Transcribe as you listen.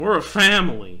We're a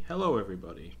family. Hello,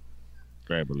 everybody.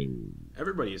 Family.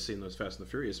 Everybody has seen those Fast and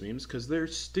the Furious memes because they're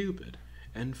stupid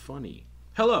and funny.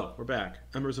 Hello, we're back.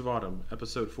 Embers of Autumn,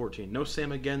 episode 14. No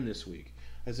Sam again this week.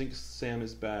 I think Sam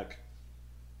is back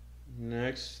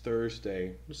next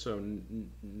Thursday, so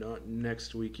not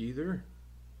next week either.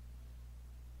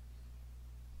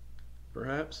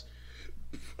 Perhaps.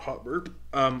 Hot burp.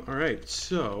 Alright,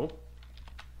 so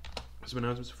some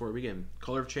announcements before we begin.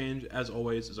 Color of Change, as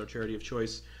always, is our charity of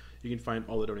choice. You can find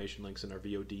all the donation links in our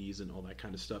VODs and all that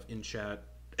kind of stuff in chat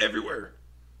everywhere.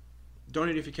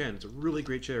 Donate if you can. It's a really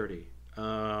great charity. We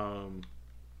have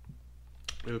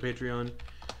a Patreon.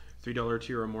 $3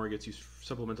 tier or more gets you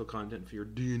supplemental content for your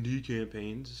D&D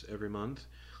campaigns every month.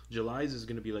 July's is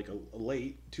going to be like a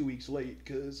late, 2 weeks late,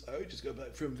 because I just got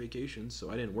back from vacation,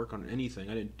 so I didn't work on anything.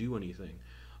 I didn't do anything.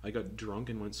 I got drunk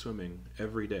and went swimming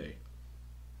every day.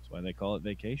 That's why they call it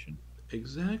vacation.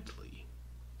 Exactly.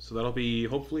 So that'll be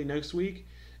hopefully next week,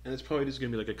 and it's probably just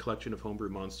going to be like a collection of homebrew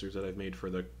monsters that I've made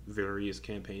for the various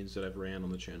campaigns that I've ran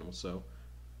on the channel. So,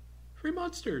 free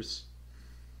monsters.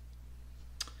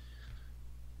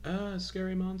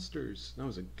 Scary Monsters. That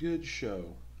was a good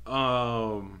show.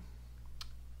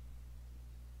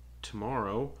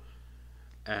 Tomorrow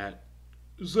at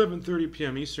 7:30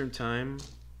 p.m. Eastern Time,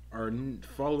 our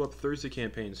follow-up Thursday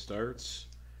campaign starts.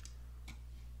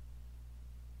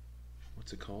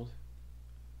 What's it called?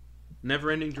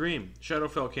 Never-Ending Dream.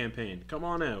 Shadowfell campaign. Come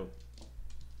on out.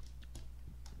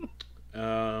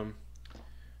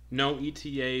 No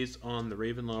ETAs on the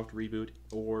Ravenloft reboot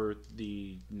or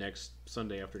the next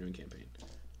Sunday afternoon campaign.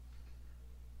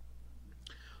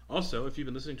 Also, if you've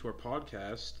been listening to our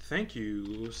podcast, thank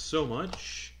you so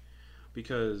much,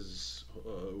 because,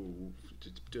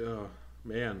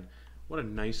 man, what a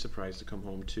nice surprise to come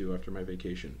home to after my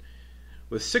vacation.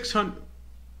 With 600,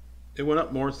 it went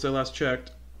up more since I last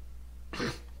checked,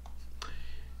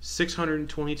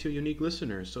 622 unique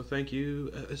listeners, so thank you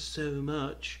so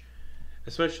much,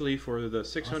 especially for the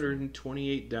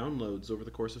 628 downloads over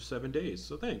the course of 7 days,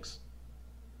 so thanks.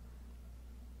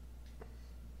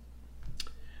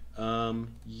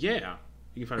 Yeah,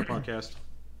 you can find our podcast.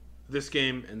 This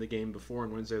game and the game before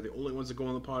on Wednesday are the only ones that go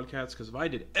on the podcast, because if I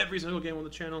did every single game on the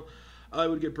channel, I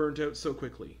would get burnt out so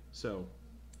quickly. So,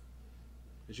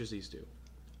 it's just these two.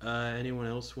 Anyone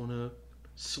else want to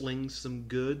sling some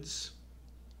goods?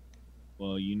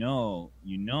 Well, you know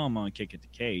I'm gonna kick it to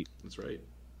Kate. That's right.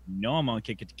 You know I'm gonna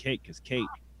kick it to Kate because Kate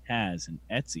has an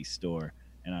Etsy store,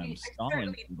 and I'm stalling.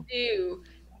 I do,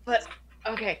 but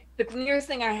okay. The nearest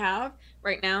thing I have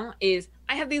right now is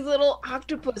I have these little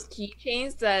octopus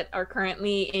keychains that are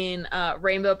currently in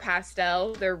rainbow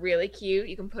pastel. They're really cute.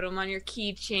 You can put them on your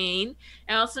keychain.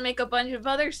 I also make a bunch of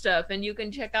other stuff, and you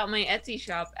can check out my Etsy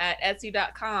shop at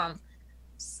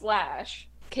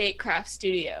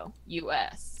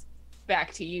etsy.com/KateCraftStudio.US.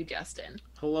 Back to you, Justin.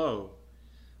 Hello.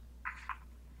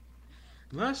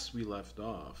 Last we left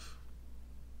off,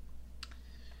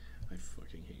 I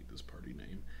fucking hate this party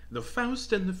name. The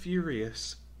Faust and the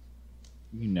Furious.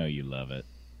 You know you love it.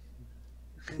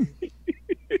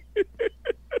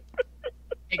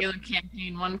 Taking the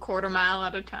campaign 1/4 mile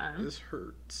at a time. This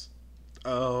hurts.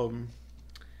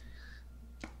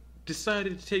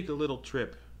 Decided to take a little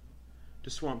trip to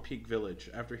Swamp Peak Village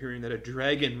after hearing that a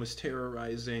dragon was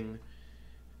terrorizing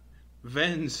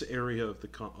Ven's area of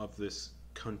this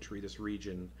country, this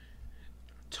region.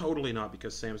 Totally not,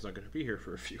 because Sam's not going to be here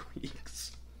for a few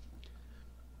weeks.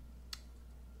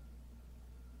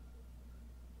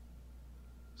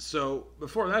 So,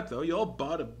 before that, though, you all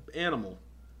bought an animal,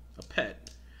 a pet,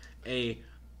 a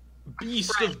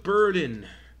beast of burden,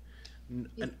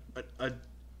 an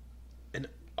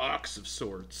ox of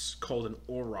sorts called an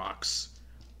aurochs,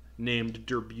 named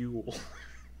Derbule.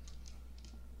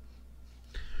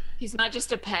 He's not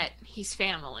just a pet, he's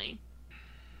family.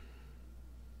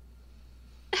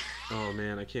 Oh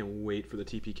man, I can't wait for the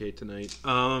TPK tonight.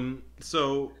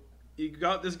 So you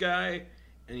got this guy,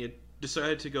 and you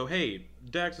decided to go, hey,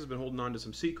 Dax has been holding on to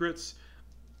some secrets,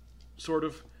 sort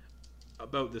of,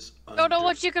 about this... Don't know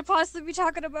what you could possibly be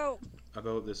talking about.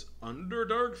 About this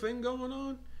Underdark thing going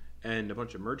on, and a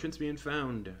bunch of merchants being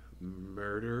found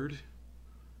murdered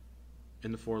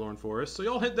in the Forlorn Forest, so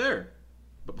you all head there.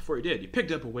 But before you did, you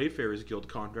picked up a Wayfarers Guild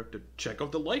contract to check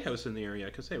out the lighthouse in the area,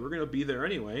 because, hey, we're going to be there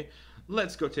anyway.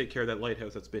 Let's go take care of that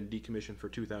lighthouse that's been decommissioned for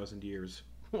 2,000 years.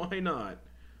 Why not?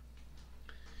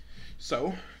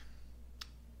 So,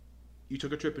 you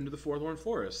took a trip into the Forlorn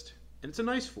Forest. And it's a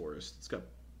nice forest. It's got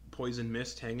poison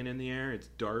mist hanging in the air. It's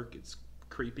dark. It's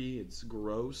creepy. It's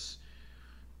gross.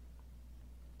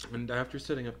 And after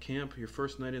setting up camp, your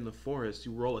first night in the forest,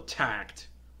 you were all attacked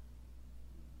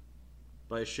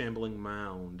by a shambling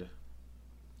mound.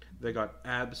 They got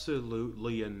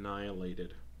absolutely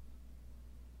annihilated.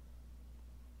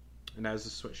 And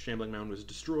as the shambling mound was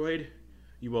destroyed,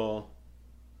 you all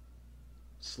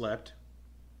slept,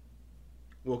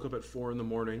 woke up at 4 in the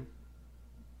morning,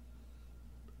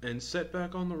 and set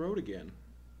back on the road again.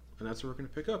 And that's where we're going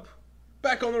to pick up.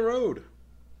 Back on the road!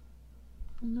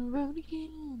 On the road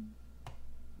again.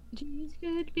 It's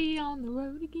good to be on the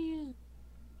road again.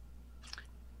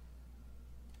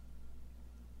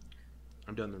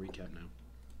 I'm done the recap now.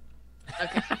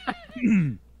 Okay.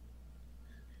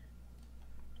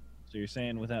 So you're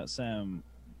saying without Sam,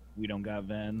 we don't got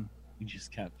Ven, we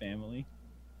just got family?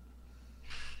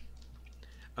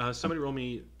 Somebody roll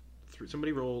me...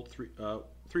 Somebody roll... Three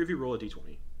of you roll a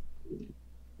d20.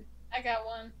 I got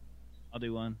one. I'll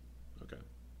do one. Okay.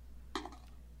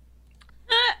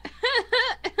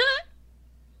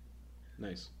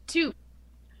 2.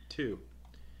 2.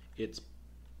 It's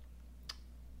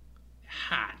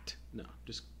hot. No,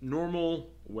 just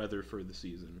normal weather for the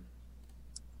season.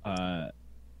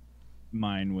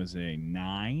 Mine was a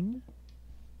 9.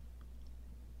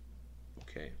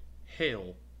 Okay.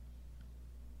 Hail.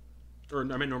 Or,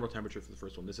 I meant normal temperature for the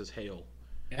first one. This is hail.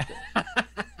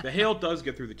 The hail does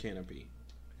get through the canopy.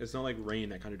 It's not like rain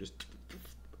that kind of just...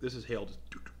 This is hail. Just,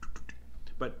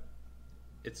 but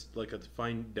it's like a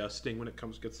fine dusting when it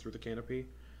gets through the canopy.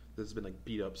 This has been like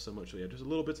beat up so much. So yeah, just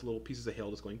little pieces of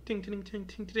hail just going ting, ting, ting,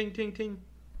 ting, ting, ting, ting.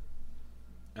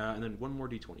 And then one more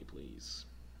d20, please.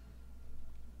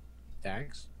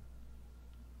 Thanks.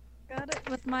 Got it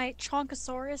with my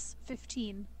Chonkosaurus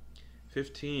 15.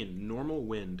 15. Normal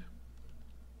wind.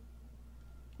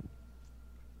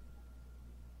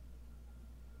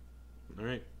 All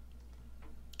right.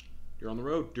 You're on the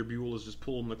road. Derbuel is just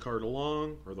pulling the cart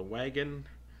along, or the wagon.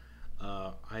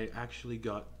 I actually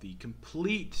got the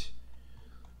complete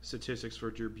statistics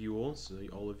for Derbuel, so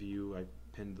all of you, I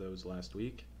pinned those last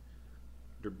week.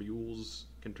 Derbuel's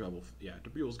can travel. Yeah,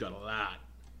 Derbuel's got a lot.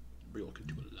 Derbuel can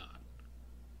do a lot.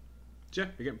 So yeah,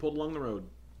 you're getting pulled along the road.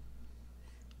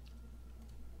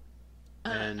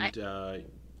 And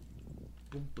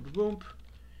boom, boom, boom.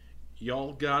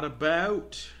 Y'all got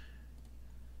about...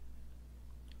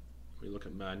 Let me look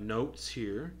at my notes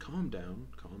here. Calm down.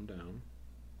 Calm down.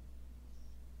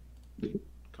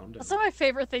 Calm down. That's one of my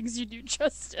favorite things you do,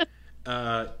 Justin.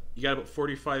 You got about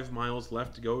 45 miles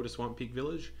left to go to Swamp Peak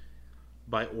Village.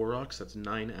 By Aurochs, that's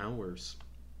 9 hours.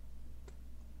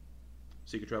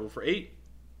 So you can travel for 8,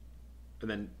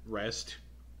 and then rest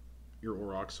your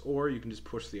Aurochs, or you can just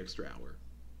push the extra hour.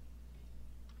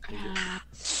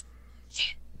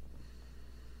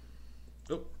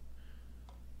 Oh.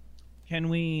 Can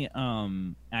we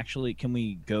can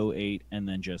we go 8 and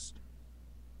then just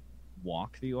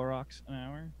walk the Aurochs an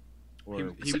hour?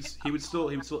 Or He would still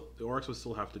the Aurochs would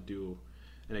still have to do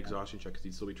an exhaustion check because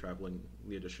he'd still be traveling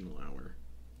the additional hour.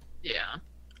 Yeah.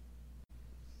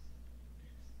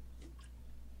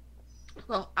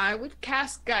 Well, I would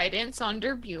cast guidance on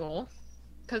Derbuel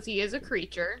because he is a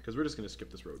creature. Because we're just going to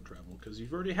skip this road travel because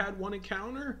you've already had one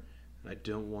encounter, and I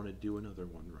don't want to do another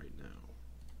one right now.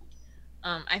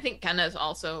 I think Kenna's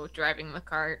also driving the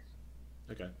cart.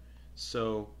 Okay,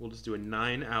 so we'll just do a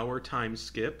 9-hour time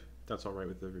skip. That's all right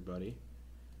with everybody.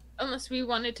 Unless we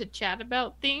wanted to chat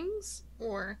about things,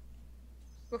 or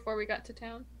before we got to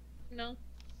town. No?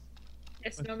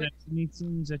 Yes, no.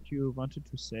 Anything that you wanted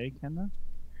to say, Kenna?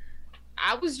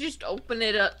 I was just opening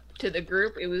it up to the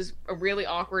group. It was a really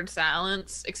awkward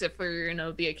silence, except for,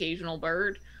 the occasional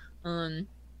bird. Man,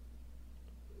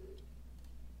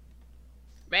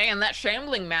 that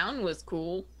shambling mound was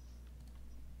cool.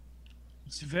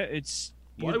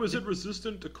 Why was it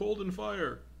resistant to cold and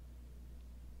fire?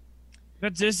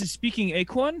 But there's a speaking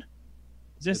acorn?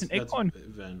 There's an acorn? That's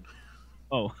Ven.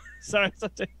 Oh, sorry.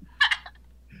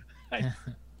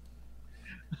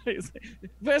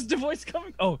 Where's the voice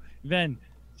coming? Oh, Ven.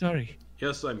 Sorry.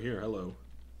 Yes, I'm here. Hello.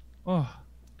 Oh.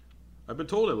 I've been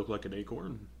told I look like an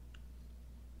acorn.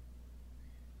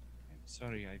 I'm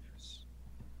sorry, I was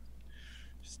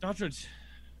startled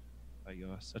by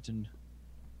your sudden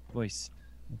voice.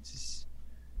 It is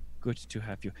good to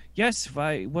have you. Yes,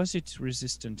 why was it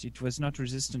resistant? It was not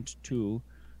resistant to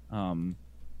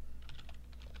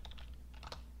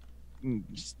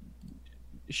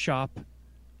sharp,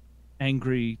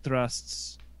 angry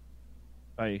thrusts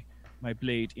by my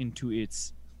blade into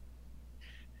its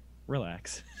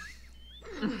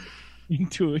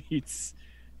into its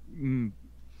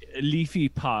leafy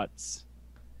parts.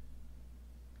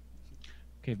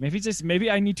 Okay, maybe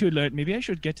I need to learn. Maybe I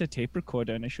should get a tape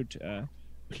recorder and I should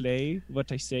play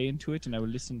what I say into it, and I will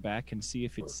listen back and see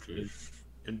if it's. Okay.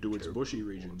 Into its bushy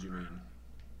regions, you mean?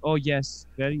 Oh yes,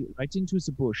 very right into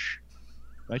the bush,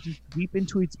 deep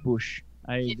into its bush.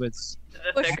 I was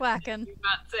Bushwhacking. Do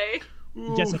not say.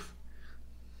 Yes, Oof.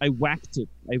 I whacked it.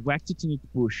 I whacked it in its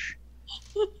bush.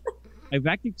 I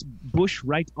whacked its bush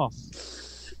right off.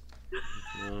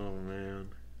 Oh man.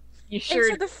 You sure?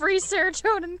 Into the free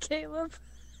serotonin, Caleb.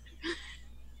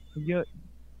 Yeah,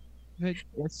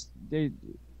 that's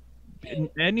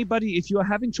anybody. If you are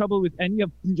having trouble with any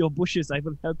of your bushes, I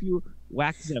will help you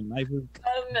whack them. I will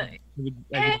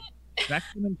whack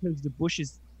them until the bush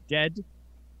is dead,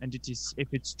 and it is. If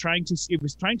it's trying to, it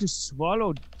was trying to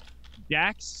swallow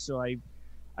Dax, so I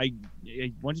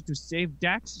wanted to save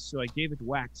Dax, so I gave it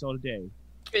whacks all day.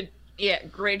 Good. Yeah,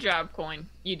 great job, Coin.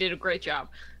 You did a great job.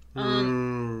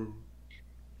 Yeah,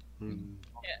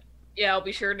 I'll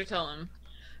be sure to tell him.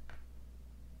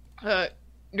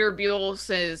 Derbuel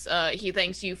says he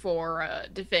thanks you for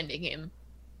defending him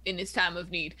in his time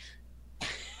of need.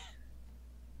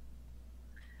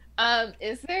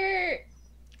 Is there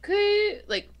could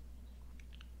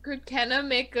Kenna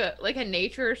make a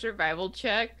nature survival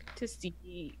check to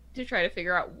try to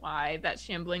figure out why that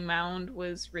shambling mound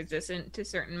was resistant to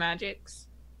certain magics?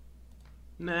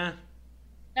 Nah.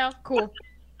 No, cool.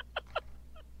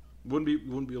 Wouldn't be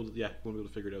able to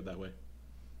figure it out that way.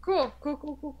 Cool.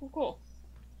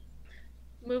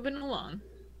 Moving along.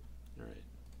 Alright.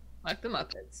 Like the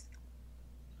Muppets.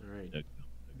 Alright. Good.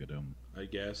 I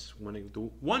guess when the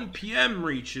 1 p.m.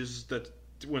 reaches,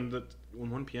 when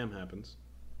 1 p.m. happens.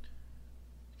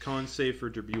 Con save for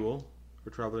Derbuel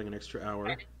for traveling an extra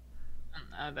hour.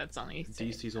 That's only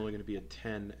DC is only going to be a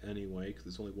 10 anyway because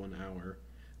it's only 1 hour.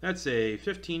 That's a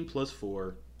 15 plus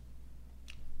 4.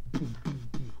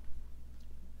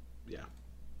 Yeah,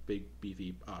 big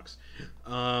beefy ox.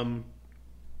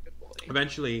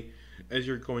 Eventually, as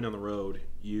you're going down the road,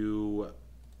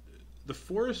 the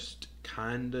forest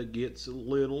kinda gets a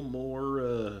little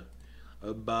more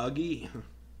boggy,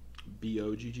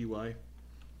 Bogggy.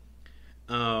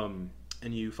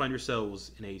 And you find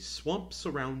yourselves in a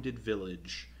swamp-surrounded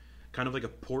village, kind of like a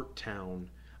port town.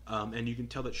 And you can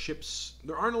tell that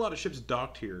there aren't a lot of ships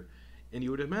docked here. And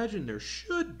you would imagine there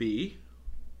should be,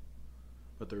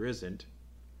 but there isn't.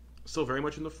 Still very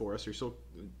much in the forest. You're still,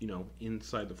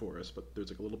 inside the forest, but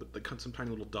there's a little bit, some tiny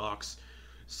little docks,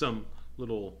 some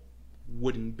little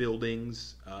wooden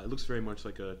buildings. It looks very much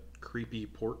like a creepy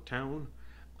port town.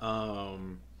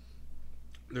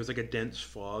 There's a dense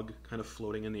fog kind of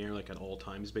floating in the air, at all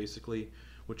times, basically,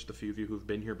 which the few of you who've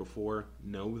been here before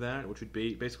know that, which would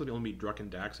be basically only Druck and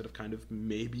Dax that have kind of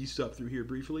maybe stopped through here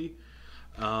briefly.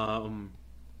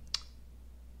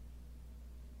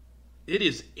 It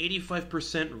is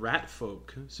 85% rat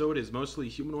folk, so it is mostly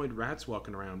humanoid rats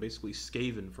walking around, basically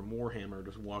Skaven from Warhammer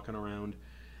just walking around,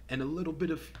 and a little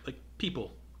bit of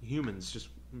people, humans, just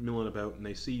milling about, and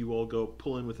they see you all go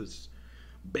pull in with this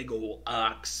big old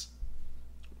ox,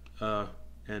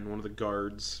 and one of the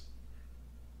guards,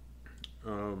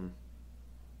 doesn't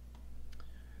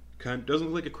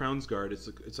look like a Crown's Guard.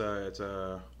 It's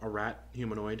a rat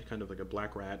humanoid, kind of like a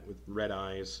black rat with red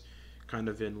eyes, kind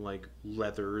of in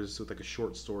leathers with a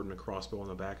short sword and a crossbow on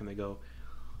the back, and they go,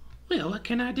 "Well, what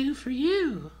can I do for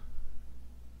you?"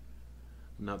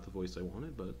 Not the voice I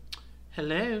wanted, but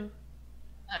hello.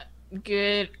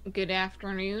 Good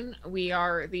afternoon. We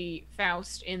are the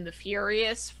Faust and the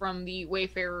Furious from the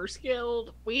Wayfarers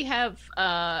Guild. We have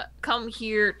come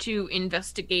here to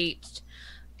investigate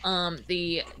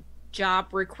the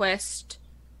job request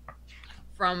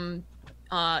from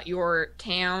your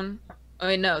town.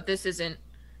 No, this isn't.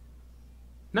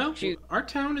 No, Shoot. Our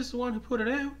town is the one who put it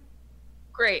out.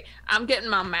 Great. I'm getting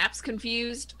my maps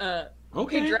confused.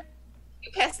 Okay. You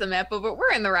passed the map over.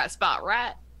 We're in the right spot,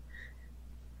 right?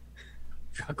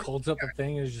 Chuck holds up a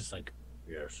thing and is just like,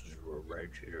 "Yes, we're right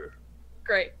here."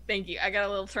 Great. Thank you. I got a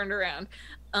little turned around.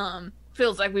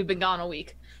 Feels like we've been gone a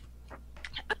week.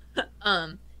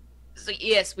 So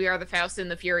yes, we are the Faust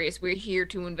and the Furious. We're here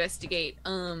to investigate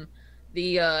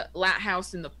the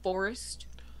lighthouse in the forest.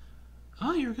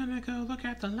 Oh, you're gonna go look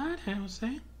at the lighthouse,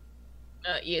 eh?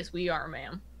 Yes, we are,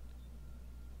 ma'am.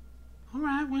 All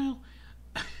right, well,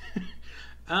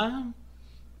 And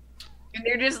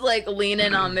they're just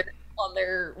leaning on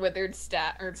their withered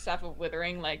staff of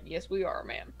withering. Yes, we are,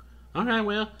 ma'am. all right,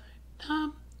 well,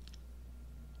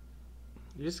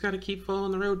 you just gotta keep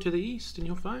following the road to the east, and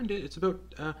you'll find it. It's about.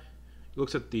 He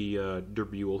looks at the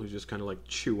Derbuel, who's just kind of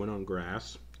chewing on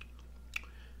grass.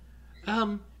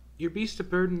 Your beast of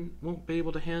burden won't be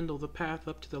able to handle the path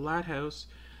up to the lighthouse.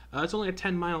 It's only a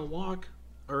 10-mile walk.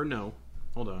 Or no,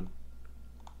 hold on.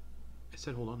 I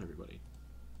said hold on, everybody.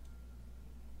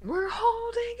 We're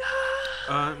holding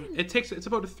on. It's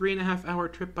about a 3.5 hour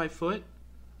trip by foot.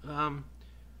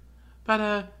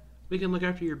 But we can look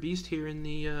after your beast here in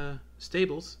the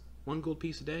stables. 1 gold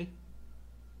piece a day.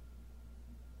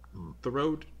 The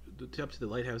road up to the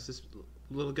lighthouse, this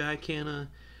little guy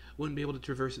wouldn't be able to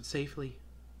traverse it safely.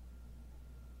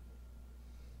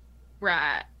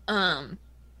 Right.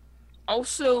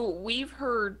 Also, we've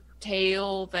heard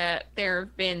tale that there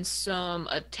have been some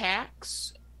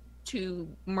attacks to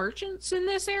merchants in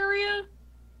this area.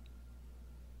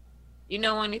 You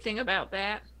know anything about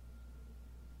that?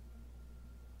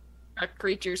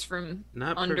 Creatures from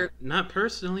Not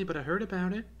personally, but I heard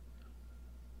about it.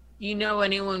 You know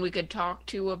anyone we could talk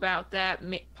to about that,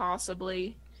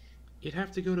 possibly? You'd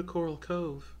have to go to Coral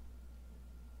Cove.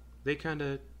 They kind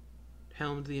of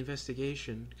helmed the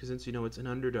investigation, because since, it's an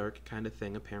Underdark kind of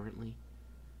thing, apparently.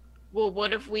 Well,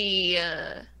 what if we,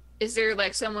 is there,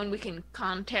 like, someone we can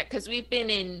contact? Because we've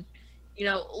been in,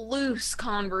 loose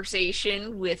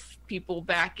conversation with people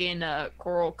back in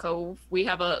Coral Cove. We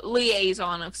have a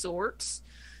liaison of sorts.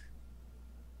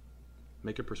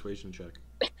 Make a persuasion check.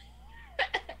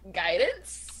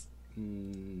 Guidance?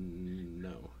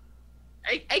 No.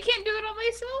 I can't do it on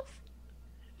myself?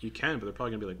 You can, but they're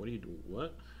probably going to be like, what do you do?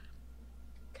 What?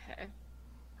 Okay.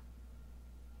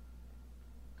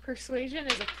 Persuasion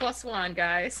is a +1,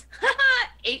 guys.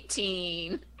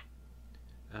 18.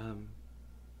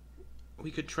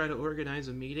 We could try to organize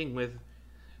a meeting with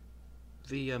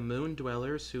the Moon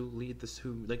Dwellers who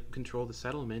control the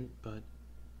settlement, but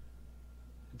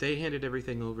they handed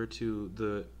everything over to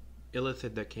the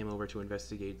Illithid that came over to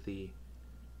investigate the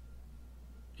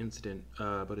incident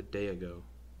about a day ago.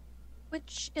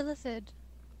 Which Illithid?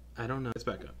 I don't know. Let's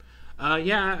back up. I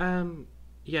don't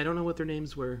know what their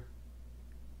names were.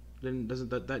 Then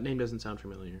that name doesn't sound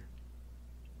familiar.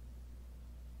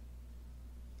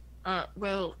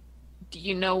 Well, do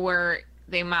you know where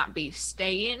they might be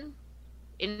staying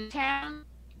in town?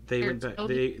 They went back.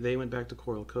 They went back to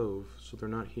Coral Cove, so they're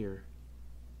not here.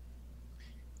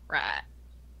 Right.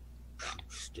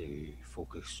 Stay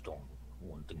focused on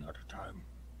one thing at a time.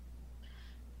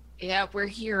 Yeah, if we're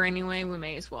here anyway, we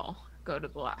may as well go to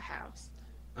the lighthouse.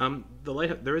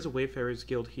 There is a Wayfarers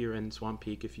Guild here in Swamp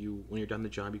Peak. When you're done the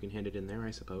job, you can hand it in there,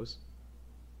 I suppose.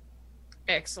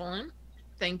 Excellent.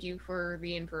 Thank you for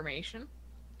the information.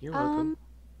 You're welcome.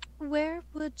 Where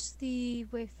would the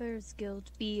Wayfarers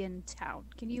Guild be in town?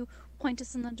 Can you point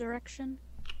us in the direction?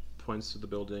 Points to the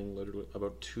building, literally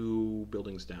about 2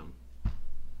 buildings down.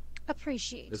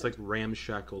 Appreciate It's it. like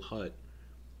ramshackle hut.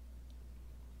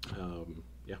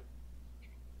 Yeah.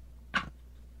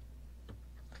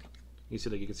 You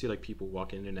can see people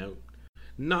walking in and out.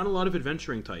 Not a lot of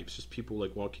adventuring types, just people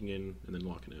walking in and then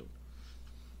walking out.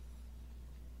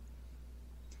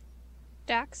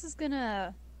 Dax is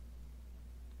gonna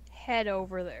head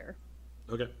over there.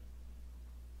 Okay.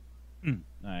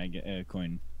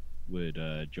 Coin would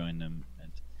join them.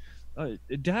 And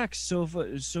Dax,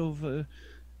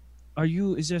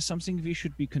 is there something we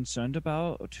should be concerned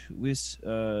about with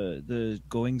the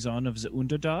goings on of the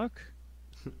Underdark?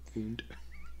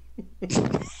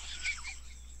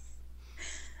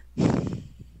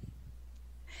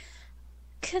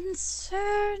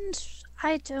 Concerned,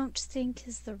 I don't think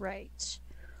is the right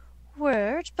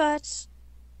word, but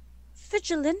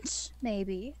vigilant,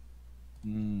 maybe.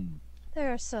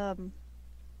 There are some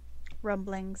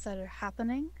rumblings that are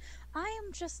happening. I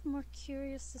am just more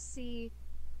curious to see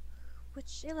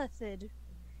which Illithid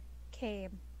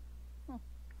came.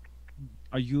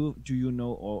 Do you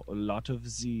know a lot of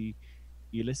the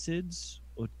Illithids,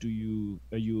 or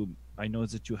I know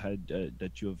that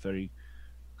that you're very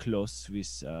close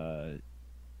with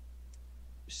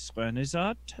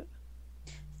Thranazart?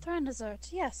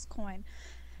 Thranazart, yes, Coin.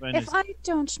 Thranazart. If I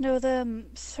don't know them,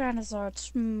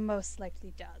 Thranazart most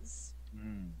likely does.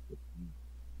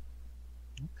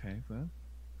 Okay, well.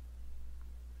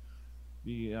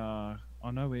 We are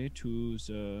on our way to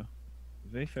the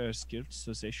Wayfarers Guild,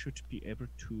 so they should be able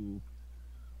to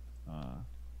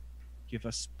give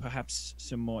us perhaps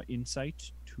some more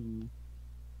insight to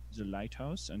the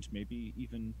lighthouse and maybe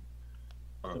even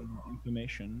some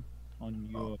information on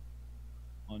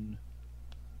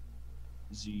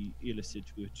the illicit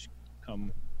which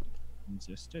come in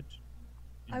the stead.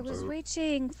 I was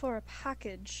waiting for a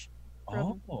package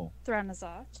from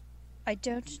Thranazart. I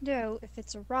don't know if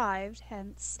it's arrived,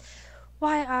 hence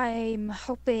why I'm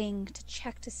hoping to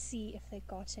check to see if they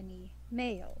got any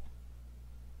mail.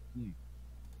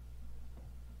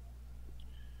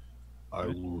 I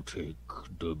will take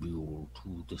the mule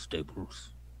to the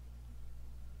stables.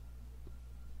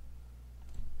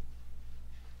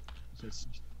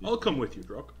 I'll come with you,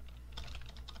 Druck.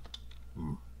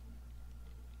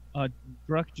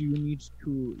 Druck, do you need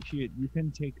to? Here, you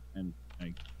can take and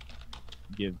I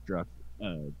give Druck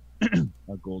a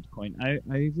gold coin. I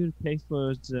will pay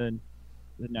for the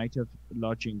night of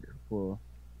lodging for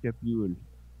the mule.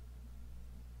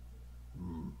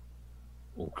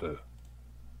 Okay.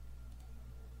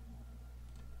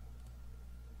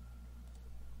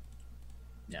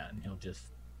 Yeah, and he'll just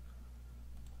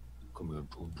come here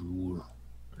to Jewel,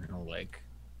 and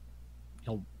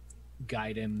he'll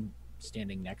guide him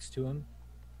standing next to him.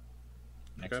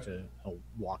 He'll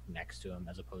walk next to him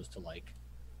as opposed to like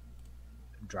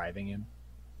driving him.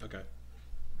 Okay.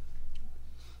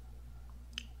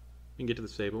 You can get to the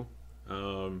stable.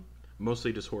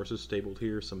 Mostly just horses stabled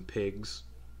here, some pigs.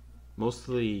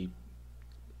 Mostly,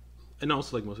 and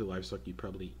also like mostly livestock you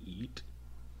probably eat.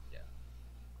 Yeah.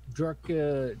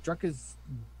 Druck is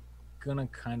gonna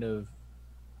kind of,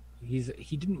 he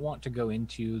didn't want to go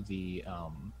into the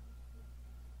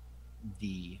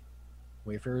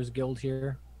Wayfarers Guild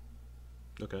here.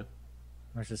 Okay.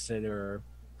 Let's just say there are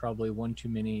probably one too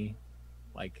many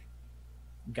like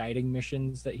guiding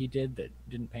missions that he did that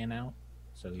didn't pan out.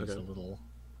 So he's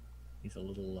a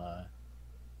little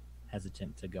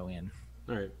hesitant to go in.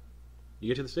 All right. You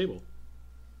get to the stable.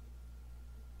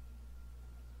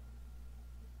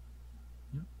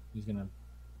 Yeah. He's gonna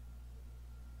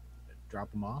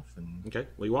drop him off and Okay.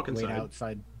 Well, you walk inside. wait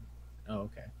outside. Oh,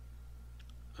 okay.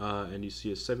 And you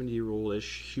see a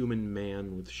 70-year-old-ish human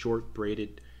man with short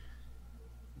braided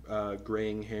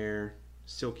graying hair,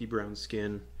 silky brown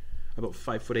skin, about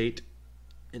 5'8",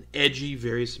 an edgy,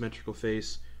 very symmetrical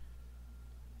face.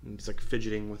 And he's like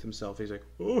fidgeting with himself. He's like,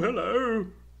 "Oh, hello.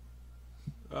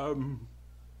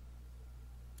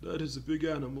 That is a big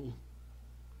animal.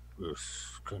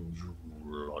 Yes, can you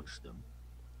lodge them?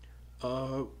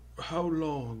 How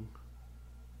long?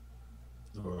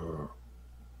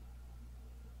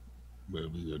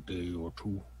 Maybe a day or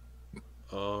two.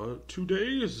 2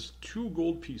 days, 2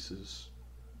 gold pieces.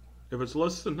 If it's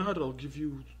less than that, I'll give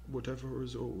you whatever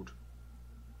is owed."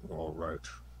 All right.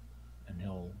 And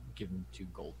he'll give him 2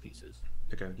 gold pieces.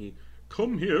 Okay, he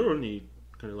come here, and he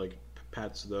kind of like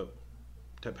pats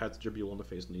Jabul on the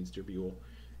face and leads Jabul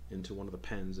into one of the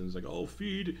pens, and is like, "I'll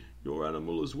feed your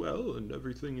animal as well, and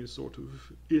everything is sort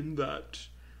of in that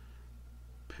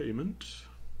payment."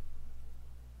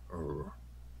 Are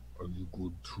you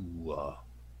good to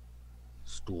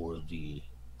store the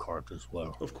cart as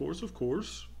well? Of course, of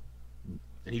course.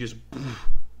 And he just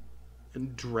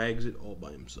and drags it all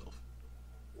by himself.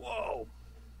 Whoa!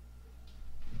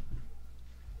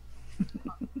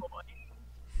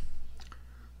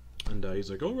 And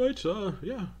he's like, "All right,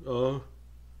 yeah, I'll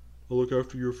look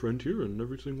after your friend here, and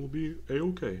everything will be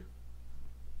a-okay."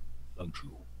 Thank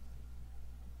you.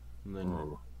 And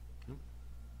then,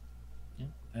 Yeah.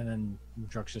 And then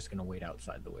Druck's just gonna wait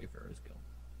outside the Wayfarers Guild.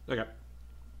 okay,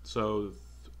 so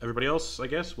everybody else, I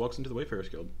guess, walks into the Wayfarers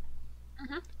Guild.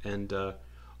 And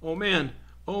oh man,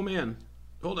 hold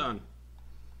on.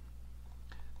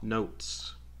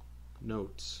 Notes.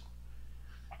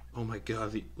 Oh my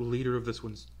god, the leader of this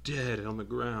one's dead on the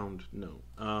ground. No.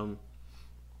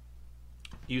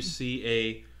 You see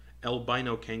a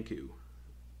albino Kenku.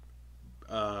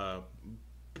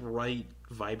 Bright,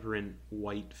 vibrant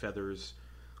white feathers,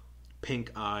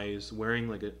 pink eyes, wearing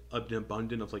like an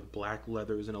abundance of like black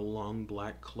leathers and a long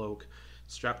black cloak.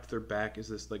 Strapped to their back is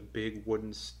this like big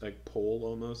wooden like pole,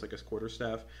 almost like a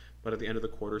quarterstaff, but at the end of the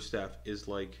quarterstaff is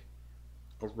like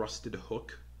a rusted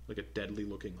hook, like a deadly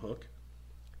looking hook.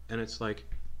 And it's like,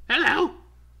 "Hello."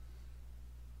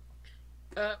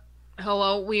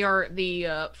 Hello, we are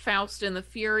the Faust and the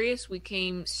Furious. We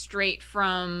came straight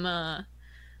from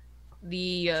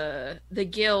the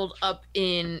guild up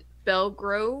in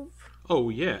Belgrove. Oh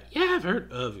yeah, I've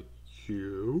heard of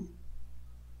you.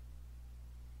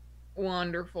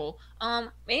 Wonderful.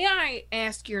 May I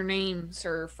ask your name,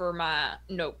 sir, for my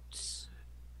notes?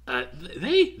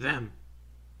 Them.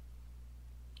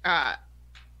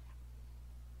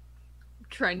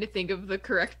 Trying to think of the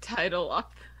correct title.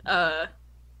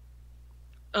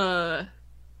 Of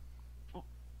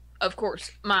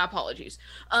course, my apologies.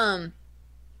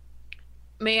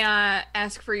 May I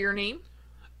ask for your name?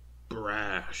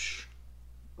 Brash.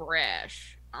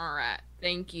 All right,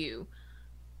 thank you.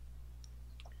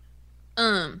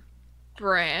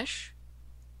 Brash,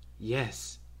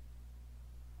 Yes.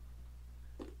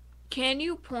 can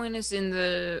you point us in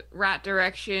the right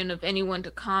direction of anyone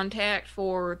to contact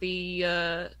for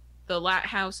the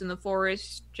lighthouse in the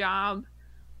forest job?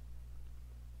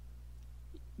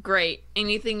 Great.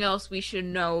 Anything else we should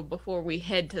know before we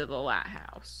head to the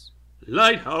lighthouse?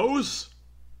 Lighthouse?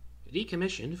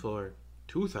 decommissioned for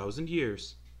 2,000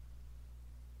 years.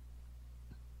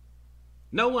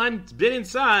 No one's been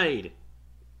inside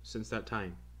since that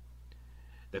time.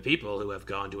 The people who have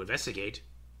gone to investigate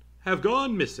have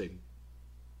gone missing.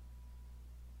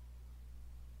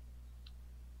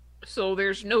 So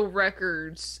there's no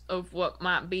records of what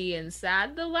might be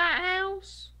inside the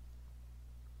lighthouse?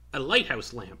 A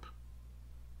lighthouse lamp.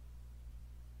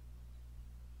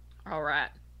 Alright.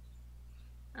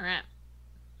 Alright.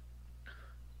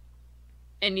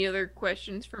 Any other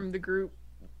questions from the group?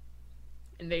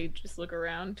 And they just look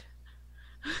around.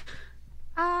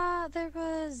 There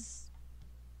was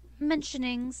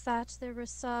mentionings that there were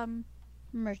some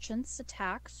merchants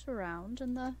attacked around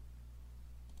in the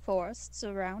forests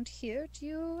around here. Do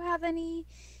you have any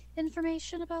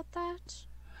information about that?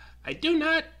 I do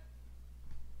not.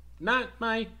 Not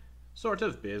my sort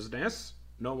of business.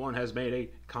 No one has made a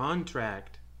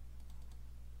contract.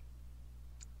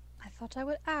 I thought I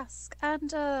would ask.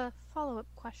 And a follow-up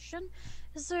question.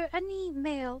 Is there any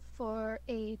mail for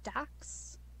a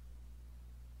Dax?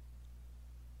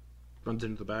 Runs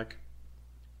into the back.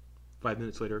 5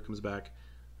 minutes later, comes back.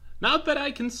 Not that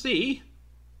I can see.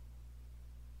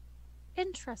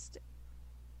 Interesting.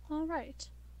 All right.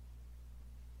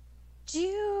 Do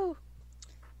you...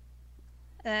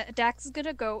 Dax is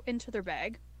gonna go into their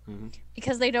bag. Mm-hmm.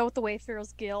 Because they know with the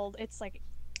Wayfarers Guild, it's like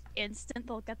instant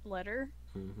they'll get the letter.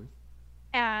 Mm-hmm.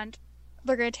 And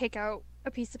they're gonna take out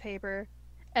a piece of paper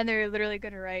and they're literally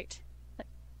gonna write like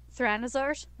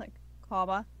Thranazart, like,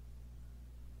 comma.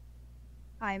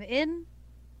 I'm in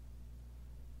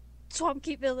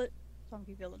Swampkeep Village.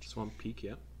 Swamp Peak,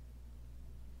 yeah.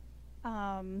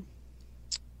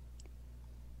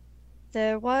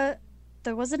 There was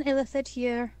an illithid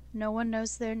here. No one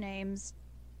knows their names.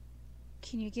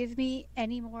 Can you give me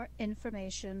any more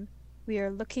information? We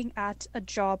are looking at a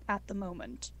job at the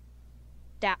moment.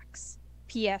 Dax.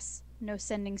 P.S. No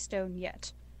sending stone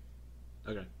yet.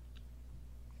 Okay.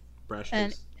 Brash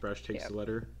And- takes yeah. the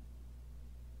letter.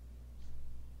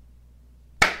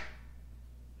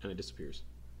 And it disappears.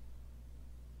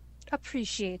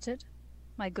 Appreciated,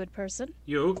 my good person.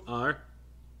 You are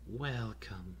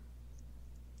welcome.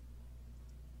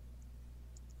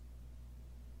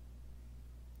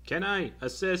 Can I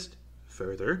assist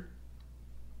further?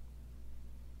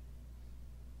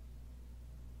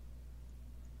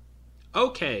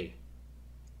 Okay.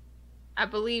 I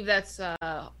believe that's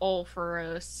all for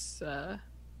us,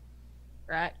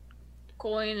 right?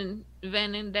 Coin and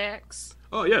Ven and Dax.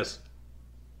 Oh, yes.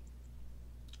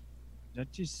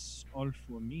 That is all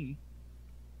for me.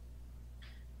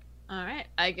 Alright,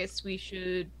 I guess we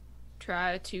should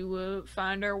try to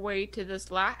find our way to this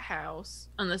lighthouse.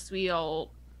 Unless we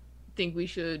all think we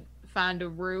should find a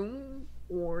room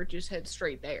or just head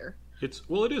straight there. It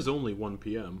is only 1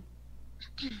 p.m.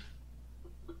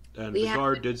 And We the have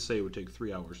guard did say it would take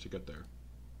 3 hours to get there.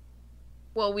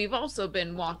 Well, we've also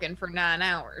been walking for 9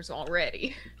 hours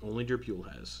already. Only Derpule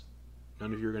has.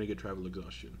 None of you are going to get travel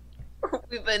exhaustion.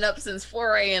 We've been up since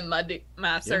 4 a.m.,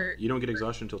 my sir. You don't get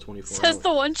exhaustion until 24 Says hours.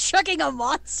 the one chugging a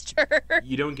monster.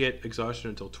 You don't get exhaustion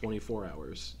until 24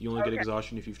 hours. You only get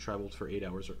exhaustion if you've traveled for 8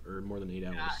 hours or more than 8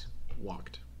 hours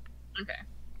walked. Okay.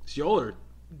 So y'all are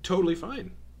totally fine.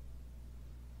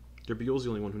 Derpule's the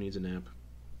only one who needs a nap.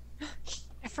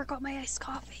 I forgot my iced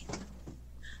coffee.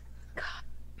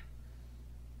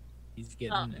 He's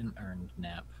getting an earned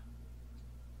nap.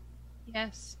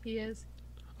 Yes, he is.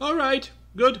 All right.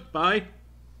 Good. Bye.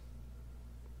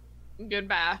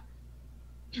 Goodbye.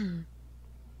 And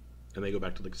they go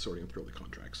back to sorting through all the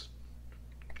contracts.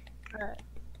 Alright.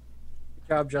 Good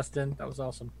job, Justin. That was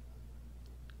awesome.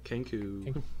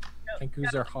 Kenku.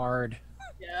 Kenkus are hard.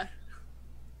 Yeah.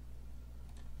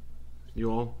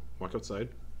 You all walk outside,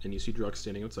 and you see Druk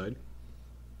standing outside.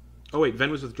 Oh wait,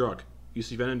 Ven was with Druk. You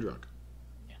see Ven and Druk.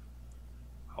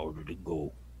 How did it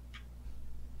go?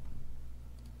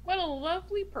 What a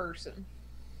lovely person.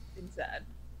 Inside.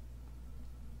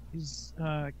 Is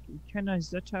Kenna, is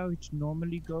that how it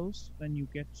normally goes when you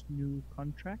get new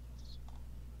contracts?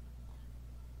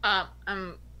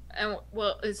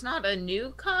 Well, it's not a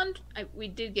new we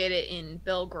did get it in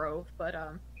Belgrove, but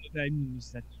I mean,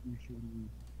 is that usually?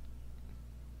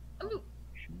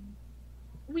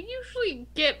 we usually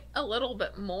get a little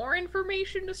bit more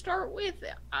information to start with.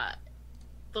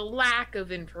 The lack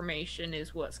of information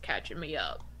is what's catching me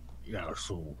up. Yeah,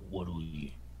 so what do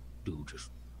we do? Just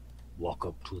walk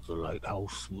up to the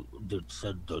lighthouse that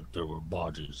said that there were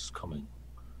bodies coming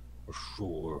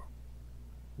ashore.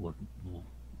 What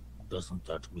doesn't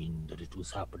that mean that it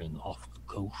was happening off the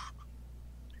coast?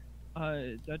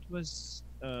 That was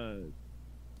the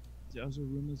other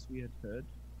rumors we had heard.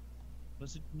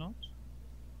 Was it not?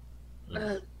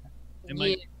 Uh, Am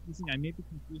yeah. I may be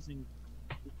confusing.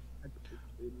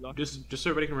 Just so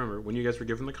everybody can remember, when you guys were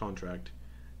given the contract,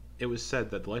 it was said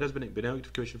that the light has been out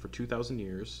of commission for 2,000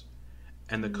 years,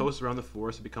 and the coast around the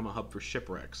forest have become a hub for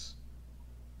shipwrecks.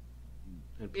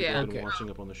 And people Yeah. have been Okay. washing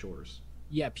up on the shores.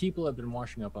 Yeah, people have been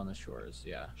washing up on the shores.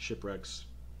 Yeah. Shipwrecks,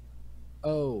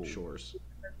 Oh. shores.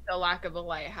 The lack of a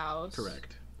lighthouse.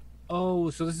 Correct. Oh,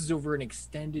 so this is over an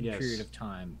extended Yes. period of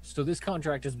time. So this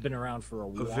contract has been around for a A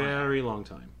while. very long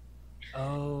time.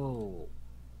 Oh.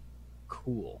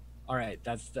 Cool. All right,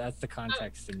 that's the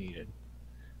context I needed.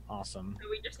 Awesome. So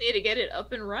we just need to get it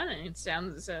up and running. It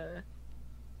sounds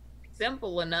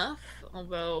simple enough,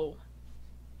 although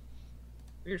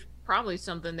there's probably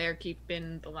something there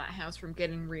keeping the lighthouse from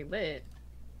getting relit.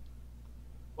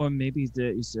 Or maybe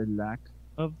there is a lack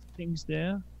of things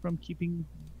there from keeping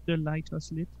the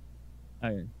lighthouse lit.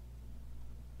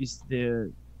 Is there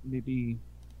maybe?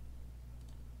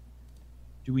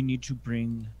 Do we need to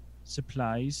bring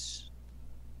supplies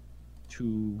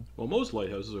to? Well, most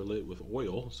lighthouses are lit with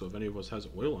oil, so if any of us has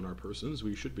oil on our persons,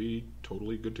 we should be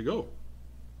totally good to go.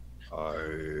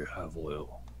 I have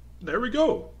oil. There we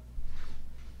go.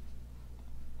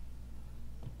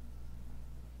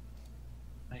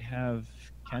 I have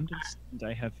candles and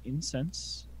I have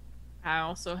incense. I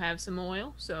also have some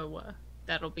oil, so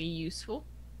that'll be useful.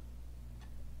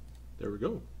 There we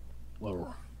go.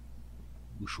 Well,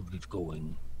 we should get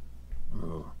going.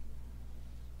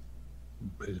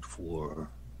 Paid for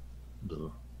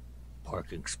the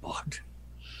parking spot.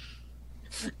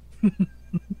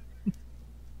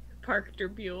 Parked your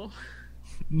Buell.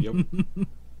 Yep.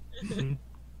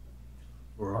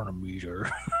 We're on a meter.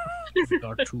 We've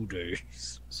got 2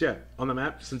 days. So yeah, on the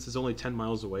map, since it's only 10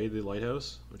 miles away, the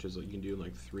lighthouse, which is you can do in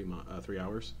like 3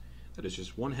 hours, that is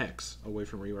just 1 hex away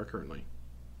from where you are currently.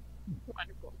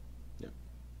 Wonderful.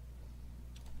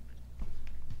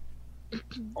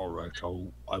 All right,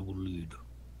 I will lead.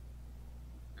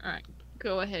 All right,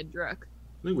 go ahead, Druck.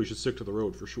 I think we should stick to the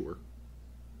road for sure.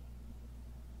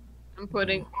 I'm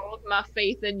putting all of my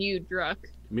faith in you, Druck.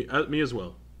 Me as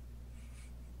well.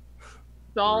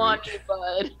 It's all on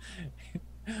Great.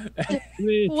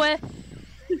 you, bud.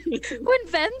 When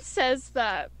Ven says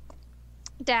that,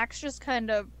 Dax just kind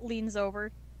of leans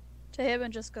over to him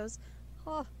and just goes,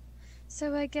 "Oh,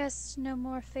 so I guess no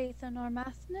more faith in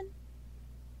Ormathnin?"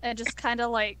 And just kind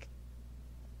of like,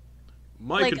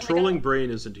 My Like controlling a- brain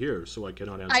isn't here, so I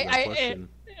cannot answer that question.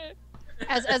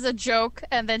 as a joke,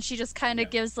 and then she just kind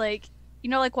of gives like,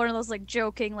 like one of those like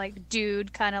joking like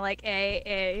dude kind of like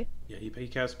a. Yeah, he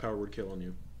cast Power Word Kill on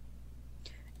you.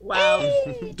 Wow.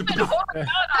 I don't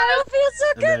feel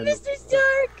so And good, then- Mr.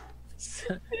 Stark.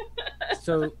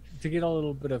 So to get a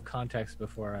little bit of context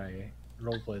before I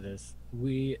roleplay this,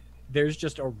 there's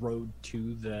just a road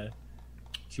to the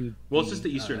Well, it's just the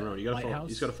eastern road. You gotta follow. lighthouse? You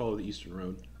just gotta follow the eastern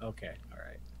road. Okay, all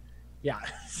right. Yeah.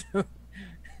 So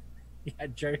yeah,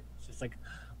 Jerry's just like,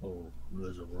 Oh,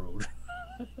 there's a road.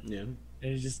 Yeah. and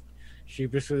he's just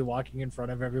sheepishly walking in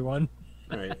front of everyone.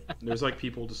 All right. There's like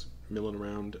people just milling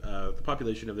around. The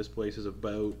population of this place is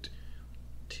about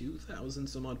 2,000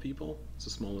 some odd people. It's a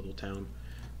small little town.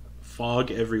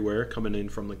 Fog everywhere coming in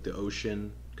from like the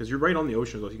ocean, because you're right on the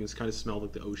ocean, so you can kind of smell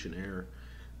like the ocean air,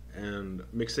 and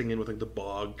mixing in with like the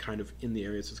bog kind of in the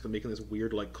area. So it's making this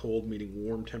weird like cold meeting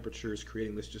warm temperatures,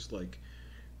 creating this just like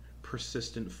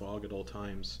persistent fog at all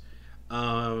times.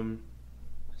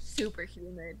 Super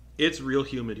humid. It's real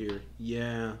humid here.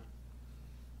 Yeah.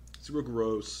 It's real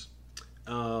gross.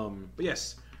 But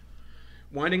yes,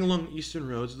 winding along the eastern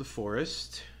roads of the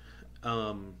forest,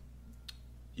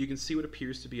 you can see what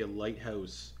appears to be a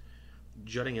lighthouse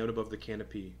jutting out above the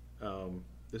canopy.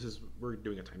 We're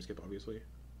doing a time skip, obviously.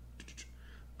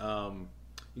 You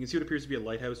can see what appears to be a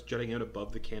lighthouse jutting out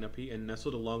above the canopy and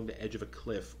nestled along the edge of a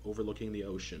cliff overlooking the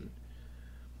ocean.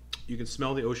 You can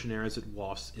smell the ocean air as it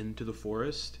wafts into the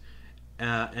forest.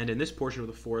 And in this portion of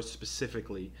the forest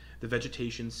specifically, the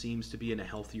vegetation seems to be in a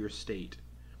healthier state.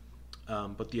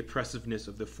 But the oppressiveness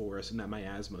of the forest and that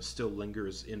miasma still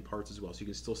lingers in parts as well. So you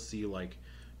can still see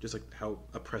just how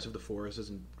oppressive the forest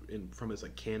is from its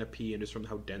like canopy and just from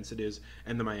how dense it is,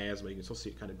 and the miasma. You can still see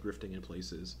it kind of drifting in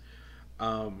places.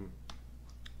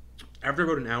 After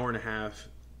about an hour and a half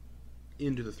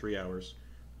into the 3 hours,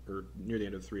 or near the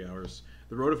end of the 3 hours,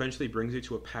 the road eventually brings you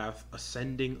to a path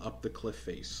ascending up the cliff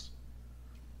face.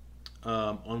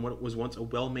 On what was once a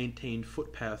well-maintained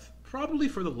footpath, probably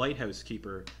for the lighthouse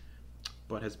keeper,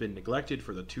 but has been neglected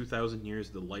for the 2,000 years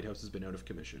the lighthouse has been out of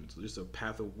commission. So just a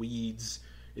path of weeds,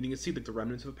 and you can see like the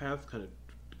remnants of a path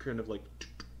kind of like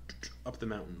up the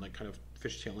mountain, like kind of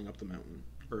fishtailing up the mountain,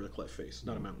 or the cliff face,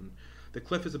 not a mountain. The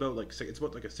cliff is about like it's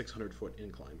about like a 600-foot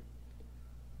incline.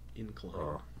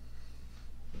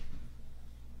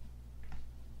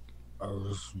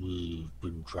 As we've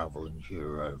been traveling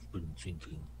here, I've been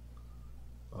thinking,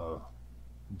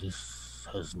 this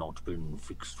has not been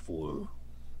fixed for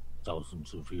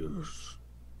thousands of years.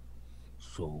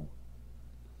 So,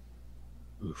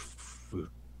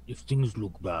 if things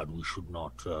look bad, we should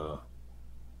not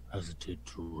hesitate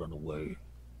to run away.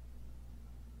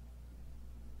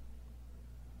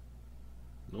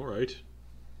 All right.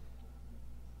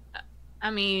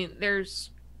 I mean,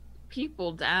 there's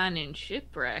people dying in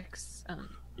shipwrecks.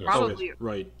 Yes, Probably.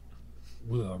 Right.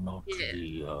 we are not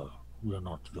Yeah. we are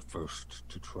not the first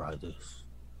to try this.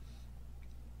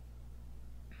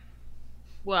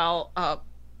 Well,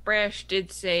 Brash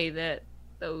did say that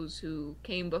those who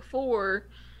came before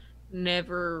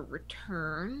never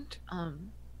returned.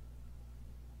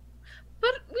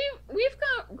 But we've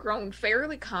grown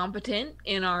fairly competent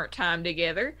in our time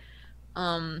together.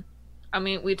 I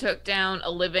mean, we took down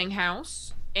a living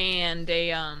house and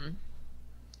a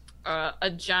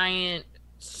giant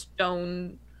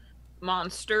stone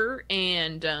monster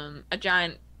and a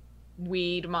giant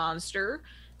weed monster.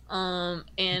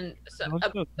 And so,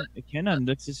 Also, Kenan,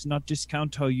 let's not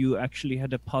discount how you actually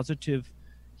had a positive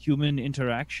human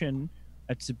interaction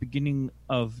at the beginning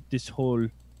of this whole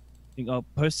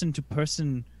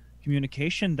person-to-person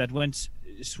communication that went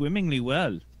swimmingly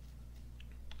well.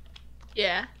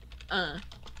 yeah.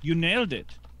 You nailed it.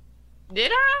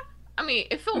 Did I? I mean,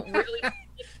 it felt really.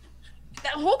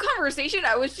 That whole conversation,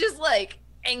 I was just like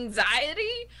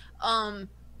anxiety.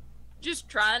 Just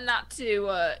trying not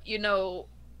to,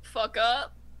 fuck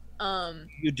up.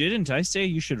 You didn't. I say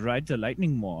you should ride the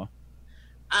lightning more.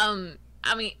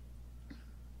 I mean,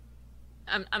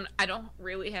 I don't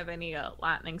really have any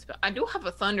lightning spell. I do have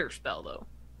a thunder spell though.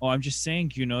 Oh, I'm just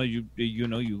saying, you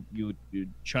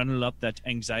channel up that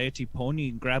anxiety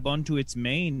pony, grab onto its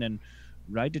mane, and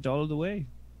ride it all the way.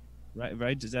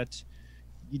 Right? Does that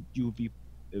you'll be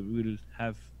will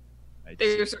have?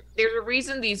 There's a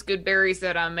reason these good berries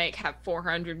that I make have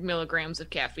 400 milligrams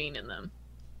of caffeine in them.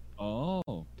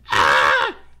 Oh,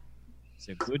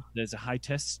 so good. There's a high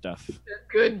test stuff. They're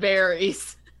good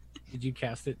berries. Did you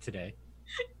cast it today?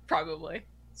 Probably.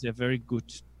 They're very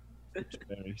good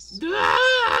berries.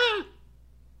 Oh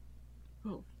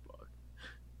fuck.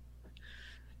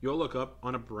 You'll look up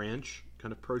on a branch,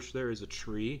 kind of perched there is a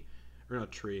tree, or not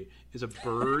a tree, is a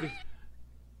bird,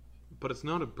 but it's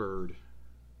not a bird.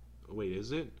 Wait,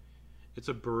 is it? It's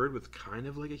a bird with kind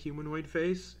of like a humanoid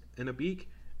face and a beak,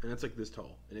 and it's like this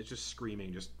tall, and it's just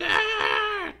screaming, just.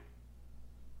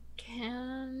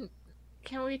 Can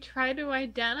we try to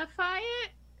identify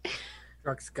it?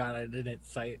 Truck's got it in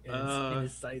its sight in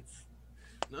his sights.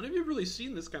 None of you have really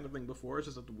seen this kind of thing before. It's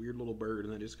just a weird little bird,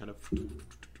 and then it just kind of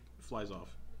flies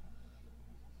off.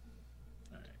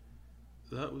 Alright.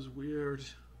 That was weird.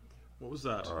 What was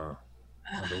that? I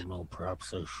don't know,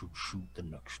 perhaps I should shoot the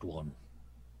next one.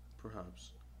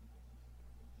 Perhaps.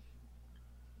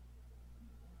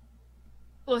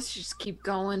 Let's just keep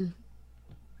going.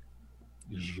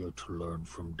 Easier to learn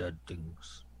from dead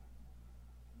things.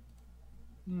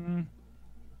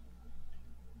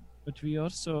 But we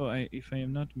also, if I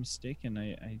am not mistaken,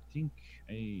 I think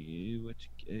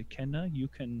Kenna, you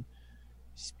can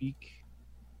speak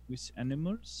with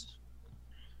animals.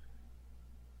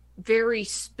 Very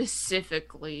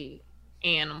specifically,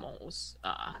 animals.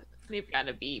 They've got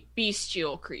to be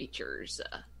bestial creatures.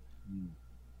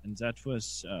 And that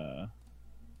was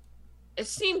It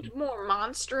seemed more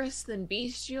monstrous than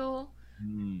bestial.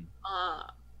 hmm.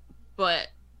 But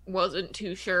wasn't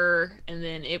too sure, and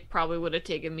then it probably would have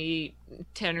taken me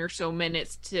 10 or so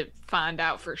minutes to find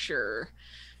out for sure.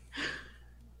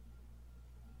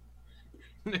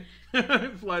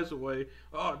 It flies away.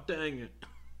 Oh, dang it.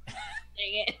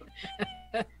 Dang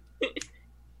it.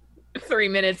 3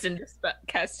 minutes into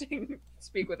casting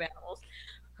Speak with Animals.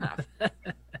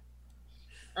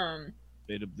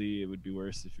 Debatably, it would be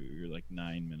worse if you were like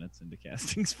 9 minutes into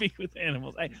casting Speak with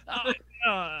Animals.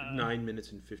 9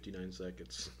 minutes and 59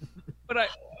 seconds. But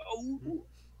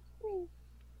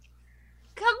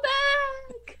Come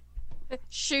back!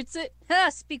 Shoots it.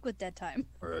 Speak with dead time.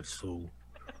 Alright, so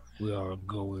we are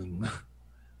going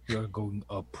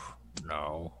up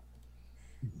now.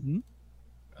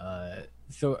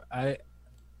 So I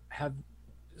have,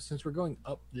 since we're going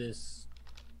up this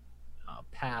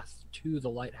path to the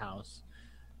lighthouse,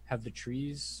 have the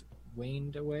trees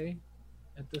waned away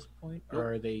at this point,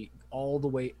 or are they all the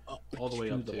way up? All the way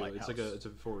to up the to lighthouse? it's a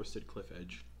forested cliff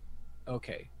edge.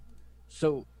 Okay,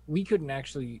 so we couldn't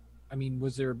actually. I mean,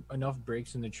 was there enough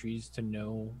breaks in the trees to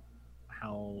know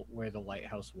where the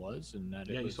lighthouse was and that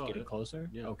Yeah, it you was saw getting it. closer?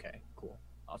 Yeah. Okay, cool.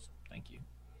 Awesome. Thank you.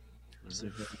 It's a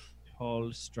very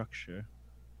tall structure.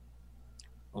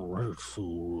 All right,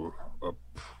 so up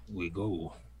we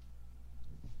go.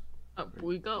 Up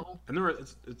we go. And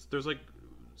there's like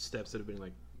steps that have been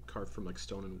like carved from like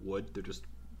stone and wood. They're just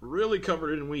really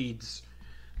covered in weeds.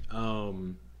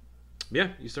 Yeah,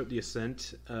 you start the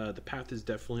ascent. The path is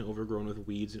definitely overgrown with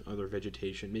weeds and other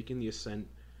vegetation, making the ascent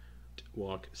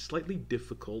walk slightly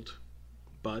difficult.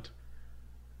 But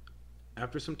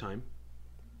after some time,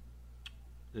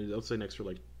 and I'll say next for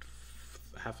like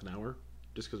half an hour,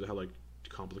 just because of how like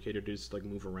complicated it is to like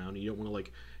move around. You don't want to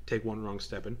like take one wrong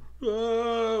step and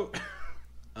whoa.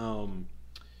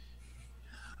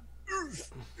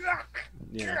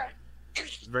 Yeah,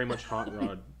 it's very much Hot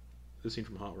Rod. The scene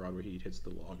from Hot Rod where he hits the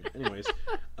log. Anyways,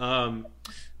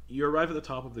 you arrive at the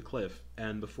top of the cliff,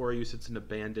 and before you sits an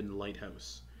abandoned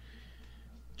lighthouse.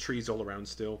 Trees all around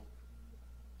still.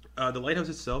 The lighthouse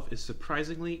itself is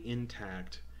surprisingly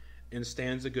intact and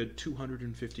stands a good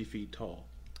 250 feet tall.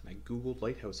 I googled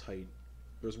lighthouse height.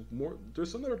 There's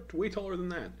some that are way taller than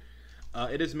that.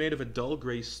 It is made of a dull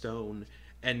gray stone,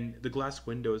 and the glass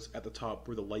windows at the top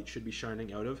where the light should be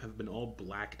shining out of have been all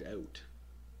blacked out.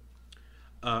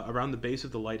 Around the base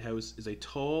of the lighthouse is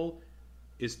tall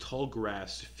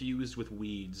grass fused with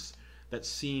weeds that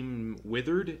seem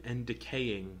withered and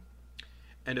decaying,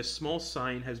 and a small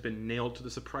sign has been nailed to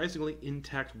the surprisingly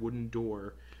intact wooden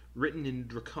door, written in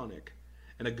Draconic,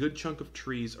 and a good chunk of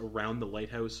trees around the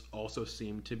lighthouse also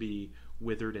seem to be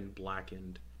withered and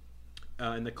blackened.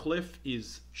 And the cliff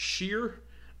is sheer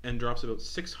and drops about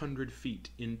 600 feet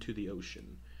into the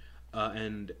ocean.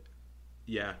 And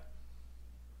yeah.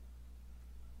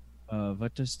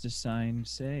 What does the sign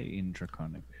say in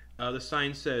Draconic? The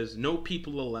sign says, "No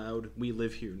people allowed. We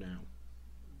live here now."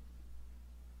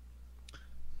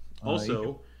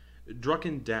 Also,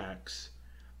 Drucken Dax,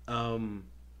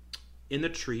 in the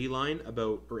tree line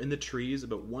in the trees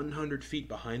about 100 feet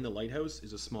behind the lighthouse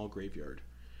is a small graveyard.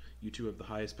 You two have the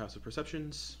highest passive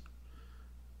perceptions.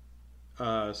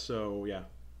 So yeah,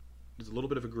 there's a little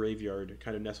bit of a graveyard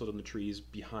kind of nestled in the trees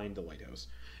behind the lighthouse.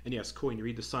 And yes, Coin, you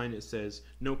read the sign. It says,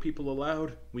 "No people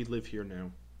allowed. We live here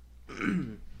now."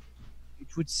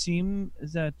 It would seem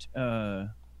that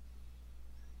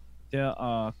there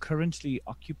are currently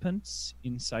occupants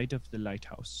inside of the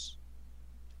lighthouse.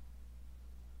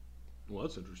 Well,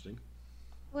 that's interesting.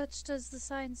 What does the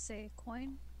sign say,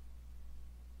 Coin?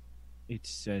 It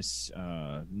says,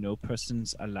 no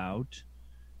persons allowed.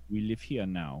 We live here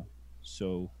now.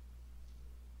 So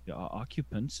there are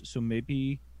occupants. So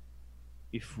maybe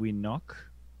if we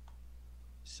knock,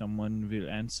 someone will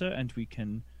answer and we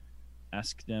can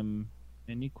ask them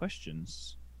any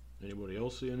questions. Anybody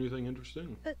else see anything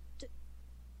interesting?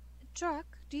 Drac,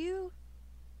 do you...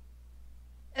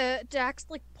 Dax,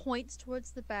 points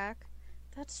towards the back.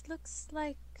 That looks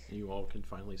like... You all can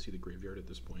finally see the graveyard at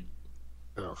this point.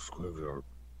 Yes, graveyard.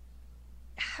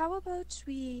 How about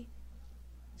we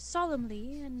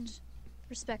solemnly and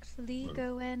respectfully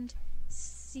go and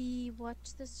see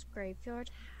what this graveyard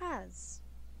has?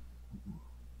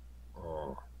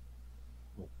 Okay.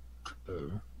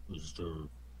 Is there...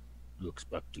 You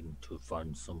expecting to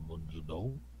find someone you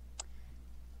know?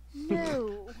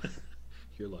 No.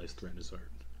 Here lies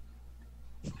Thranazard.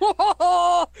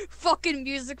 Fucking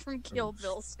music from Kill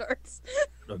Bill starts.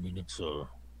 I mean, it's a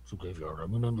graveyard. I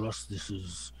mean, unless this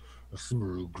is a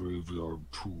similar graveyard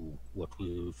to what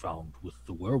we found with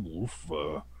the werewolf,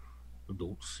 I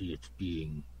don't see it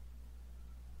being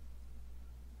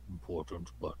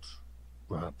important, but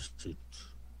perhaps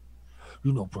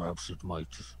it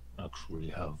might actually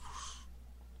have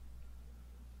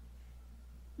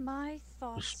My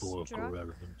thoughts, historical Drac,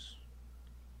 relevance.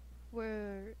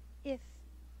 were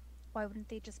why wouldn't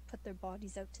they just put their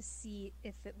bodies out to see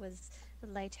if it was the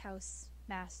lighthouse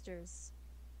masters,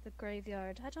 the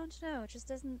graveyard? I don't know. It just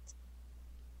doesn't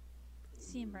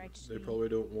seem right to They me. probably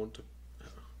don't want to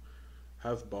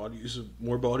have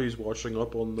more bodies washing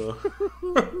up on the...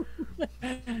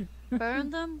 Burn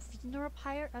them, funeral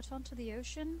out onto the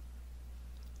ocean.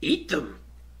 Eat them!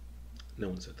 No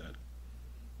one said that.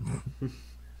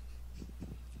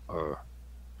 What are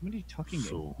you talking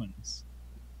So- about? Once?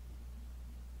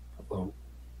 Well,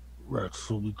 right,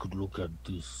 so we could look at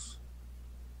this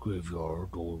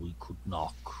graveyard, or we could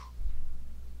knock.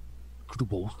 Could do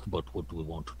both, but what do we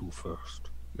want to do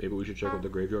first? Maybe we should check out the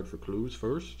graveyard for clues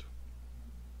first?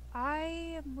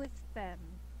 I am with Ben.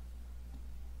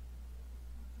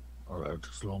 Alright,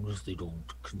 as long as they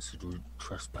don't consider it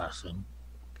trespassing,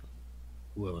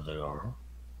 whoever they are.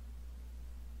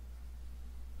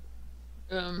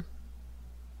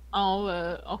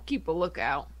 I'll keep a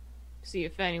lookout, see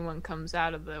if anyone comes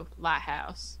out of the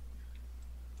lighthouse.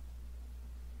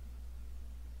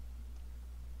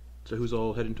 So who's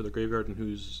all heading to the graveyard,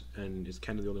 and is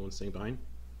Ken the only one staying behind?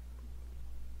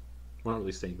 Well, not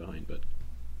really staying behind, but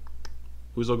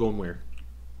who's all going where?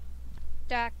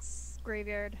 Dax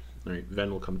graveyard. All right,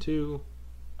 Ven will come too.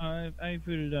 I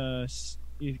will,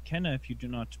 if Kenna, if you do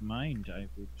not mind, I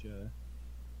would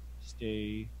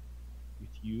stay with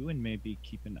you and maybe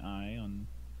keep an eye on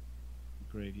the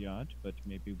graveyard. But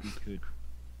maybe we could.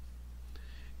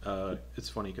 It's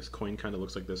funny because Coin kind of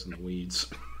looks like this in the weeds.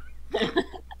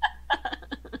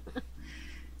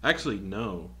 Actually,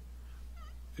 no.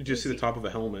 You just see the top of a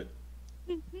helmet.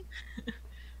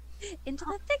 Into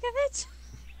the thick of it.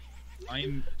 I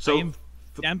am So,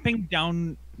 stamping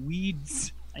down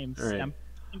weeds. I am All right. stamping.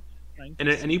 trying to and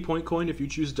at any point, Coin, if you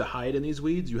choose to hide in these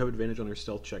weeds, you have advantage on your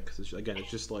stealth check because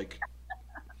it's just like.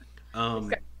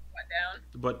 Down.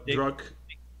 But They- Druk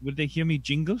Would they hear me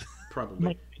jingle?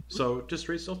 probably. So just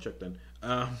straight stealth check then.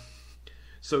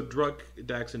 So Druk,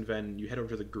 Dax, and Ven, you head over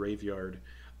to the graveyard.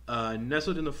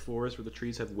 Nestled in the forest where the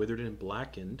trees have withered and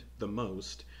blackened the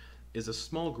most is a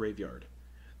small graveyard.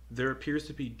 There appears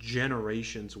to be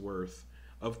generations worth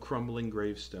of crumbling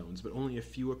gravestones, but only a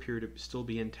few appear to still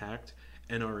be intact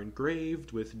and are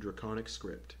engraved with draconic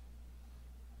script.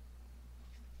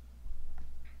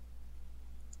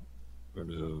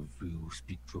 Any of you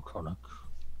speak Draconic?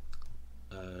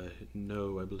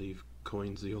 No, I believe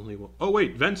Coin's the only one. Oh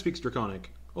wait, Ven speaks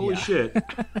draconic. Holy Yeah. shit.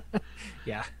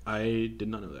 Yeah. I did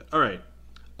not know that. Alright.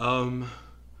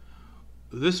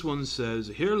 This one says,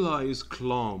 "Here lies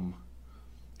Clom,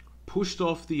 pushed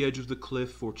off the edge of the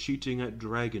cliff for cheating at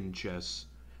dragon chess.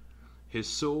 His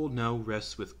soul now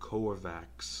rests with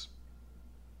Korvax."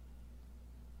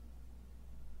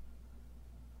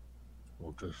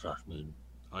 What does that mean?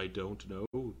 I don't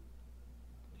know.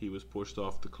 He was pushed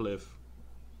off the cliff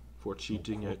for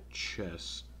cheating at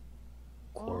chess.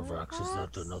 Korvax, is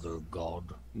that Korvax? another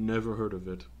god? Never heard of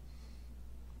it.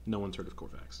 No one's heard of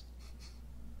Korvax.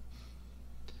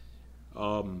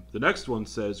 The next one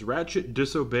says, "Ratchet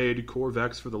disobeyed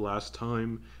Korvax for the last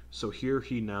time, so here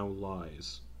he now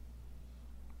lies."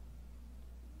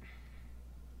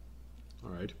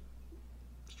 Alright.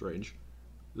 Strange.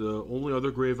 The only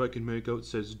other grave I can make out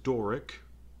says, "Doric,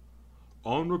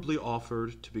 honorably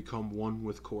offered to become one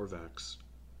with Korvax."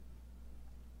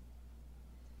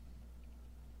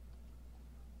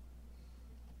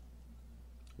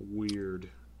 Weird.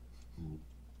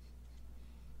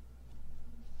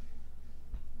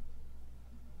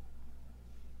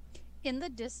 In the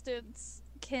distance,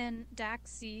 can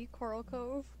Dax see Coral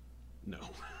Cove? No.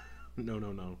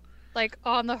 No. Like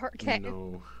on the okay.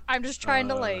 No. I'm just trying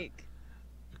to Uh, like.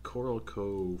 Coral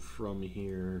Cove from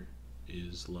here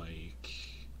is like...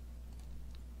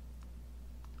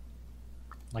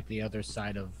 Like the other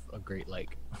side of a Great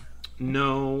Lake.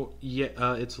 No,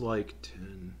 yeah, it's like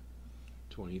 10,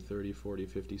 20, 30, 40,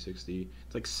 50, 60.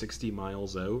 It's like 60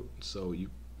 miles out, so you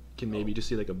can maybe just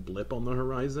see like a blip on the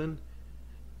horizon,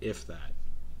 if that.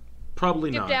 Probably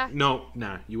Give not. Dax- No,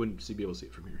 nah, you wouldn't be able to see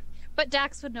it from here. But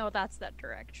Dax would know that's that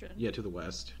direction. Yeah, to the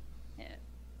west. Yeah.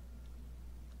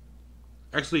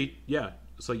 Actually, yeah,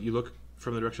 it's like you look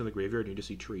from the direction of the graveyard and you just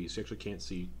see trees. You actually can't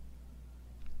see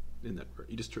in that.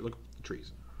 You just look at the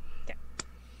trees. Okay.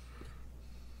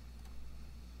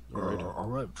 Alright.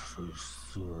 Alright, is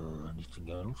there anything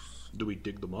else? Do we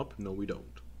dig them up? No, we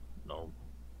don't. No.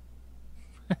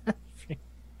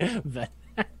 That-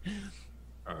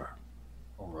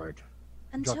 Alright.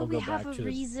 Until will we go have back a to the-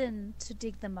 reason to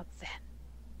dig them up then.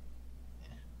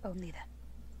 Only then.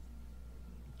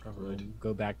 We'll Alright.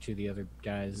 go back to the other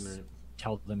guys, Alright.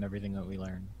 tell them everything that we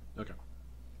learned. Okay.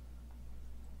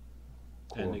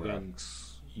 And again,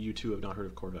 Korvax. you two have not heard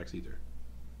of Korvax either.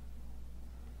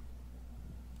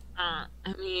 I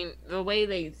mean, the way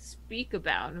they speak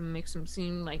about him makes him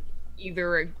seem like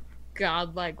either a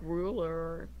godlike ruler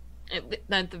or,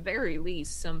 at the very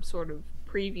least, some sort of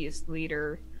previous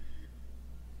leader.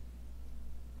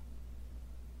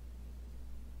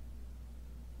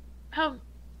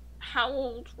 How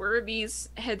old were these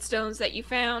headstones that you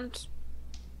found?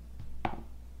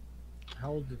 How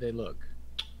old do they look?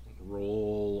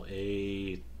 Roll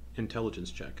a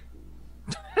intelligence check.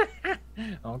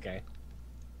 Okay.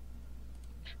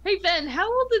 Hey Ben,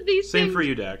 how old did these Same things? for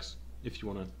you, Dax, if you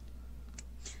want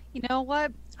to. You know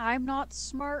what? I'm not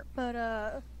smart, but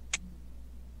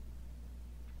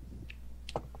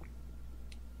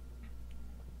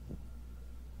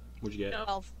What'd you get?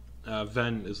 No. 12.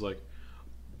 Ven is like,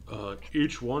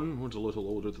 each one was a little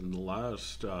older than the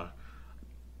last.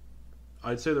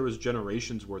 I'd say there was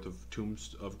generations worth of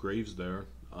tombs of graves there.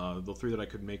 The three that I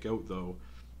could make out, though,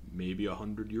 maybe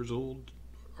 100 years old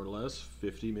or less,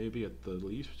 50 maybe at the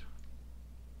least.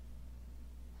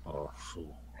 Oh,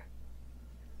 so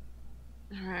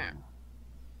All right.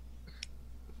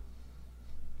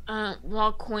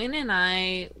 While Quinn and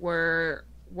I were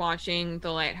watching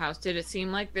the lighthouse, did it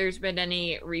seem like there's been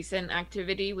any recent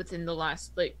activity within the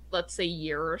last, like, let's say,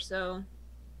 year or so?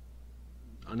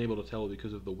 Unable to tell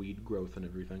because of the weed growth and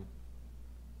everything.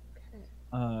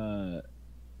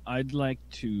 I'd like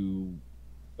to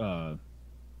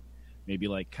maybe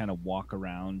like kind of walk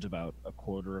around about a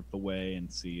quarter of the way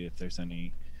and see if there's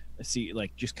any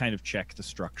like just kind of check the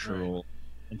structural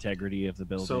integrity of the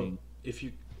building. So if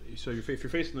you're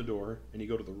facing the door and you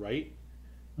go to the right,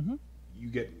 you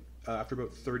get after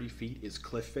about 30 feet is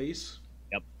cliff face.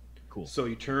 Yep. Cool. So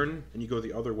you turn and you go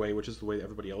the other way, which is the way that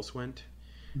everybody else went.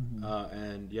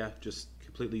 And yeah, just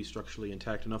completely structurally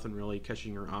intact, nothing really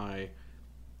catching your eye.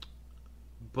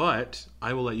 But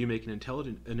I will let you make an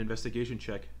investigation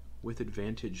check with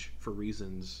advantage for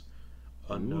reasons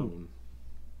unknown.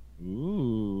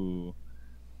 Ooh.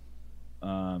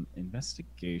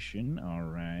 Investigation. All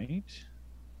right.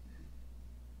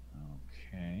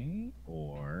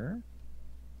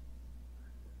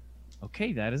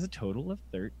 Okay, that is a total of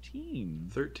 13.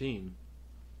 13.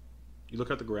 You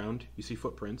look at the ground, you see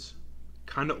footprints,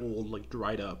 kind of old, like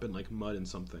dried up and like mud and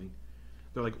something.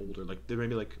 They're like older, like they're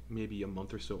maybe a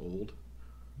month or so old.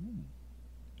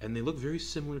 And they look very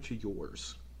similar to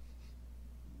yours.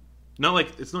 Not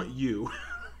like it's not you,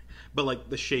 but like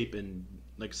the shape and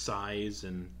like size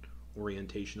and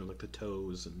orientation of like the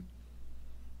toes, and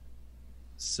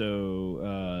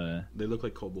so they look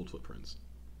like kobold footprints.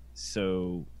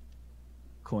 So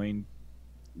Coin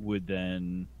would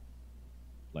then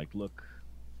like look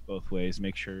both ways,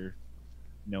 make sure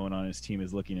no one on his team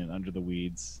is looking in under the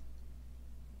weeds,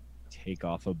 take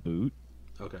off a boot.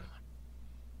 Okay.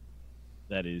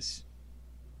 That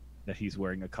he's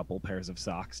wearing a couple pairs of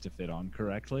socks to fit on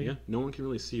correctly. Yeah, no one can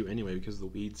really see you anyway because the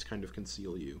weeds kind of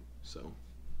conceal you. So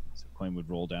Coin would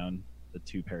roll down the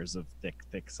 2 pairs of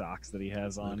thick socks that he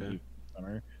has on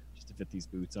summer just to fit these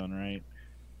boots on right.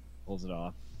 Pulls it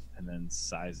off and then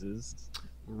sizes.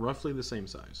 Roughly the same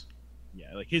size.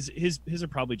 Yeah, like his are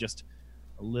probably just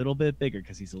a little bit bigger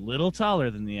because he's a little taller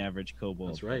than the average kobold.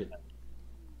 That's right.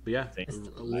 But yeah,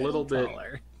 a little bit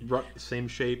same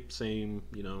shape, same,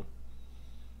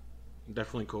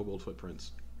 definitely kobold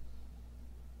footprints.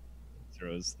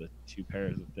 Throws the 2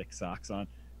 pairs of thick socks on,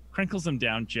 crinkles them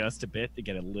down just a bit to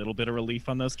get a little bit of relief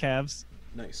on those calves.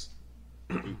 Nice.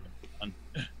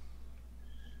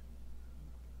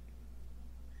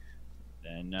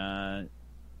 Then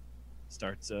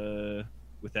starts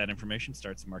with that information,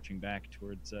 starts marching back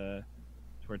towards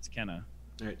Kenna.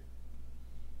 All right.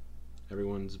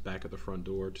 Everyone's back at the front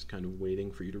door, just kind of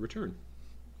waiting for you to return.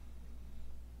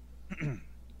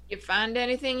 You find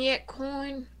anything yet,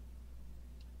 Coin?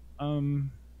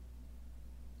 Can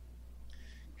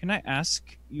I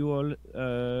ask you all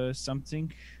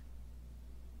something?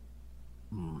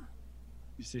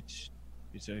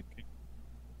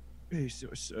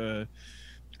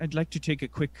 I'd like to take a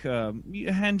quick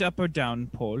hand up or down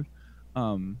poll.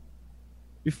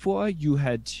 Before you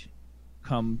had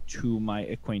come to my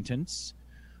acquaintance,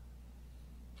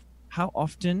 how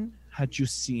often had you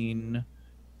seen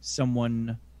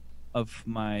someone of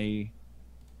my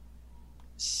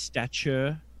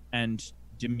stature and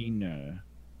demeanor?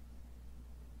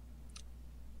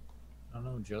 I don't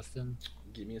know, Justin.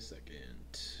 Give me a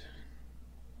second.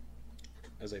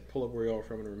 As I pull up where you all are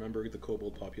from and remember the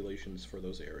kobold populations for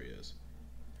those areas.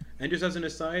 And just as an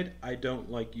aside, I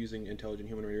don't like using intelligent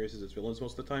humanoid races as villains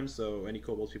most of the time, so any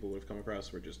kobolds people would have come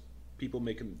across were just people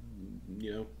making,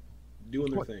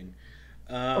 doing their thing.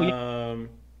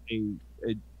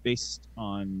 Based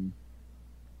on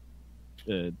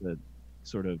the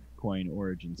sort of Coin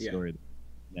origin story.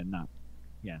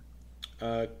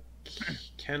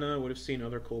 Kenna would have seen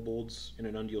other kobolds in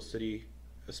an Undine city,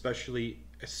 especially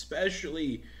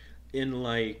in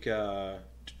like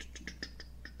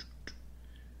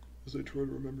as I try to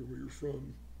remember where you're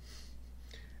from.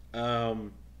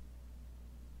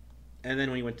 And then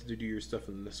when you went to do your stuff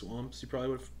in the swamps, you probably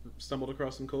would have stumbled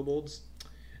across some kobolds.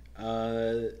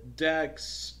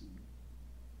 Dex,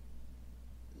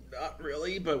 not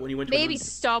really, but when you went to maybe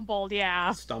stumbled,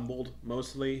 yeah. Stumbled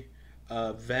mostly.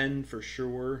 Ven for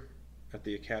sure at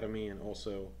the academy, and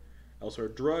also elsewhere.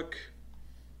 Druk.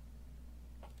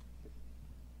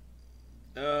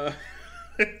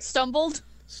 Stumbled.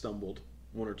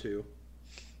 One or two.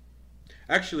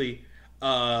 Actually,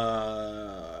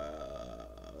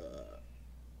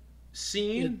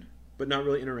 seen, but not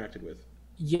really interacted with.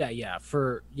 Yeah.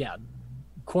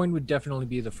 Coin would definitely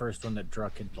be the first one that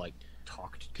Druck had like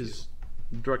talked to.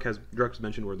 Because Druck's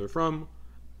mentioned where they're from,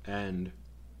 and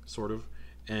sort of,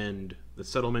 and the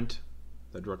settlement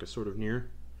that Druck is sort of near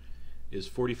is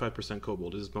 45%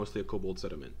 kobold. It is mostly a kobold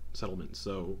settlement.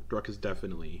 So Druck has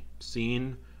definitely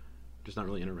seen, just not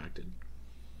really interacted.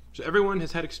 So everyone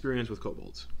has had experience with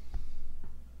kobolds.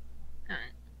 All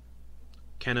right.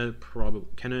 Kenna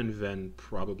and Ven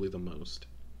probably the most.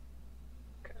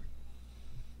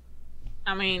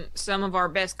 I mean, some of our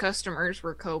best customers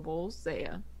were kobolds. They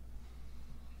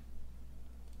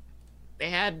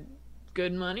had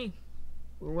good money.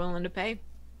 We're willing to pay.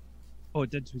 Oh,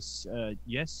 that was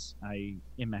yes, I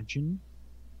imagine.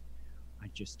 I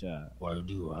just Why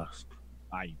do you ask?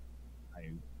 I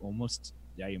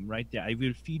am right there. I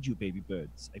will feed you, baby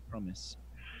birds. I promise.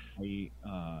 I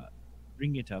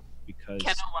bring it up because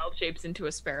Kenna wild shapes into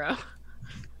a sparrow.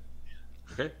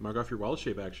 Okay, mark off your wild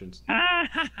shape actions.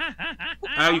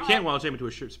 You can't wild shape into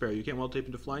a sparrow. You can't wild shape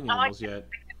into flying animals yet.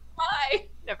 Why?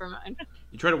 Never mind.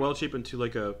 You try to wild shape into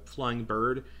like a flying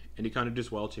bird, and you kind of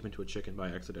just wild shape into a chicken by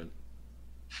accident.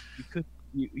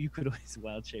 You could always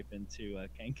wild shape into a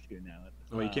kangaroo now.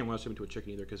 You can't wild shape into a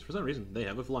chicken either because for some reason they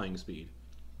have a flying speed.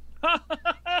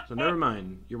 So never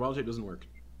mind. Your wild shape doesn't work.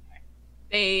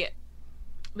 They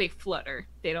flutter.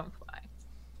 They don't fly.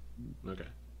 Okay.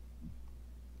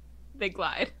 They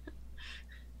glide.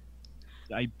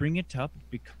 I bring it up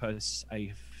because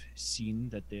I've seen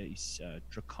that there is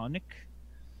draconic,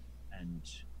 and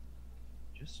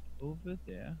just over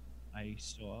there I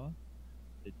saw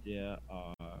that there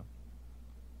are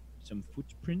some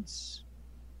footprints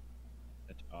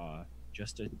that are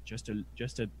just a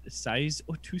size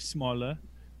or two smaller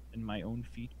than my own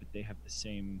feet, but they have the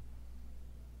same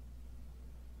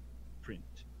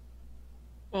print.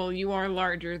 Well, you are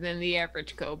larger than the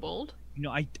average kobold. You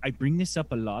know, I bring this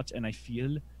up a lot, and I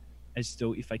feel as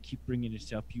though if I keep bringing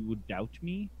it up, you would doubt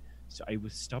me. So I will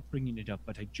stop bringing it up.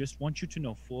 But I just want you to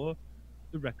know, for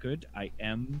the record, I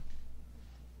am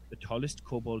the tallest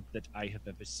kobold that I have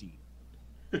ever seen.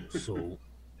 So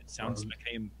It sounds like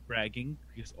I am bragging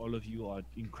because all of you are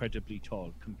incredibly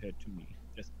tall compared to me.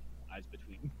 Just eyes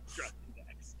between dropping the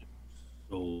accent.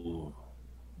 So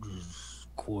is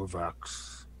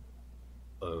Korvax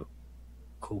a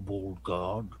kobold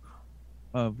god?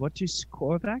 What is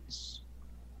Korvax?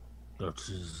 That's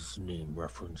his name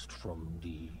referenced from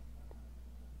the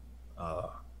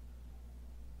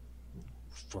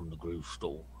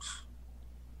gravestones.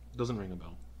 Doesn't ring a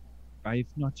bell.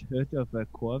 I've not heard of a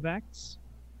Korvax.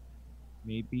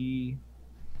 Maybe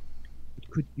it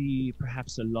could be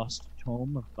perhaps a lost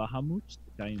tome of Bahamut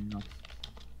that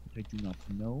I do not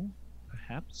know.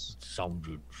 Perhaps. It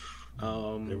sounded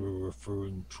they were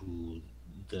referring to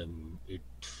them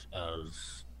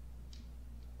as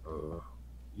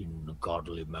in a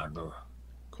godly manner.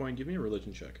 Coin, give me a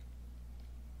religion check.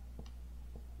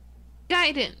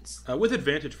 Guidance. With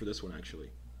advantage for this one, actually.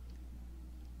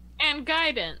 And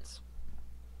guidance.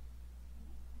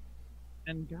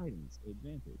 And guidance,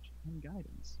 advantage, and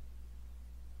guidance.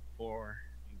 Or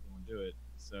you don't do it.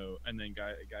 So, and then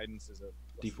guidance is a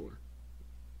D4.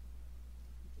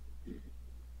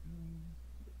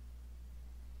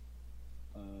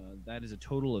 That is a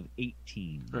total of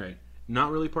 18. All right.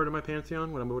 Not really part of my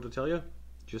pantheon, what I'm about to tell you.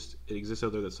 Just, it exists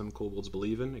out there that some kobolds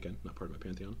believe in. Again, not part of my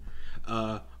pantheon.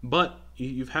 But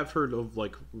you have heard of,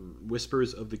 like,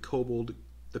 whispers of the kobold,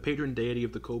 the patron deity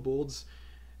of the kobolds.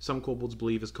 Some kobolds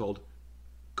believe is called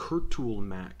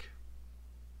Kurtulmak.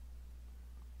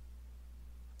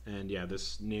 And yeah,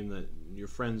 this name that your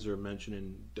friends are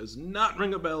mentioning does not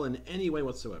ring a bell in any way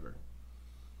whatsoever.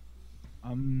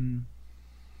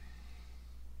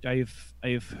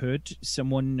 I've heard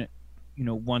someone,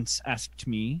 once asked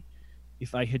me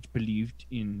if I had believed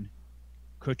in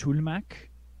Kurtulmak,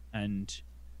 and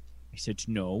I said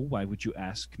no. Why would you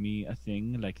ask me a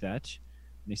thing like that?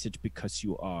 And they said because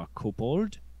you are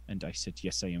kobold, and I said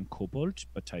yes, I am kobold,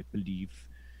 but I believe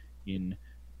in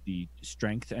the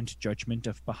strength and judgment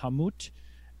of Bahamut.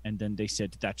 And then they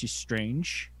said that is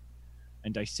strange,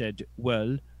 and I said,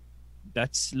 well,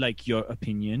 that's like your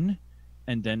opinion.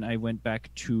 And then I went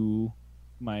back to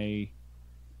my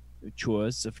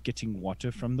chores of getting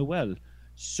water from the well.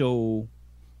 So,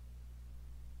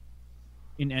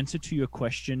 in answer to your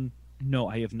question, no,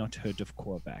 I have not heard of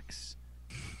Korvax.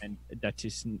 And that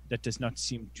does not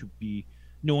seem to be...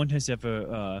 No one has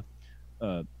ever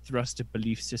thrust a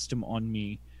belief system on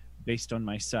me based on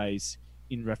my size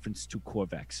in reference to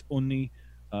Korvax. Only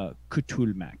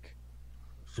Cthulmak.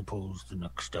 Suppose the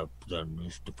next step then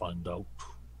is to find out.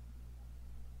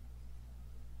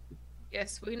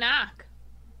 Guess we knock.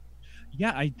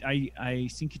 Yeah, I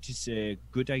think it is a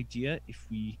good idea if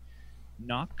we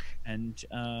knock and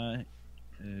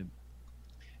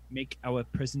make our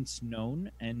presence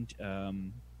known and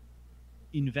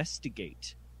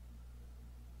investigate.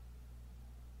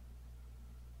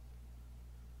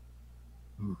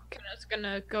 Kenna's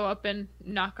gonna go up and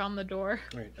knock on the door.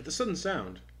 All right. At the sudden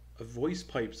sound, a voice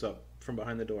pipes up from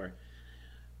behind the door.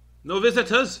 No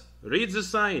visitors. Read the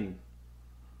sign.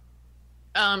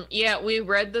 Yeah, we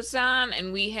read the sign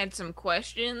and we had some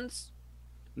questions.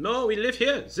 No, we live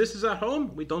here. This is our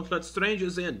home. We don't let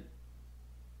strangers in.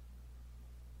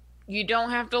 You don't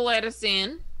have to let us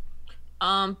in.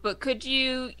 But could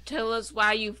you tell us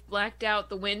why you've blacked out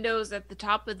the windows at the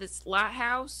top of this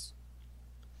lighthouse?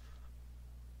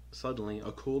 Suddenly,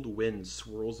 a cold wind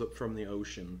swirls up from the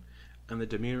ocean, and the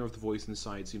demeanor of the voice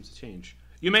inside seems to change.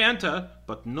 You may enter,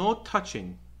 but no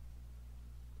touching.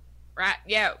 Right,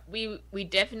 yeah, we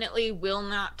definitely will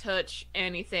not touch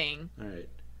anything. Alright.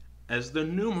 As the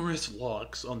numerous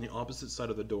locks on the opposite side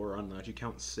of the door unlatch, you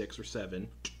count 6 or 7.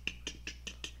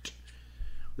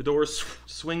 The door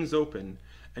swings open,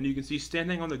 and you can see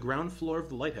standing on the ground floor of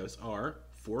the lighthouse are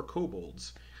 4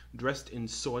 kobolds, dressed in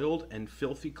soiled and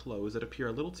filthy clothes that appear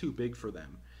a little too big for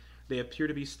them. They appear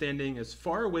to be standing as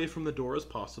far away from the door as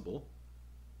possible,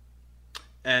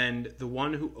 and the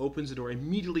one who opens the door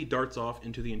immediately darts off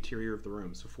into the interior of the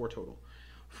room, so 4 total.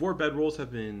 4 bedrolls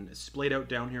have been splayed out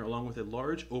down here, along with a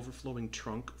large overflowing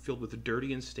trunk filled with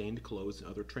dirty and stained clothes and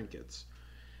other trinkets.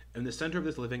 In the center of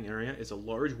this living area is a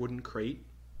large wooden crate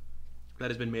that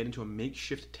has been made into a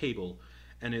makeshift table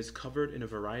and is covered in a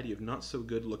variety of not so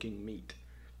good looking meat.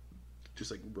 Just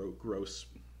like gross,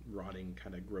 rotting,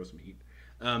 kind of gross meat.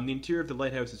 The interior of the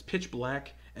lighthouse is pitch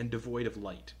black and devoid of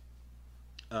light.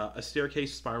 A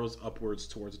staircase spirals upwards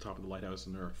towards the top of the lighthouse,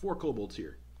 and there are 4 kobolds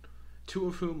here, 2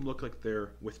 of whom look like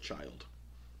they're with child.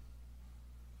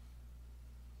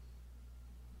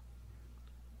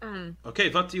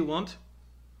 Okay, what do you want?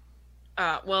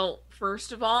 Well,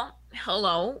 first of all,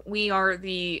 hello. We are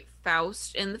the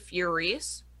Faust and the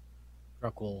Furious.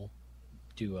 Truck will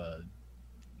do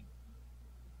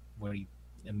what he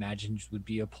imagines would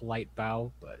be a polite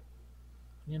bow, but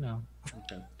you know.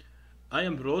 Okay. I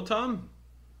am Rotom.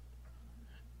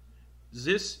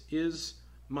 This is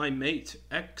my mate,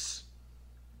 X.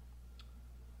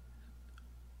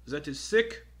 That is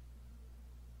sick.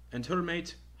 And her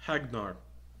mate, Hagnar.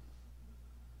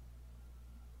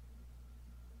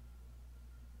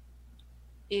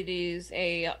 It is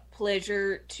a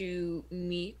pleasure to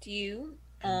meet you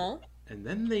all. And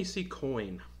then they see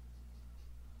Coin.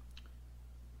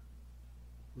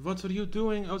 What are you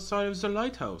doing outside of the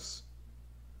lighthouse?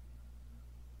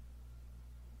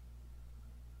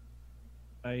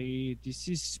 This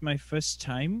is my first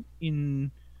time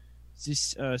in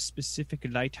this specific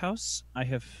lighthouse.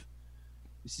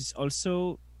 This is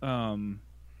also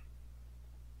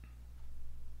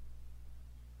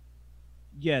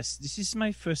yes, this is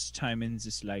my first time in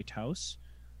this lighthouse.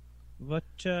 What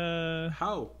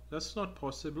How? That's not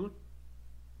possible.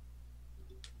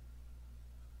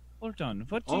 Hold on.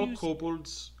 What do All you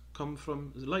kobolds come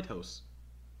from the lighthouse.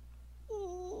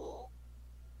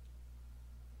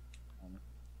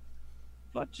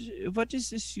 What is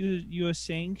this you are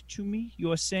saying to me?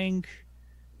 You are saying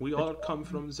We all come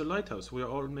from the lighthouse. We are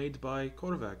all made by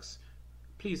Korvax.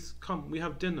 Please come. We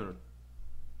have dinner.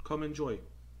 Come enjoy.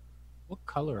 What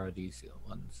color are these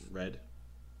ones? Red.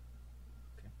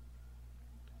 Okay.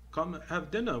 Come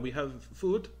have dinner. We have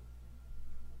food.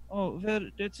 oh well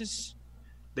that is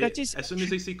As soon as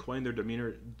they see Coin, their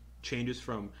demeanor changes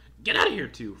from "get out of here"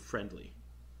 to friendly.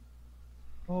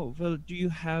 oh well do you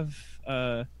have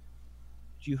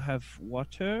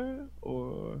water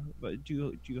or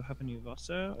do you have any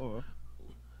water or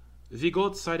We go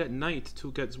outside at night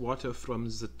to get water from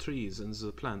the trees and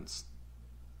the plants.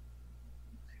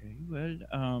 okay well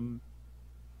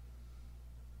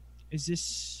is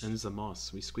this And the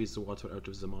moss. We squeeze the water out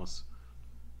of the moss.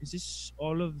 is this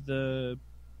all of the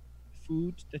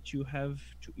food that you have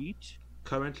to eat?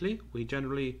 Currently, we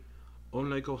generally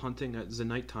only go hunting at the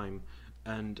nighttime,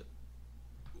 and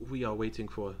we are waiting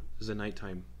for the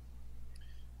nighttime.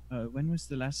 When was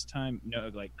the last time?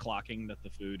 No, like clocking that the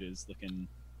food is looking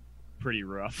pretty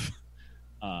rough.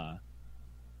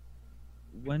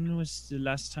 When was the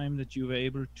last time that you were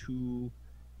able to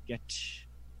get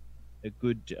a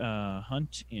good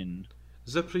hunt in?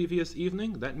 The previous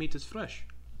evening, that meat is fresh.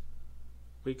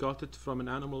 We got it from an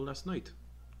animal last night.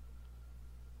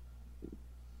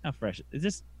 How fresh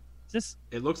is this?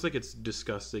 It looks like it's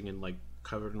disgusting and like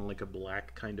covered in like a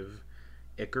black kind of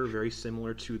ichor, very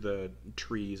similar to the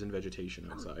trees and vegetation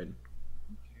outside.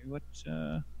 What?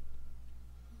 All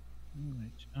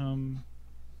right.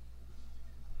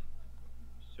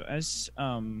 So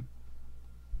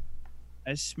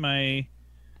as my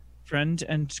friend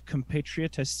and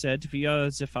compatriot has said, we are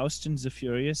the Faust and the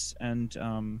Furious,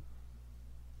 and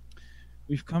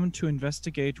we've come to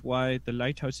investigate why the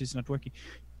lighthouse is not working.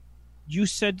 You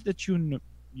said that you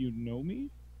know me?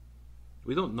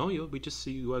 We don't know you. We just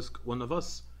see you as one of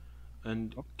us,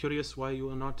 and curious why you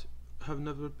are not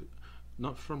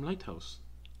not from Lighthouse.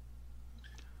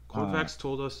 Corvax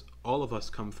told us all of us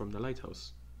come from the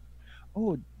Lighthouse.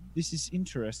 Oh, this is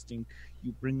interesting.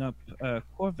 You bring up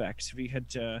Corvax. We had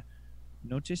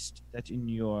noticed that in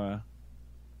your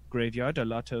graveyard a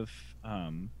lot of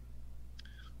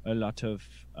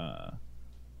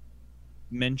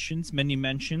many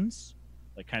mentions,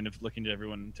 like kind of looking at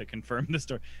everyone to confirm the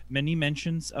story. Many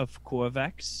mentions of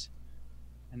Corvax,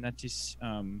 and that is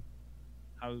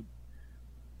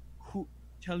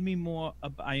tell me more.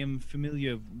 I am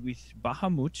familiar with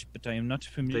Bahamut, but I am not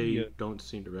familiar. They don't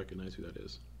seem to recognize who that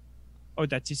is. Oh,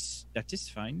 that is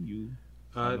fine. You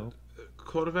follow.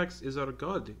 Corvax is our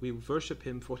god. We worship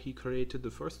him for he created the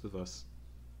first of us.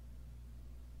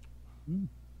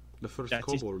 The first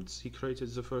kobolds. He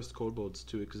created the first kobolds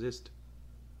to exist.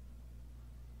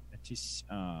 That is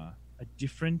a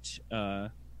different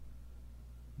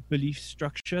belief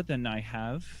structure than I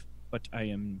have, but I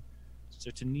am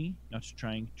certainly not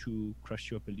trying to crush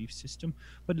your belief system.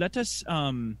 But let us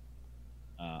I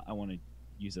want to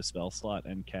use a spell slot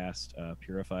and cast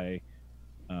Purify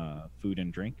Food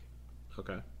and Drink.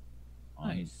 Okay.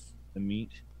 Nice. The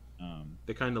meat.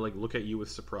 They kind of like look at you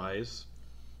with surprise.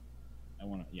 I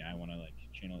want to like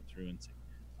channel it through and say,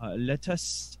 let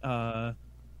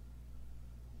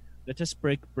us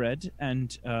break bread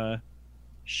and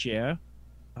share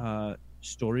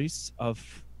stories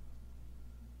of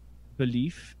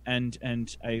belief, and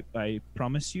I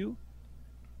promise you,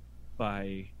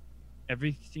 by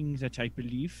everything that I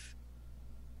believe,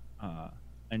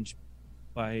 and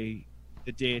by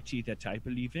the deity that I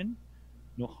believe in,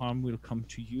 no harm will come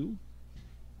to you,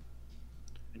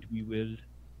 and we will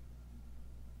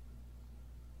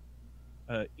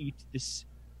eat this,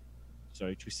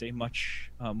 sorry to say,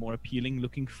 much more appealing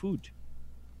looking food.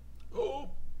 Oh.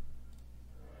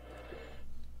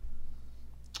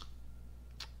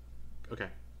 Okay.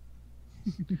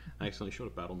 I accidentally showed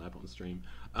a battle map on stream.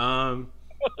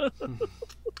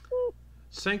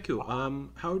 Thank you.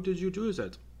 How did you do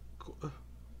that?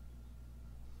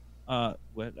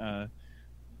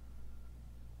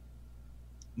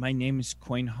 My name is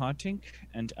Coin Hartink,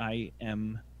 and I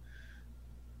am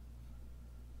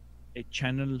a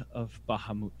channel of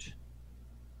Bahamut,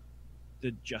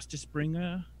 the Justice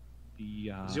Bringer.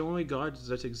 The only god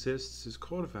that exists is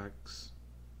Corvax.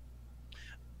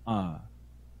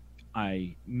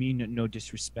 I mean no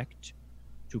disrespect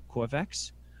to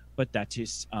Corvax, but that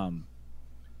is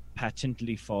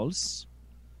patently false.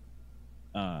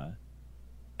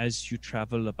 As you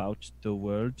travel about the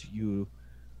world, you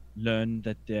learn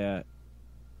that there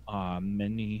are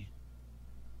many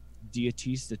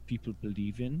deities that people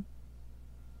believe in.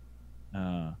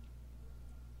 I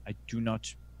do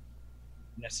not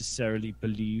necessarily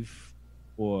believe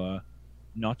or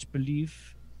not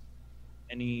believe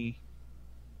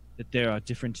that there are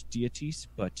different deities,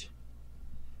 but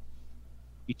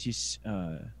it is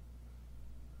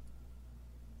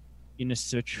in a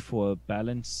search for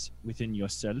balance within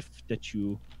yourself that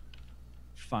you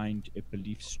find a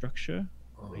belief structure.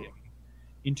 I am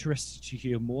interested to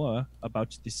hear more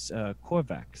about this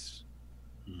Corvax.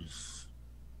 Is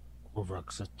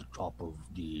Corvax at the top of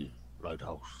the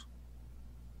lighthouse?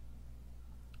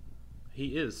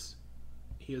 He is.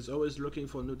 He is always looking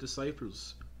for new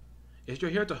disciples. If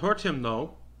you're here to hurt him,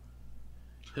 though,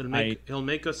 he'll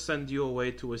make us send you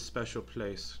away to a special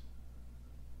place.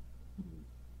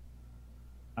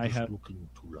 I have looking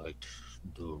to light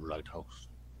the lighthouse.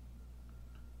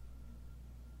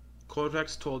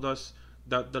 Corvax told us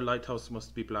that the lighthouse must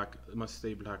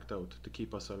stay blacked out to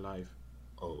keep us alive.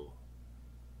 Oh,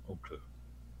 okay.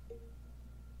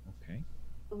 Okay.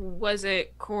 Was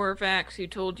it Corvax who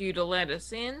told you to let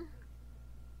us in?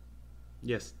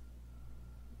 Yes.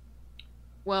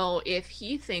 Well, if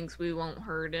he thinks we won't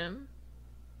hurt him,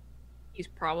 he's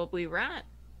probably right.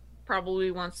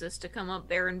 Probably wants us to come up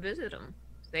there and visit him.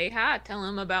 Say hi, tell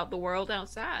him about the world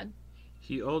outside.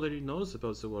 He already knows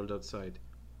about the world outside.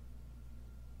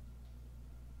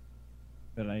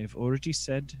 But I have already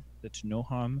said that no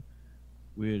harm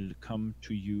will come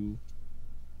to you,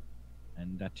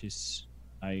 and that is,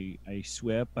 I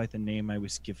swear by the name I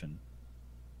was given,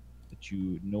 that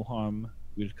no harm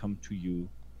will come to you.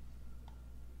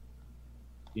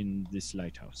 in this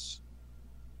lighthouse?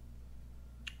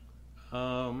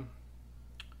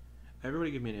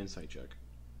 Everybody give me an insight check.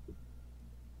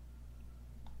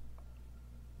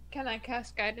 Can I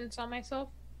cast guidance on myself?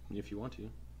 If you want to.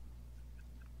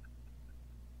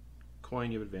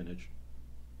 Coin, you have advantage.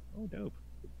 Oh, dope.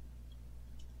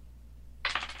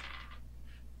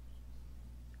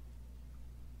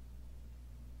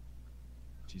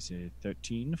 It is a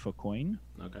 13 for coin.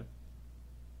 Okay.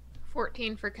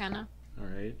 14 for Kenna. All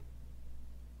right.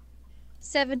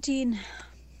 17.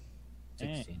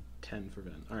 16. 10 for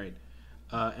Ven. All right.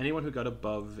 Anyone who got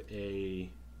above a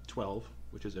 12,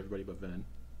 which is everybody but Ven,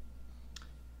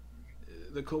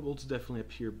 the kobolds definitely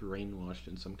appear brainwashed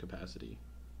in some capacity.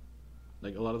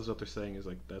 Like, a lot of the stuff they're saying is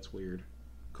like, that's weird.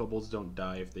 Kobolds don't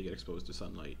die if they get exposed to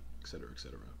sunlight, etc.,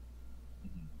 etc.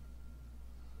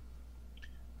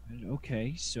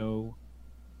 Okay, so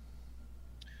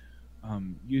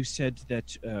you said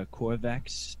that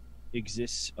Korvax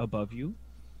exists above you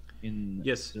in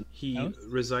Yes, the he house?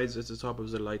 resides at the top of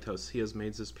the lighthouse. He has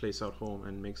made this place our home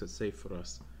and makes it safe for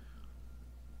us.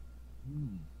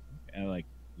 I like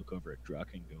look over at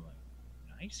Druck and go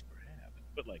like, nice grab,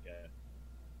 but like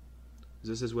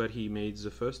This is where he made the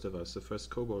first of us, the first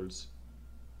kobolds.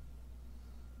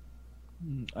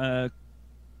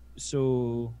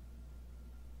 so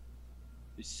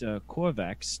this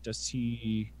Korvax, does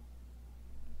he?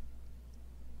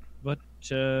 What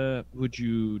would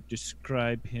you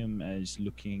describe him as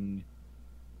looking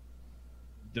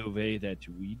the way that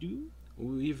we do?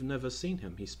 We've never seen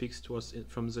him. He speaks to us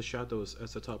from the shadows at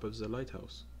the top of the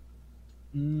lighthouse.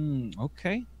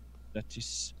 Okay, that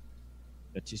is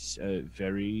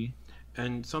very.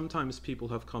 And sometimes people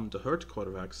have come to hurt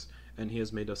Korvax, and he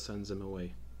has made us send them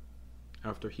away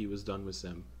after he was done with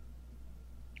them.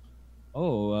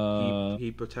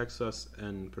 He protects us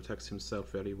and protects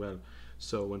himself very well.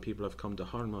 So when people have come to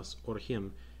harm us or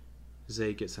him,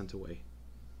 they get sent away.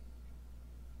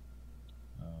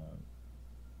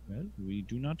 Well, we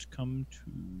do not come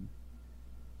to.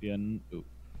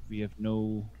 We have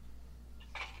no.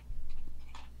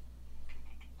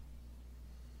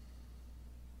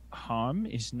 Harm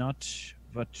is not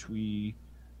what we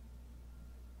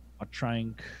are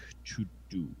trying to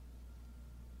do.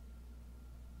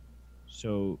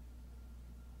 So,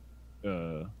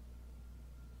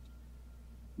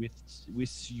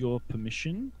 with your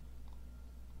permission,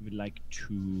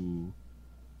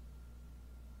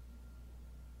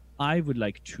 I would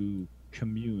like to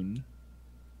commune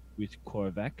with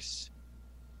Korvax,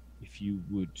 if you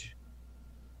would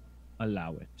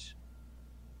allow it.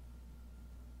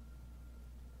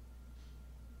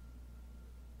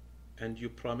 And you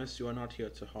promise you are not here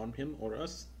to harm him or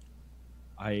us?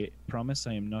 I promise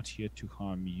I am not here to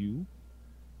harm you.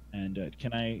 And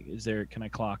can I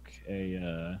clock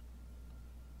a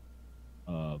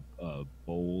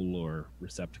bowl or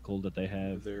receptacle that they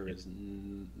have? There is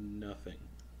nothing.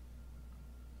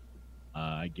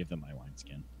 I give them my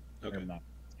wineskin. Okay. Or not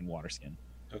in water skin.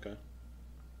 Okay.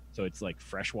 So it's like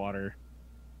fresh water,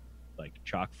 like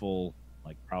chock full,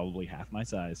 like probably half my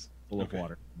size, full Okay. of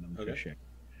water. And then Okay. shake.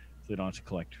 So they don't have to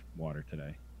collect water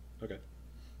today. Okay.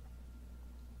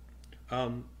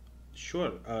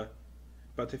 Sure.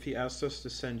 But if he asks us to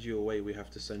send you away, we have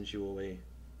to send you away.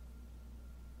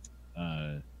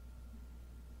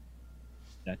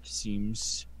 That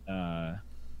seems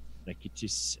like it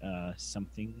is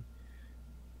something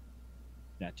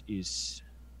that is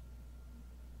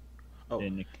Oh,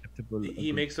 an acceptable.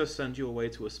 he makes us send you away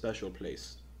to a special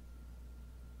place.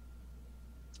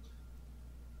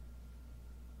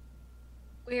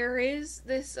 Where is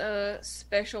this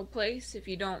special place, if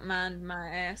you don't mind my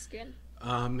asking?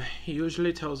 He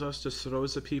usually tells us to throw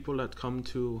the people that come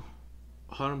to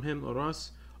harm him or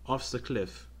us off the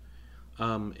cliff.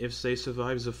 If they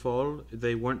survive the fall,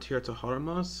 they weren't here to harm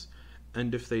us,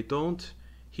 and if they don't,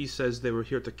 he says they were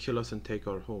here to kill us and take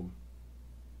our home.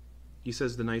 He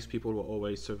says the nice people will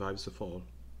always survive the fall.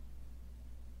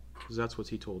 That's what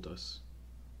he told us.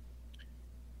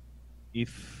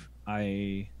 If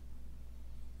I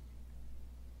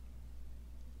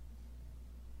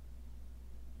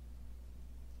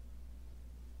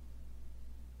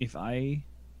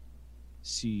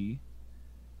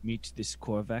meet this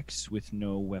Korvax with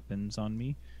no weapons on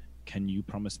me, can you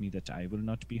promise me that I will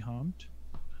not be harmed?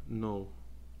 No.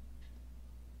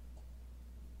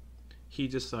 He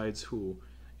decides who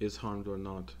is harmed or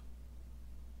not.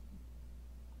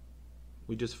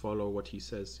 We just follow what he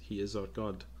says. He is our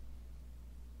God.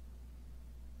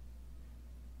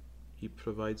 He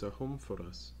provides a home for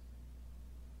us.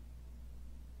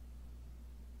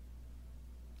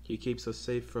 He keeps us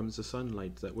safe from the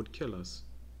sunlight that would kill us.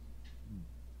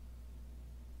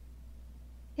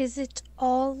 Is it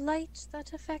all light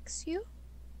that affects you?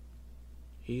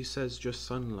 He says just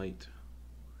sunlight.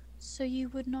 So you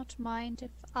would not mind if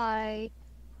I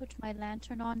put my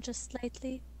lantern on just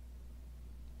slightly?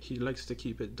 He likes to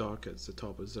keep it dark at the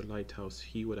top of the lighthouse.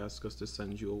 He would ask us to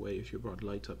send you away if you brought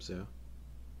light up there.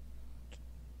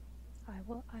 I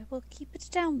will keep it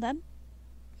down then.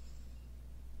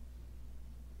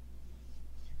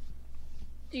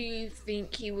 Do you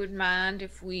think he would mind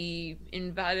if we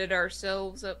invited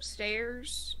ourselves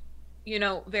upstairs? You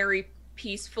know, very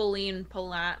peacefully and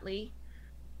politely.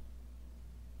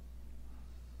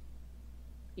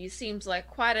 He seems like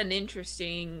quite an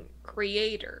interesting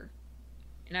creator,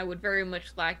 and I would very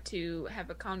much like to have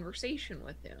a conversation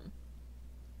with him.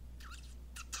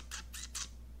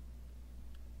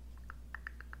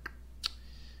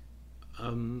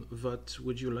 What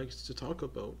would you like to talk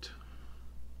about?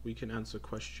 We can answer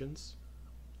questions.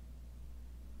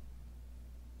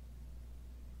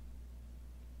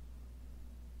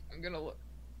 I'm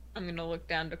gonna look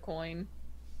down to Coin.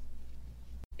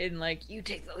 And like, you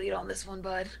take the lead on this one,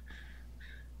 bud.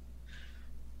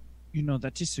 You know,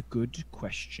 that is a good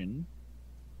question.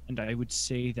 And I would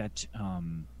say that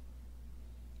on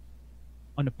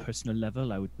a personal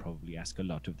level, I would probably ask a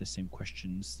lot of the same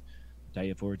questions that I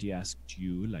have already asked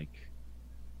you, like,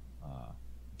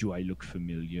 do I look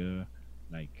familiar?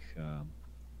 Like,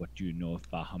 what do you know of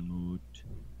Bahamut?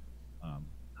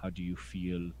 How do you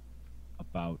feel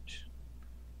about,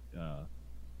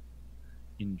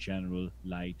 in general,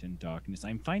 light and darkness?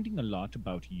 I'm finding a lot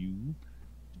about you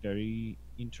very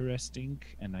interesting,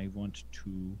 and I want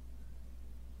to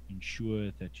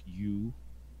ensure that you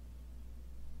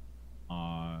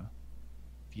are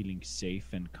feeling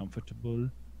safe and comfortable,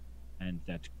 and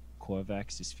that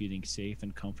Korvax is feeling safe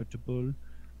and comfortable,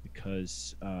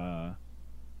 because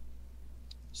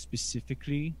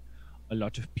specifically a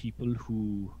lot of people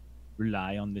who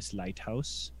rely on this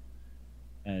lighthouse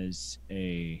as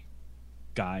a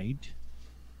guide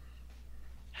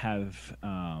have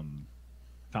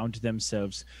found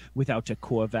themselves without a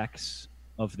Korvax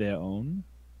of their own.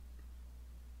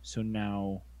 So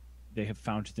now they have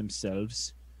found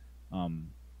themselves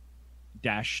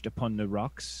dashed upon the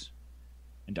rocks.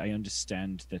 And I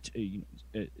understand that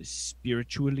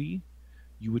spiritually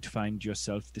you would find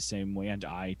yourself the same way, and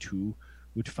I too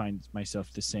would find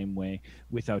myself the same way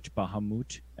without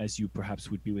Bahamut, as you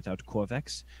perhaps would be without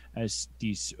Korvax, as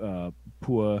these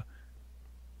poor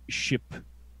ship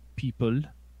people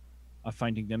are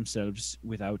finding themselves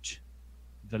without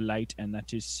the light, and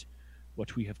that is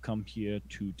what we have come here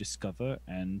to discover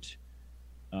and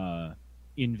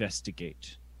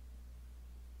investigate.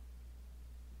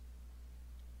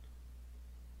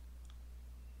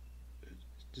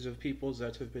 The people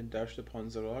that have been dashed upon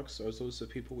the rocks, are those the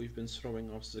people we've been throwing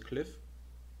off the cliff?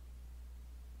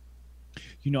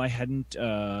 You know, I hadn't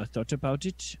thought about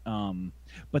it,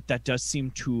 but that does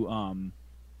seem to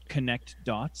connect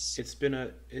dots.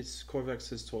 Korvax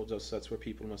has told us that's where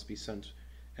people must be sent,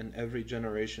 and every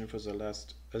generation for the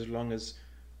last, as long as,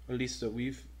 at least that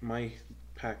my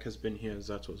pack has been here,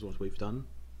 that was what we've done.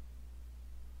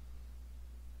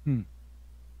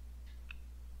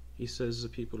 He says the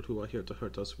people who are here to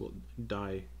hurt us will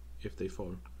die if they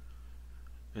fall,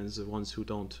 and the ones who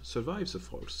don't survive the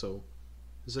fall, so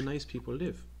the nice people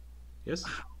live. Yes?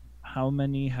 How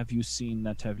many have you seen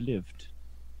that have lived?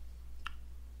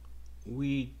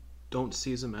 We don't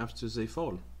see them after they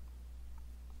fall.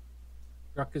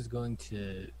 Druck is going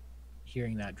to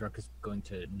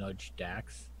nudge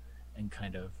Dax and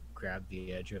kind of grab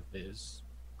the edge of his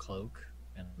cloak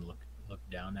and look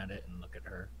down at it and look at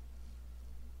her.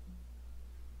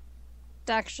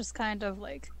 Dax just kind of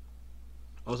like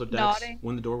Also, Dax, nodding.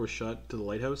 when the door was shut to the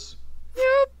lighthouse,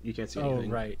 Yep. you can't see Oh, anything.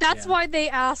 right. That's yeah. why they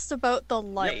asked about the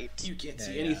light. Yep, you can't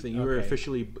see Yeah, anything. You were okay.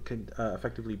 officially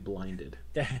effectively blinded.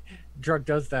 Druck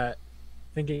does that,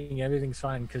 thinking everything's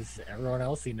fine because everyone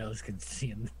else he knows can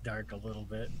see in the dark a little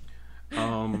bit.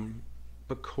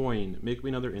 But Coin, make me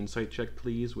another insight check,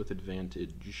 please, with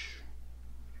advantage.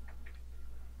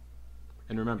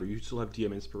 And remember, you still have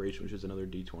DM Inspiration, which is another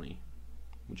D20,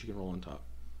 which you can roll on top.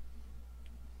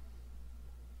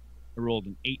 I rolled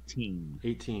an 18.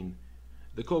 18.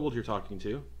 The kobold you're talking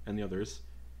to, and the others,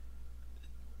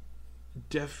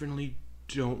 definitely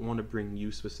don't want to bring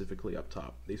you specifically up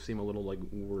top. They seem a little,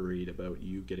 worried about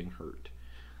you getting hurt.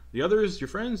 The others, your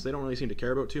friends, they don't really seem to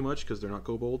care about too much because they're not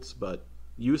kobolds, but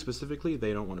you specifically,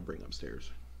 they don't want to bring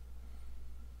upstairs.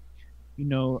 You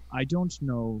know, I don't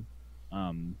know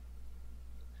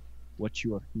what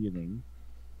you are feeling,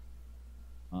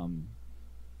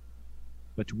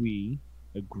 but we,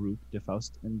 a group, the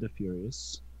Faust and the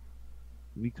Furious,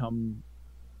 we come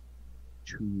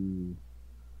to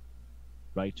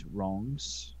right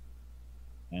wrongs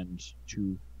and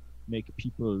to make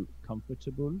people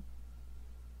comfortable,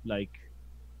 like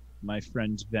my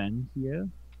friend Ben here.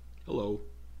 Hello.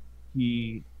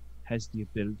 He has the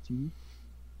ability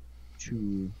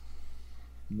to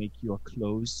make your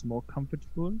clothes more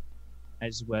comfortable,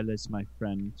 as well as my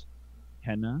friend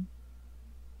Henna.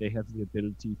 They have the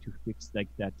ability to fix like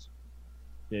that.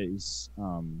 There is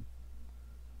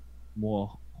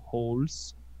more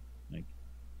holes, like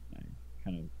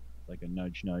kind of like a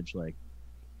nudge, like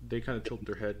They kind of tilt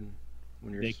their head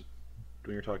when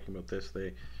you're talking about this.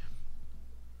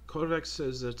 Corvex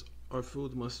says that our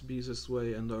food must be this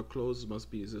way and our clothes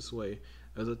must be this way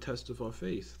as a test of our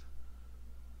faith,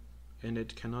 and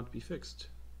it cannot be fixed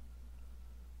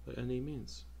by any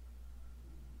means.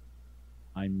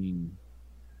 I mean,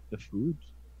 the food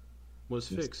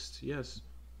Was Yes. fixed, yes.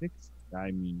 fixed.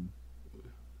 I mean,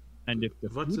 and if the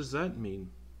What food, does that mean?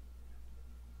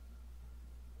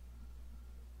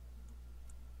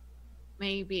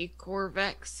 Maybe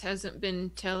Corvex hasn't been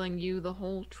telling you the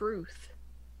whole truth.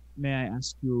 may I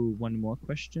ask you one more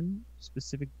question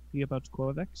specifically about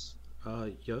Corvex?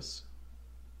 Yes.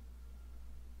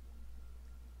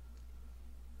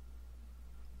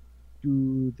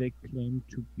 Do they claim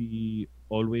to be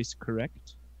always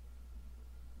correct?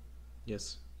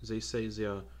 Yes. They say they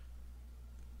are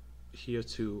here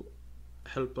to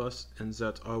help us and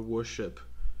that our worship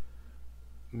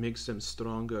makes them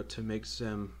stronger to make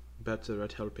them better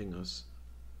at helping us.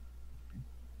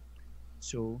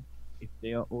 So, if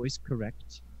they are always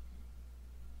correct,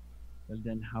 well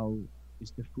then how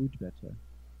is the food better?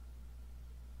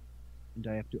 And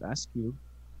I have to ask you,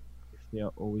 if they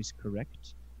are always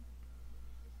correct,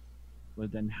 well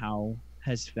then how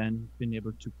has Van been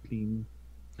able to clean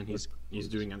And he's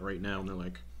doing it right now, and they're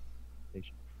like,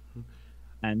 station?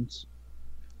 And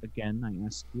again, I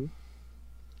ask you,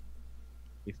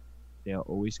 if they are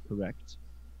always correct,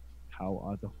 how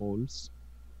are the holes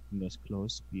in those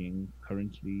clothes being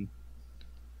currently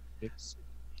fixed?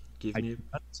 give I me. do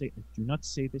not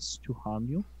say this to harm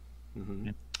you.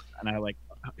 Mhm. And I like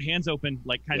hands open,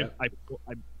 like kind of Yeah.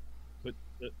 I put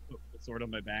the sword on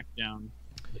my back down,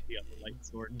 put the other light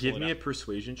sword. Give pull it me a up.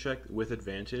 persuasion check with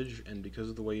advantage, and because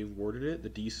of the way you worded it, the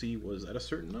DC was at a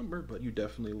certain number, but you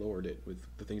definitely lowered it with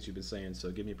the things you've been saying.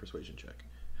 So give me a persuasion check.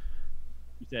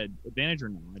 You said advantage or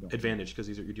no? I don't. Advantage because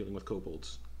you're dealing with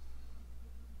kobolds.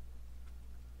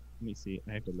 Let me see.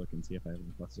 I have to look and see if I have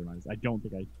any pluses or minuses. I don't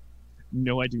think I.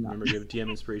 No, I do not. Remember, you have DM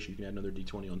inspiration. You can add another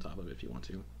D20 on top of it if you want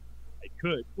to. I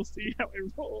could. We'll see how I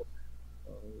roll.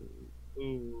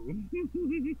 Oh.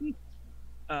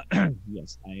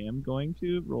 Yes, I am going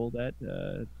to roll that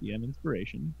DM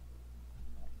inspiration.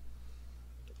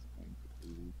 That's going to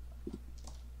be-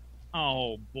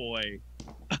 Oh boy.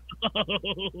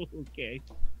 Okay.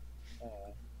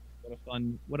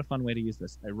 What a fun way to use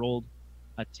this. I rolled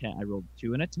a 10. I rolled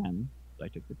 2 and a 10. So I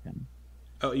took the 10.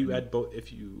 Oh, you add both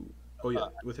if you. Oh yeah,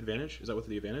 with advantage. Is that with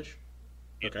the advantage?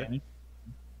 Okay. Advantage.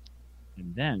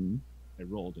 And then I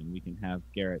rolled, and we can have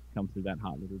Garrett come through that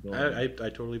hot little door. I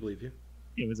totally believe you.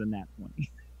 It was a nat 20.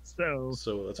 So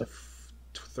So that's a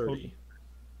 30.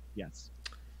 yes,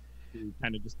 to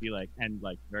kind of just be like, and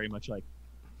like very much like,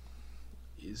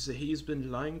 He's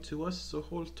been lying to us the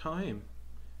whole time.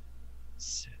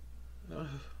 Uh,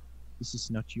 this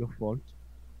is not your fault.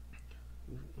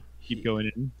 Keep he-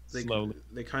 going in They, slowly.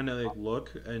 They kind of like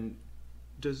look and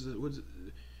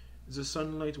the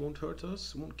sunlight won't hurt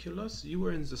us, won't kill us. You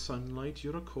were in the sunlight.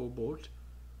 You're a kobold.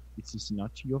 This is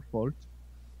not your fault.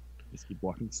 Just keep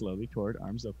walking slowly toward,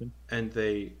 arms open. And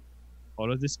they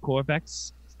All of this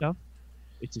Corvex stuff,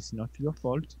 it is not your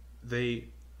fault.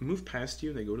 move past you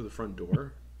and they go to the front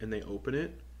door and they open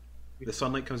it. The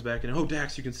sunlight comes back and oh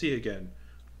Dax, you can see again.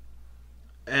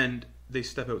 And they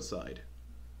step outside.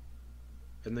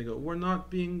 And they go, "We're not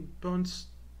being burnt.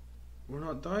 We're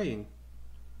not dying."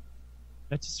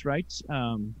 That is right.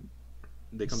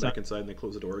 They come back inside and they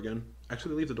close the door again.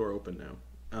 Actually, they leave the door open now.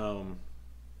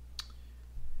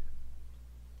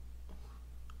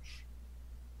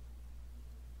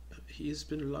 He's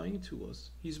been lying to us.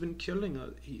 He's been killing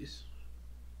us. He's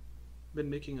been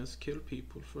making us kill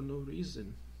people for no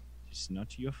reason. It's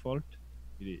not your fault.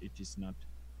 It is not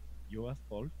your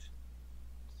fault.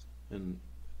 And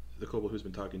the kobold who's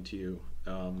been talking to you,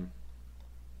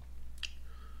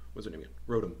 what's her name again?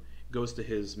 Rodham, goes to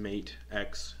his mate,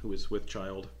 X, who is with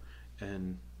child,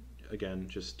 and again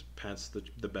just pats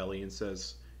the belly and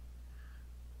says,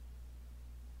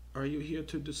 "Are you here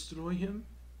to destroy him?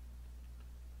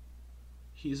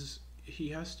 He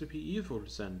has to be evil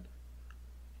then.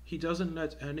 He doesn't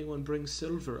let anyone bring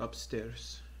silver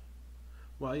upstairs.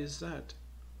 Why is that?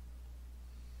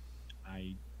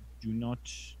 I do not.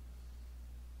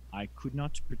 I could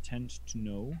not pretend to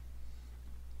know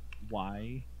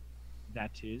why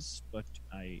that is, but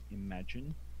I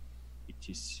imagine it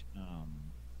is.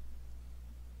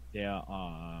 There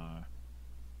are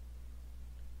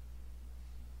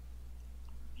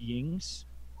beings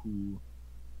who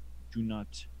do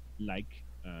not like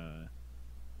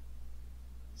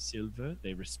silver.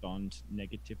 They respond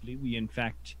negatively. We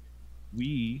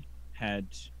had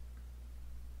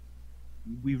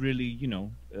we really,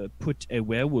 put a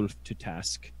werewolf to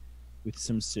task with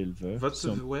some silver. What's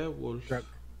a werewolf?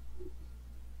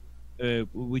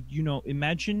 Would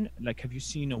imagine, like, have you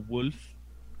seen a wolf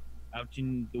out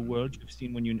in the world? You've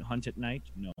seen when you hunt at night?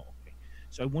 No. Okay.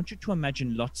 So I want you to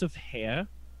imagine lots of hair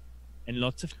and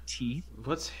lots of teeth.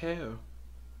 What's hair?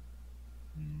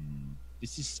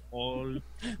 This is all.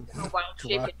 A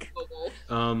wild-shaped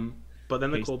kobold. But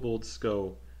then the Okay. kobolds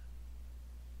go.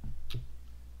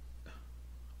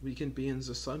 We can be in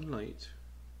the sunlight.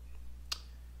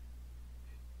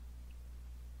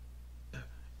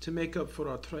 To make up for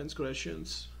our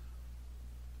transgressions.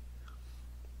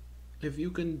 If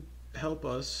you can help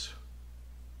us,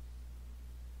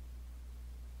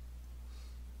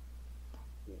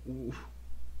 we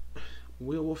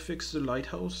will fix the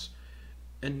lighthouse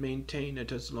and maintain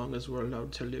it as long as we're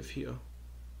allowed to live here.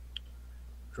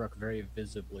 Druck very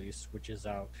visibly switches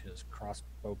out his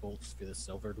crossbow bolts for the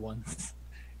silvered ones.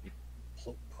 He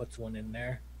puts one in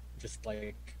there, just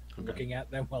like looking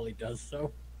at them while he does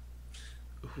so.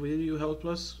 Will you help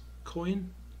us,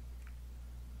 Coin?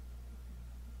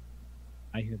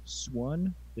 I have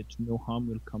sworn that no harm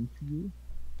will come to you,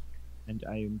 and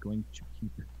I am going to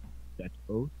keep that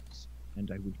oath,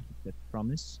 and I will keep that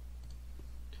promise.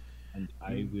 And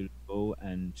I will go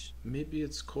and. Maybe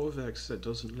it's Korvax that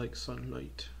doesn't like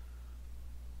sunlight.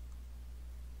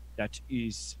 That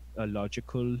is a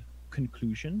logical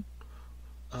conclusion.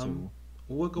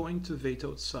 We're going to wait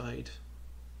outside.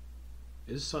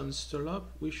 Is sun still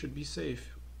up? We should be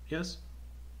safe. Yes?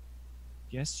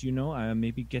 Yes,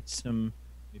 maybe get some,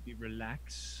 maybe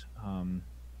relax,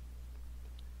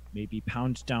 maybe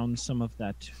pound down some of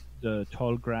the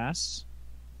tall grass,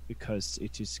 because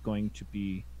it is going to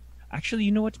be. Actually,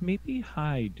 you know what? Maybe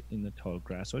hide in the tall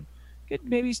grass, or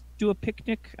maybe do a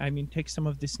picnic. I mean, take some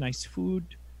of this nice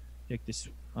food, take this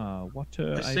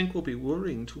water. I think we'll be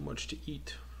worrying too much to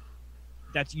eat.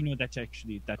 That's a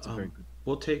very good.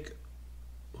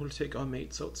 We'll take our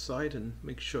mates outside and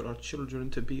make sure our children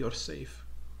to be are safe.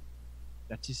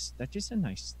 That is a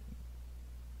nice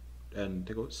thing. And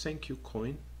they go, thank you,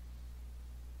 Coin.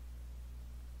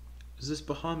 Is this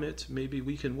Bahamut? Maybe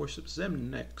we can worship them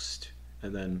next.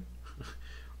 And then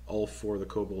all four of the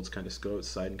kobolds kind of go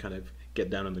outside and kind of get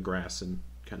down in the grass and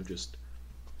kind of just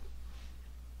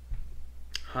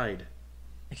hide.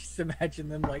 I just imagine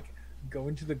them like go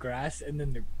into the grass and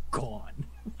then they're gone.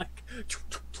 Like,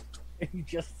 and you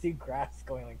just see grass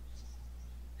going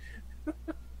like.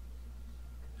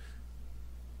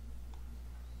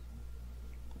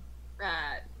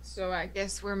 So I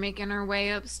guess we're making our way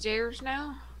upstairs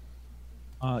now.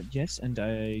 Yes, and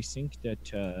I think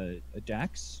that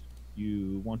Dax,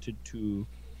 you wanted to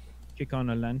kick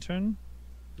on a lantern.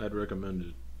 I'd recommend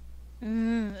it.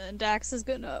 And Dax is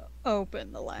gonna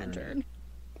open the lantern.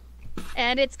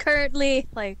 And it's currently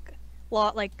like,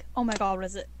 oh my god, what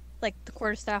is it? Like the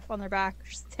quarterstaff on their back,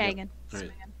 just hanging. Right.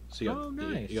 So you got,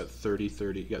 nice. you got 30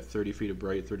 feet of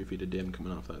bright, 30 feet of dim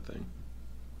coming off that thing.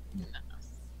 Nice.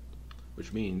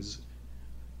 Which means,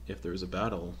 if there's a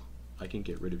battle, I can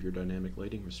get rid of your dynamic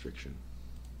lighting restriction.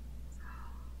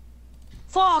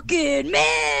 Fucking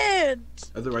man!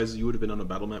 Otherwise, you would have been on a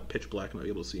battle map pitch black and not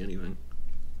able to see anything.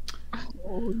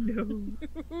 Oh no.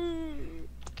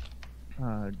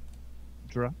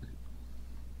 Druck,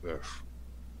 Yes.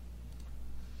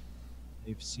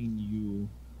 I've seen you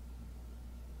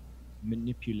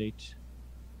manipulate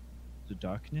the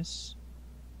darkness.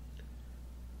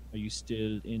 Are you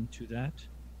still into that?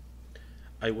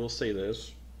 I will say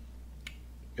this.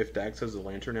 If Dax has the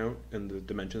lantern out and the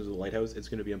dimensions of the lighthouse, it's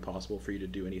going to be impossible for you to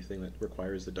do anything that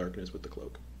requires the darkness with the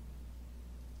cloak.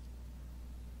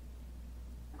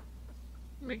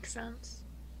 Makes sense.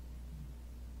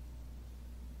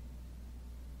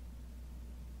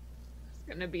 It's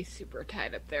gonna be super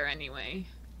tight up there anyway.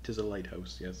 'Tis a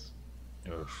lighthouse, yes.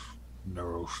 Yes.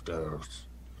 Narrow stairs.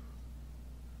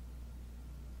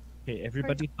 Okay,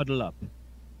 everybody huddle up.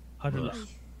 Huddle up.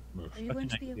 Yes. Yes. Are you That's going an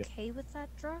to be idea. okay with that,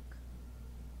 Druck?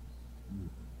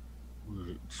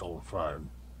 It's all fine.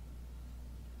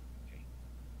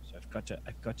 So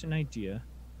I've got an idea.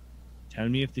 Tell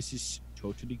me if this is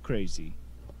totally crazy.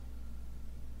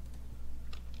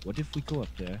 What if we go up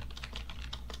there,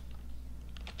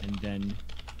 and then,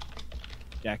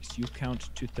 Dax, you count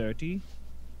to 30,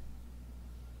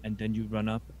 and then you run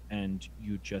up and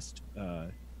you just,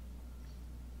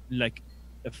 like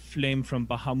a flame from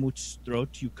Bahamut's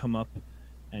throat, you come up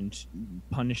and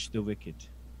punish the wicked.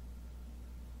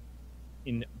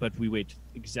 But we wait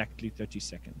exactly 30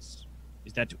 seconds.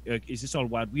 Is this all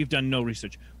wild? We've done no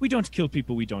research. We don't kill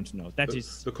people we don't know.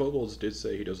 The kobolds did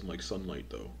say he doesn't like sunlight,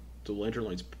 though. The lantern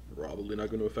light's probably not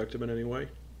going to affect him in any way.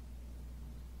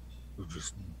 You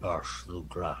just bash the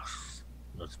glass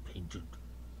that's painted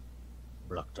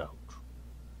blacked out.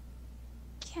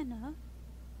 Kenna,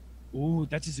 Ooh,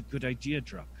 that is a good idea,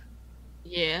 Druck.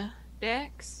 Yeah,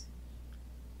 Dex.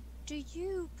 do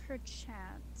you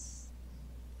perchance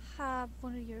have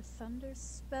one of your thunder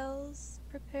spells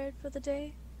prepared for the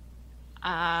day?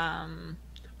 I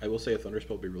will say a thunder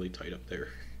spell would be really tight up there.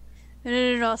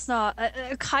 No, it's not.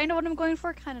 Kind of what I'm going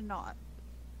for, kind of not.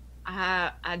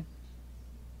 I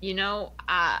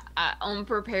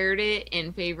unprepared it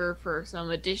in favor for some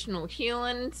additional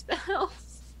healing spells.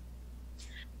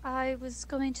 I was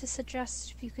going to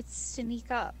suggest if you could sneak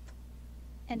up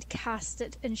and cast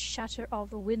it and shatter all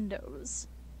the windows.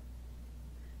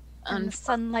 And the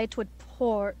sunlight would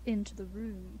pour into the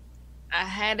room. I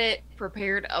had it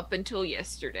prepared up until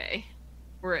yesterday,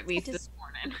 or at least It is- this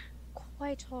morning.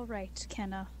 Quite all right,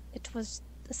 Kenna. It was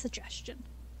a suggestion.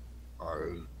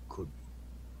 I could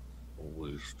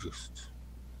always just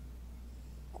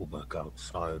go back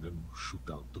outside and shoot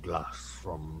out the glass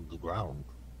from the ground.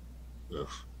 Yes.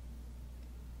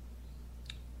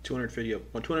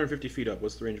 250 feet up.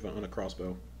 What's the range on a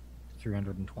crossbow?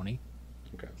 320.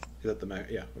 Okay. Is that the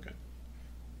max? Yeah, okay.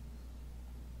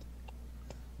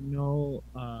 No,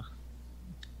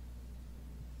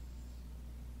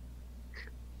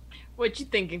 What you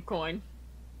thinking, Coin?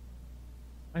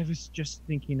 I was just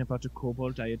thinking about a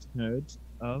kobold I had heard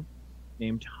of,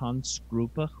 named Hans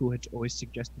Gruber, who had always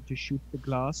suggested to shoot the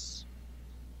glass.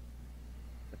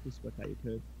 That is what I had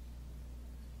heard.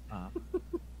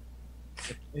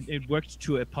 It worked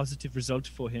to a positive result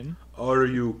for him. Are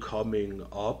you coming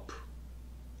up?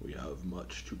 We have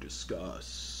much to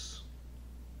discuss.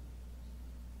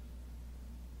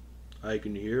 I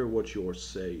can hear what you're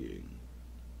saying.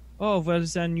 Oh, well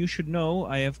then you should know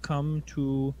I have come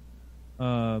to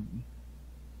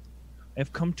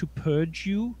purge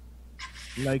you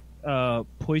like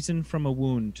poison from a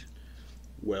wound.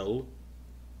 Well,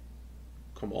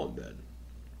 come on then.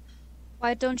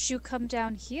 Why don't you come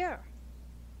down here?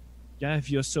 Yeah,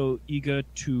 if you're so eager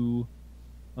to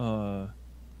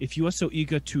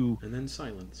And then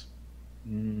silence.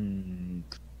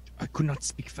 I could not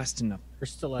speak fast enough. You're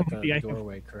still at Yeah, the I have-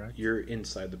 doorway, correct? You're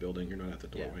inside the building. You're not at the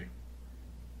doorway.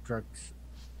 Drugs.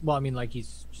 Well, I mean, like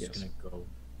he's just Yes. gonna go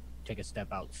take a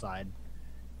step outside,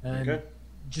 and Okay.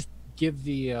 just give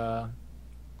a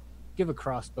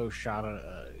crossbow shot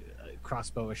a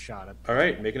shot at. All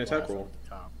right, make an attack glass roll. at the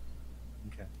top.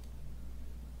 Okay.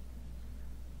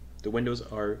 The windows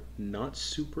are not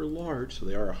super large, so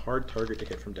they are a hard target to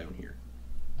hit from down here.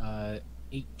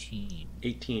 18.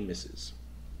 18 misses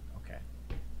Okay.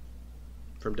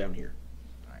 from down here.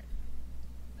 All right.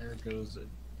 There goes a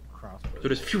crossbow. So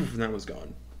just phew, and that one's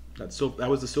gone. That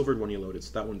was the silvered one you loaded,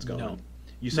 so that one's gone. No.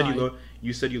 You said No,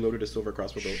 you said you loaded a silver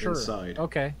crossbow bolt Sure. inside.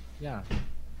 Okay. Yeah.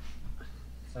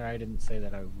 Sorry, I didn't say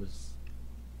that I was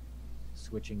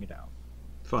switching it out.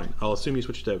 Fine. I'll assume you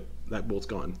switched out. That bolt's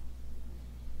gone.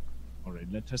 All right,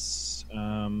 let us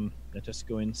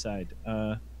go inside.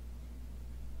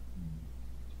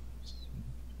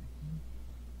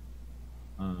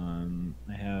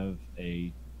 I have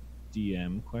a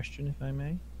DM question, if I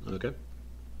may. Okay.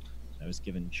 I was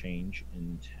given change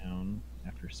in town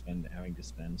after having to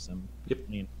spend some Yep.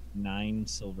 9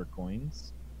 silver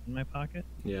coins in my pocket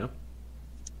Yeah.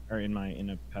 or in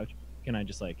a pouch. Can I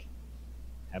just like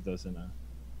have those in a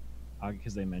pocket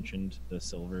because they mentioned the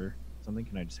silver something?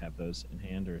 Can I just have those in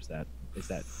hand, or is that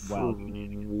wild?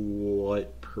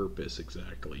 What purpose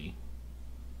exactly?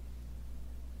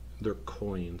 They're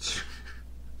coins.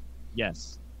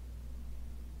 Yes,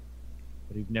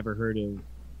 but you've never heard of.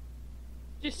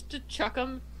 Just to chuck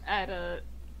them at a.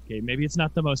 Okay, maybe it's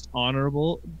not the most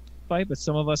honorable fight, but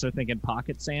some of us are thinking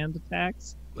pocket sand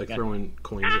attacks. Like Got- throwing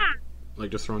coins.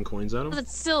 Like just throwing coins at them.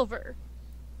 It's silver.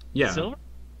 Yeah. Silver?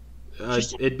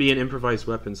 It'd be an improvised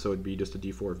weapon, so it'd be just a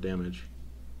D4 of damage.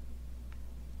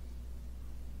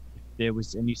 There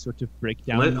was any sort of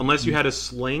breakdown. Unless you had a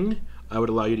sling, I would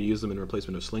allow you to use them in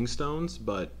replacement of sling stones.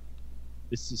 But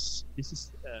This is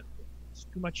it's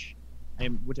too much.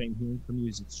 What I'm hearing from you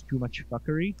is it's too much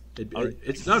fuckery.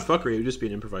 it's not fuckery. It would just be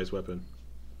an improvised weapon.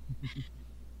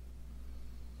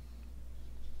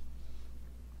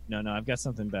 No, I've got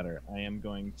something better. I am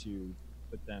going to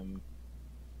put them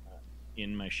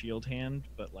in my shield hand,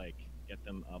 but like get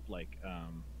them up like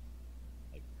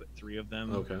put 3 of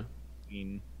them Okay.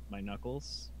 between my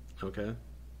knuckles, Okay.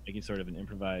 making sort of an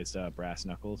improvised brass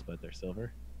knuckles, but they're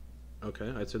silver. Okay.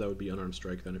 I'd say that would be unarmed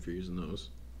strike then if you're using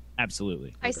those.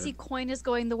 Absolutely. I see coin is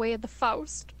going the way of the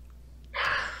Faust.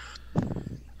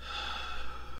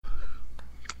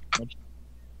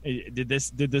 Did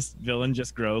this villain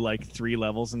just grow like 3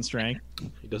 levels in strength?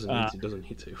 He doesn't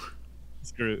need to.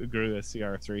 It's grew a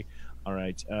CR of 3. All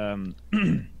right.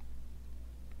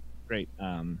 Great.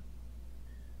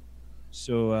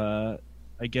 So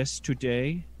I guess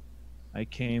today I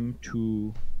came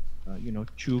to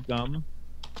chew gum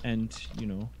and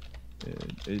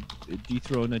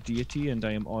dethrone a deity, and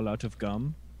I am all out of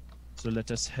gum. So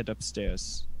let us head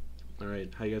upstairs. All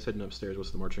right. How you guys heading upstairs? What's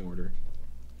the marching order?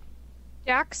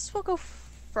 Dax will go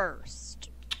first.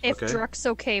 If Okay. Druck's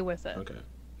okay with it. Okay.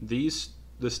 The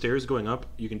stairs going up,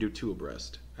 you can do 2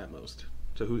 abreast at most.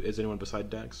 So who is anyone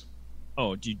beside Dax?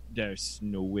 Oh, there's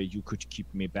no way you could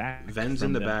keep me back. Ven's from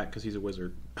in the them. back because he's a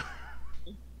wizard.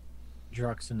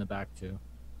 Druck's in the back too.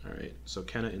 All right. So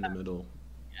Kenna in the middle.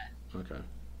 Okay.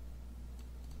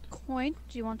 Coin,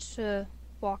 do you want to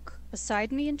walk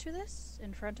beside me into this?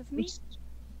 In front of me?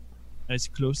 As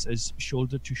close as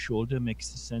shoulder to shoulder makes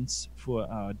sense for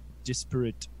our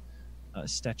disparate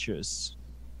statures.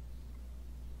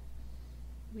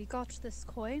 We got this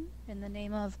coin in the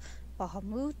name of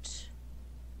Bahamut.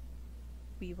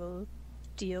 We will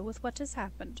deal with what has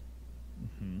happened.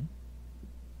 Mm-hmm.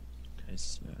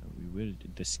 As we will,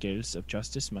 the scales of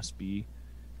justice must be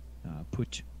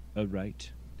put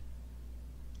aright.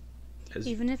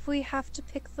 Even if we have to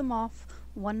pick them off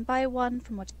one by one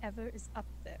from whatever is up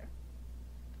there.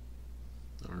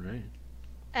 All right.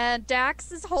 And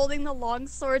Dax is holding the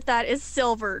longsword that is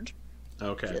silvered.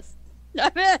 Okay. Just...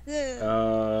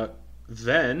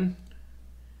 Then.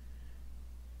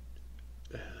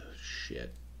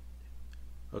 Shit.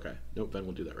 Okay. Nope. Ven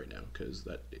will do that right now because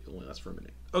that only lasts for a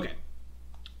minute. Okay.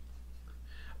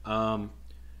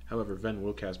 However, Ven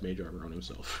will cast Mage Armor on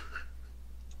himself.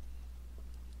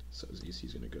 So his AC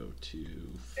is going to go to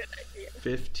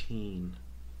 15.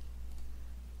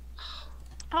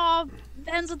 Oh,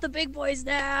 Ben's with the big boys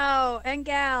now, and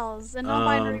gals, and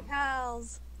non-binary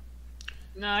pals.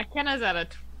 No, Kenna's at a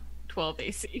 12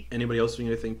 AC. Anybody else doing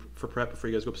anything for prep before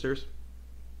you guys go upstairs?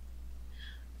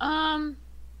 How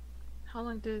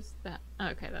long does that?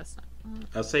 Okay, that's not.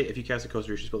 I'll say if you cast a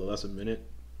concentration spell that lasts a minute,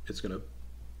 it's going to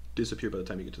disappear by the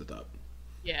time you get to the top.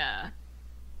 Yeah.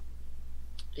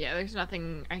 Yeah, there's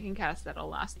nothing I can cast that'll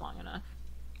last long enough.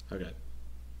 Okay.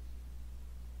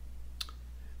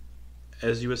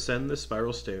 As you ascend the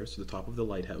spiral stairs to the top of the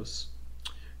lighthouse,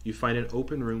 you find an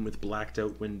open room with blacked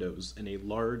out windows and a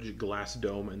large glass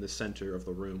dome in the center of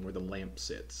the room where the lamp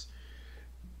sits.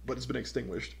 But it's been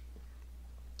extinguished.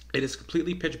 It is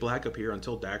completely pitch black up here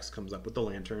until Dax comes up with the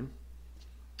lantern.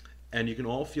 And you can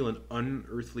all feel an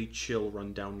unearthly chill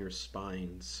run down your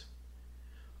spines.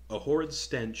 A horrid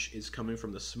stench is coming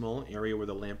from the small area where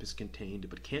the lamp is contained,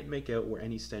 but can't make out where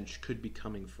any stench could be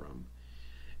coming from.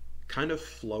 Kind of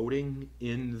floating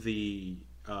in the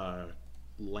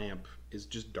lamp is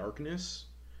just darkness.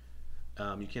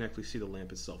 You can't actually see the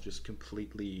lamp itself, just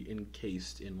completely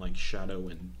encased in like shadow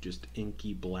and just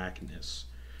inky blackness.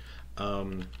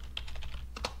 And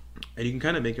you can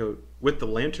kind of make out, with the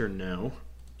lantern now,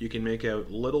 you can make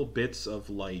out little bits of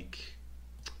like,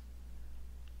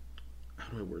 how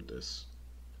do I word this?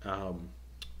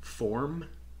 Form.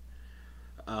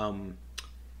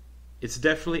 It's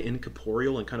definitely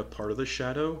incorporeal and kind of part of the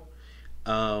shadow.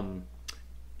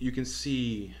 You can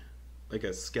see like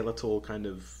a skeletal kind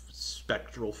of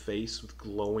spectral face with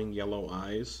glowing yellow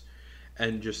eyes,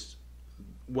 and just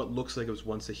what looks like it was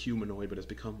once a humanoid but has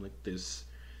become like this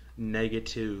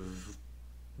negative,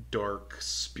 dark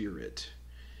spirit.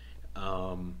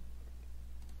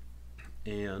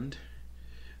 And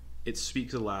it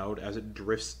speaks aloud as it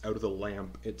drifts out of the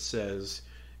lamp. It says,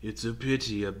 "It's a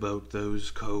pity about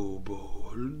those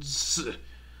kobolds.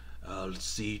 I'll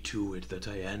see to it that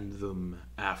I end them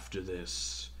after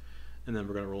this." And then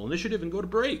we're going to roll initiative and go to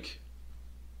break.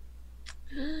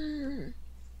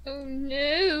 Oh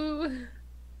no.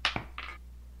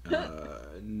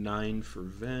 9 for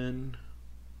Ven.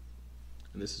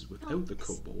 And this is without the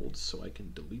kobolds, so I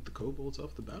can delete the kobolds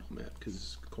off the battle map,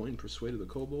 because Coin persuaded the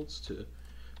kobolds to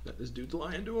let this dude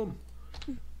lie into him.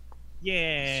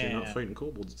 Yeah. So you're not fighting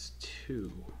kobolds, it's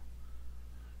 2.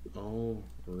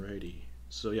 Alrighty.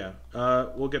 So yeah,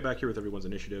 we'll get back here with everyone's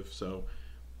initiative. So,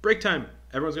 break time!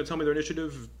 Everyone's going to tell me their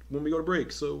initiative when we go to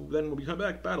break, so then when we come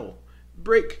back, battle.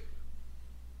 break.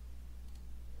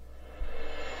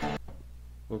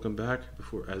 Welcome back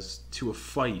to a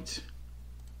fight.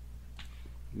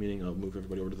 Meaning I'll move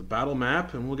everybody over to the battle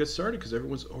map and we'll get started because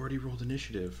everyone's already rolled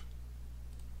initiative.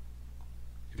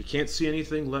 If you can't see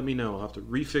anything, let me know. I'll have to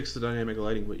refix the dynamic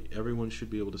lighting, but everyone should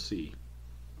be able to see.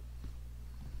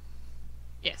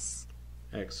 Yes.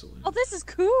 Excellent. Oh, this is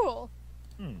cool.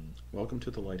 Welcome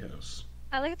to the lighthouse.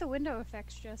 I like the window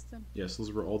effects, Justin. Yes, those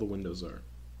are where all the windows are.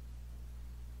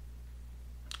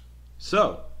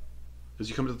 So, as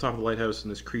you come to the top of the lighthouse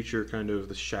and this creature,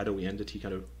 this shadowy entity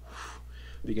kind of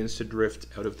begins to drift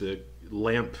out of the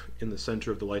lamp in the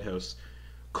center of the lighthouse.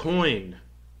 Coin,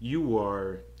 you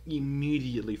are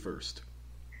immediately first.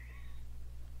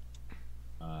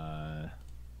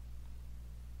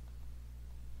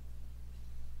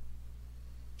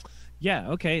 Yeah,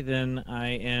 okay, then I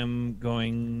am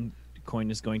going... Coin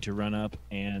is going to run up,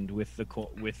 and with the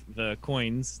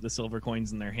coins, the silver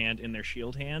coins in their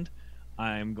shield hand,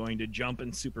 I'm going to jump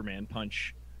and Superman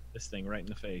punch this thing right in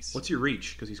the face. What's your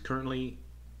reach? Because he's currently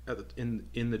in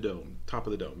the dome, top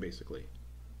of the dome, basically.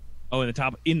 Oh, in the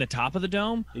top of the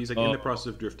dome? He's in the process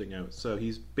of drifting out. So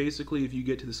he's basically, if you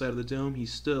get to the side of the dome,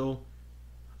 he's still...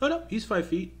 Oh no, he's 5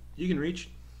 feet. You can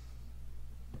reach.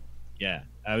 Yeah,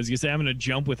 I was gonna say I'm gonna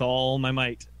jump with all my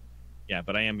might. Yeah,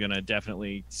 but I am gonna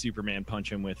definitely Superman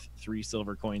punch him with 3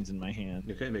 silver coins in my hand.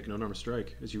 Okay, make an unarmed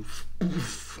strike as you...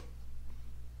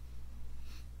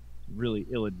 Really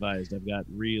ill-advised. I've got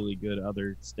really good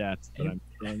other stats, but I'm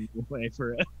throwing away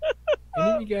for it.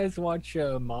 Any of you guys watch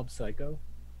Mob Psycho?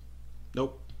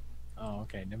 Nope. Oh,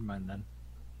 okay. Never mind then.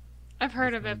 I've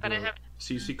heard of it, but I haven't.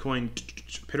 So you see Coin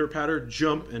pitter-patter,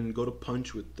 jump, and go to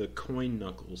punch with the coin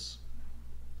knuckles.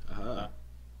 Aha.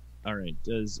 All right.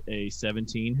 Does a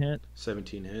 17 hit?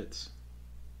 17 hits.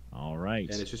 All right.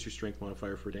 And it's just your strength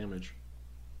modifier for damage.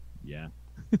 Yeah.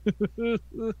 But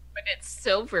it's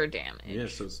silver damage. Yeah,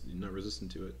 so it's not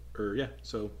resistant to it.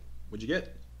 So what'd you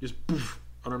get? Just poof,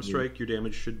 unarmed strike. Your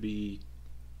damage should be...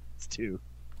 It's 2.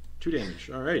 2 damage.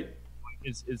 All right.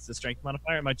 Is the strength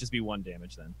modifier? It might just be 1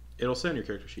 damage then. It'll say on your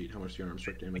character sheet how much the unarmed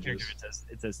strike damage is.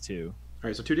 It says 2. All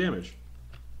right, so 2 damage.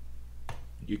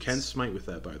 You can smite with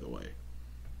that, by the way.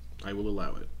 I will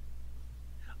allow it.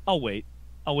 I'll wait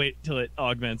till it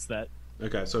augments that.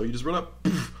 Okay, so you just run up,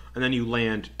 and then you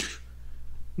land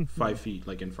 5 feet,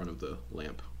 like in front of the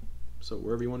lamp. So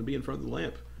wherever you want to be in front of the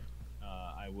lamp.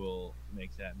 I will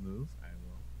make that move. I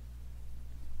will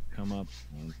come up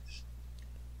and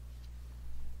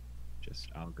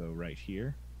I'll go right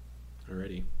here.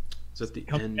 Alrighty. Is that the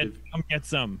Come get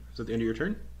some. Is that the end of your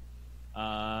turn?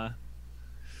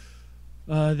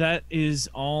 That is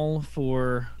all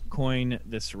for Coin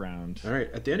this round. All right.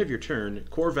 At the end of your turn,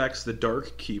 Korvax, the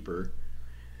Dark Keeper,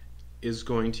 is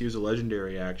going to use a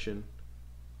legendary action.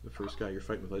 The first guy you're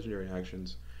fighting with legendary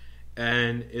actions,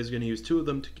 and is going to use 2 of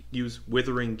them to use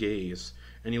Withering Gaze.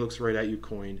 And he looks right at you,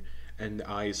 Coin, and the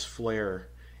eyes flare,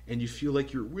 and you feel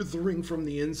like you're withering from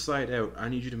the inside out. I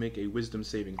need you to make a Wisdom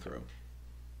saving throw.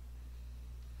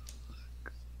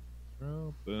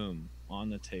 Oh, boom. On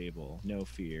the table. No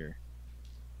fear.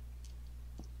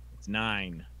 It's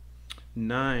 9.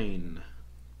 9.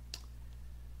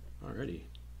 Alrighty.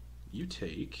 You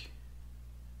take...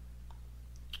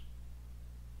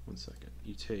 One second.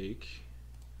 You take...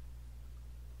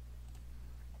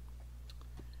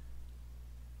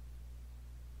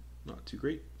 Not too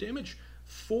great damage.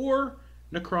 4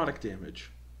 necrotic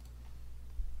damage.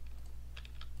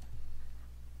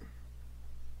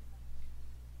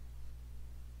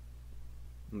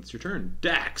 And it's your turn.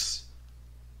 Dax!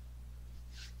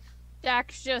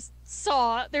 Dax just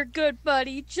saw their good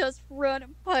buddy just run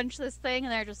and punch this thing,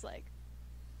 and they're just like,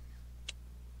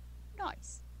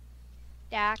 nice.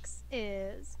 Dax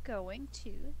is going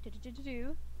to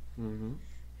Mm-hmm.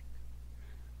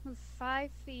 move 5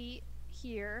 feet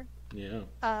here. Yeah.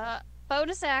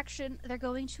 Bonus action, they're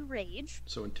going to rage.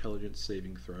 So intelligence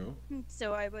saving throw.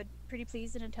 So I would pretty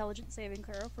please an intelligence saving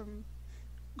throw from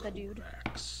the dude.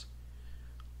 Correct.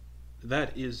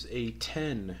 That is a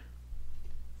 10.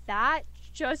 That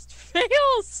just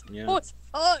fails. Yeah. Oh, it's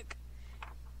fuck.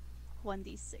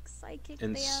 1d6 psychic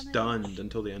And damage. stunned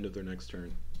until the end of their next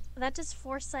turn. That does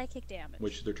 4 psychic damage.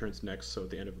 Which their turn's next, so at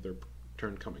the end of their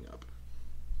turn coming up.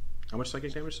 How much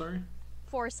psychic damage, sorry?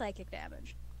 4 psychic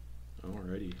damage.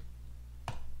 Alrighty.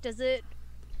 Does it?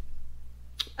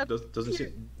 Doesn't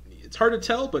seem, it's hard to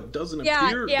tell, but doesn't Yeah,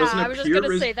 appear. yeah. Doesn't I was just appear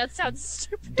gonna say that sounds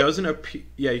stupid. Doesn't appear.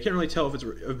 Yeah, you can't really tell if it's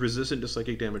resistant to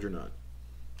psychic damage or not.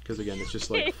 Because again, it's just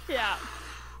like. Yeah.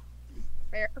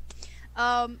 Fair.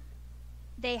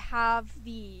 They have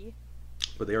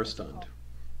But they are stunned.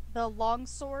 the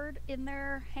longsword in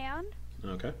their hand.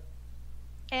 Okay.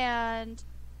 And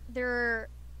they're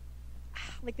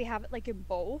like they have it like in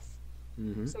both,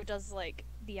 Mm-hmm. so it does like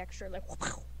the extra like.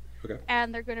 Okay.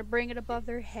 And they're gonna bring it above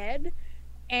their head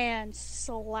and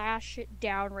slash it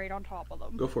down right on top of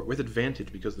them. Go for it with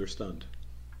advantage because they're stunned.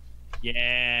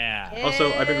 Yeah.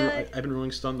 Also, I've been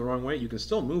ruling stun the wrong way. You can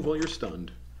still move while you're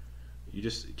stunned. You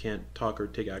just can't talk or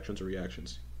take actions or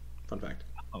reactions. Fun fact.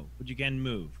 Oh, but you can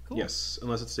move. Cool. Yes,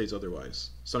 unless it states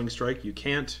otherwise. Stunning strike, you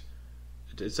can't.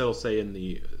 It'll say in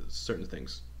the certain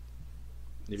things.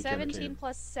 If you can or 17 can't.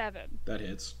 plus 7. That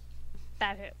hits.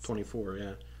 That hits. 24,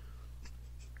 yeah.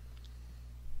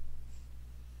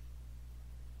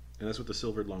 And that's with the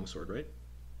silvered longsword, right?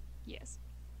 Yes.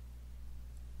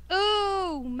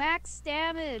 Ooh, max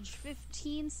damage,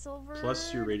 15 silver.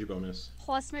 Plus your rage bonus.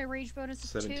 Plus my rage bonus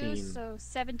is 2, 17. so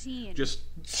 17. Just.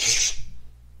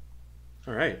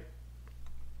 All right.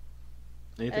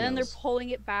 Anything and then else? they're pulling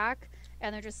it back,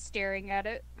 and they're just staring at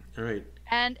it. All right.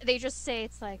 And they just say,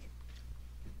 it's like,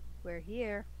 we're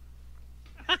here.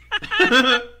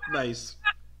 Nice.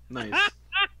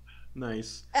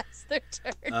 Nice. That's their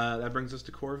turn. That brings us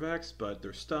to Korvax, but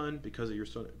they're stunned because of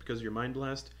your mind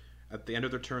blast. At the end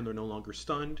of their turn, they're no longer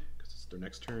stunned because it's their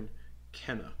next turn.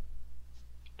 Kenna.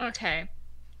 Okay.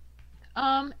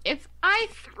 If I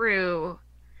threw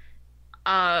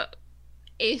a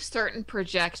certain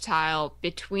projectile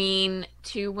between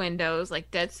two windows,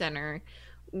 like dead center,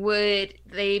 would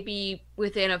they be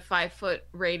within a 5-foot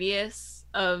radius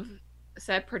of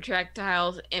said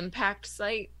projectile's impact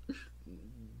site?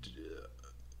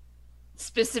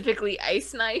 Specifically,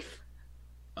 ice knife.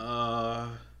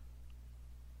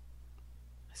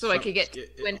 So I could get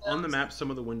windows. On the map. Some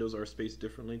of the windows are spaced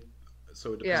differently,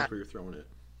 so it depends where you're throwing it.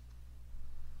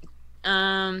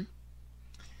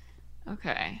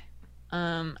 Okay.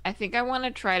 I think I want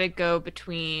to try to go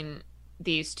between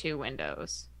these two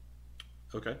windows.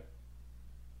 Okay.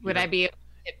 Would I be able to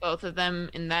hit both of them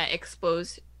in that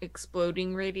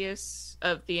exploding radius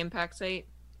of the impact site?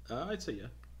 I'd say yeah.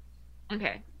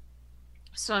 Okay.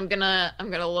 So I'm gonna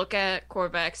look at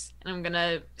Korvax and I'm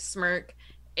gonna smirk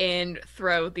and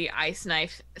throw the ice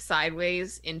knife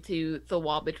sideways into the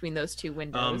wall between those two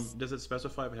windows. Does it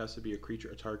specify if it has to be a creature,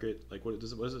 a target? Like, what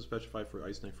does it specify for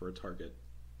ice knife for a target?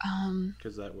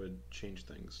 Because that would change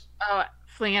things. Oh,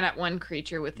 fling it at one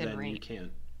creature within Then range. you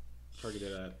can't target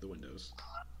it at the windows.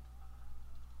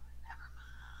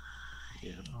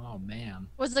 Yeah. Oh man.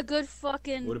 Was a good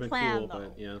fucking Would have been plan, cool, though.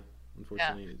 but yeah,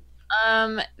 unfortunately.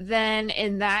 Then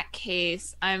in that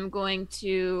case, I'm going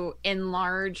to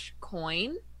enlarge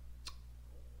coin.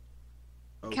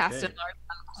 Okay. Cast enlarge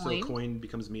on coin. So coin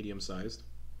becomes medium sized.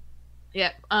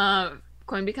 Yep.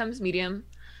 Coin becomes medium.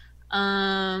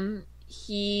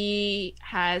 He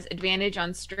has advantage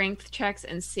on strength checks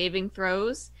and saving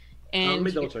throws. And Let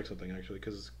me double check something actually,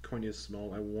 because coin is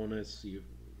small. I want to see if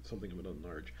something of it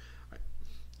enlarge,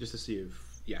 just to see if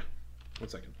 1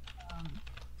 second.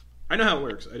 I know how it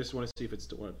works. I just want to see if it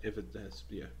has.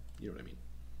 Yeah, you know what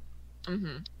I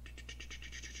mean.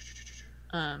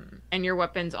 And your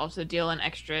weapons also deal an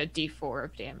extra D4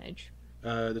 of damage.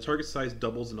 The target size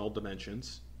doubles in all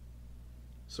dimensions.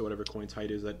 So whatever coin's height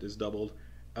is, that is doubled.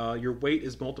 Your weight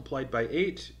is multiplied by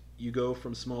 8. You go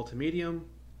from small to medium.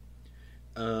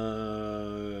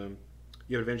 You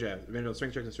have advantage on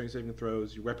strength checks and strength saving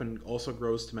throws. Your weapon also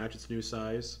grows to match its new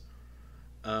size.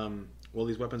 While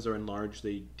these weapons are enlarged,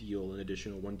 they deal an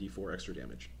additional 1d4 extra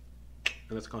damage.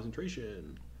 And that's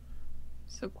concentration.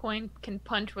 So coin can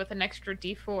punch with an extra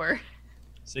D4.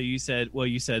 So you said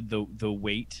the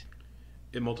weight.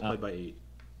 It multiplied by 8.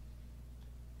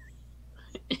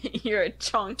 You're a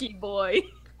chonky boy.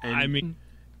 And,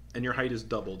 and your height is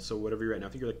doubled, so whatever you're at now, I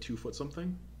think you're like 2 foot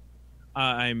something.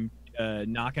 I'm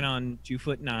knocking on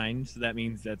 2'9", so that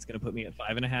means that's going to put me at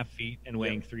 5.5 feet and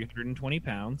weighing 320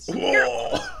 pounds.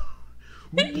 Whoa!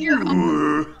 You're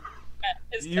a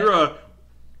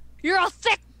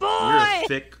thick boy! You're a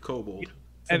thick kobold.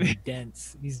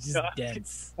 Dense. He's just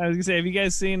dense. I was gonna say, have you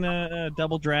guys seen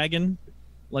Double Dragon,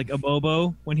 like a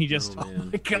Bobo when he just Oh, man.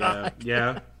 my God.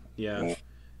 Yeah.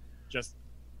 just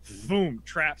boom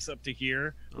traps up to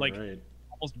here, like All right.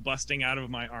 almost busting out of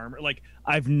my armor. Like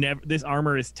this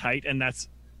armor is tight, and that's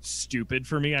stupid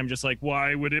for me. I'm just like,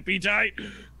 why would it be tight?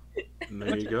 And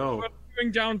there you go.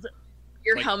 Going down.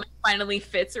 Your Like- helmet finally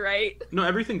fits right. No,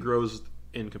 everything grows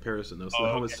in comparison though, so the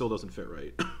helmet okay. still doesn't fit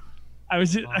right. I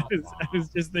was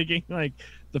just thinking, like,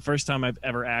 the first time I've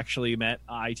ever actually met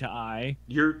eye to eye.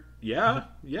 Yeah. Yeah,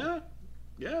 you're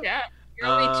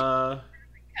only Uh,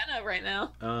 Kenna right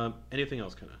now. anything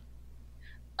else, Kenna?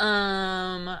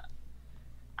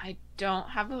 I don't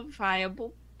have a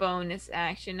viable bonus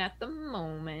action at the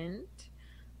moment.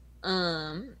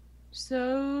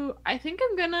 So I think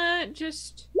I'm gonna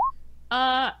just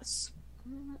oh,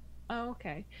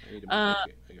 okay. I need to I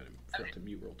gotta forgot to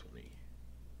mute roll 20.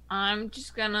 I'm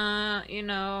just gonna,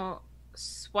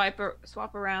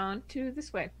 swap around to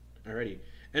this way. Alrighty.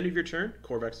 End of your turn.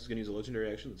 Corvax is going to use a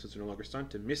legendary action that since they're no longer stunned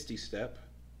to Misty Step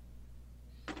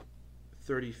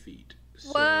 30 feet.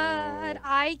 So... What?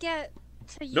 I get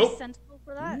to use Nope. Sentinel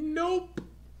for that? Nope.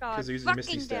 God, Because they're using fucking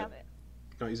Misty Step. damn it.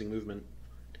 Not using movement.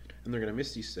 And they're going to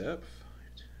Misty Step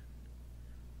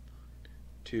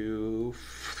to...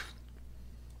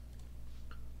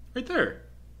 right there.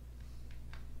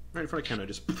 Right in front of Kenna.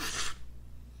 Just...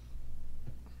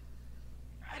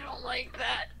 I don't like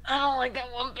that. I don't like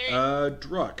that one bit.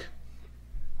 Druck.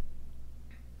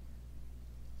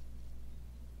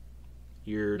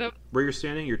 Where you're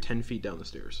standing, you're 10 feet down the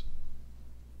stairs.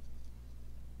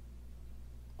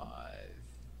 5,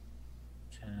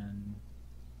 10,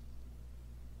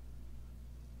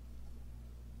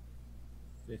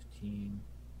 15,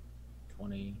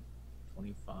 20,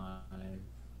 25,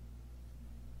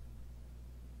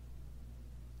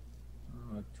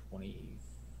 20.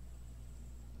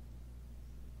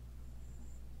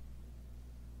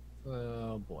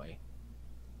 Oh boy.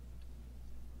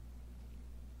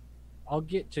 I'll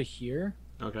get to here.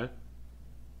 Okay.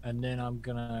 And then I'm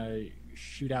gonna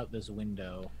shoot out this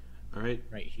window. All right.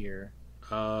 Right here.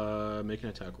 Make an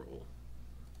attack roll.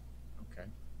 Okay.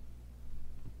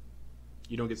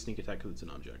 You don't get sneak attack because it's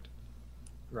an object.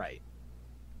 Right.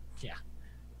 Yeah.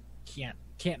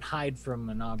 Can't hide from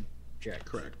an object.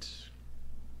 Correct.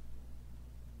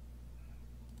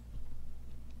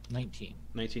 19.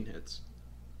 19 hits.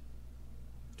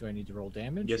 Do I need to roll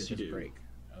damage? Yes, or you just do. Break?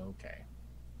 Okay.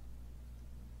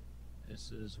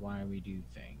 This is why we do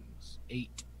things.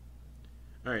 8.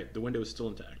 All right. The window is still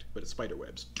intact, but it's spider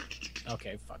webs.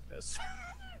 Okay, fuck this.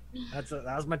 That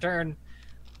was my turn.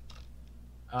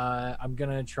 I'm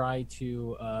gonna try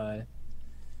to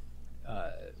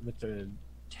with the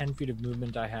 10 feet of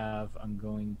movement I have, I'm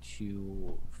going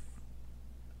to,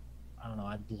 I don't know,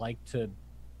 I'd like to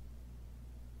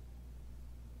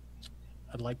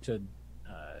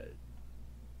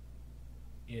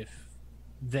if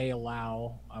they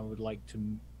allow, I would like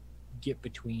to get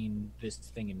between this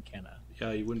thing and Kenna.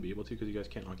 Yeah, you wouldn't be able to because you guys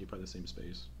can't occupy the same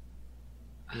space.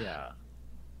 Yeah.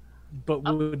 But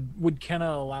would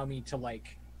Kenna allow me to,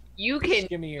 like, You can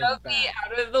give me shove me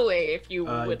out of the way if you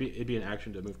would. It'd be an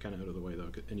action to move Kenna out of the way,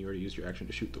 though, and you already used your action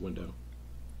to shoot the window.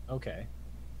 Okay.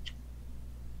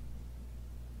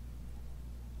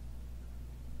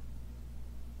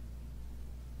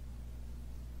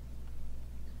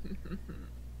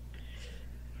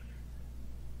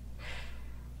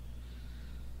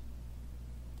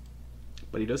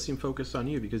 But he does seem focused on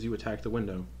you because you attacked the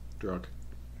window, Druck.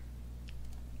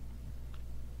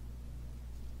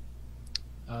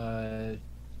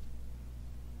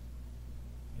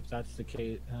 If that's the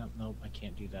case, nope, I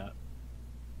can't do that.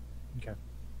 Okay.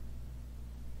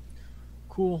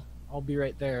 Cool. I'll be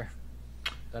right there.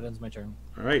 That ends my turn.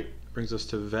 All right, brings us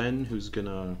to Ven, who's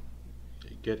gonna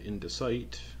get into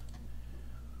sight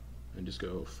and just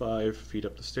go 5 feet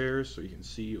up the stairs so you can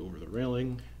see over the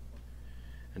railing.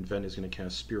 And Ven is gonna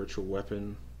cast Spiritual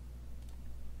Weapon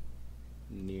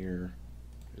near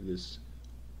this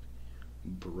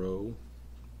bro.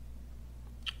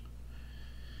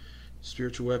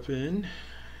 Spiritual Weapon,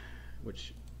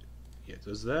 which it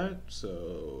does that.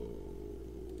 So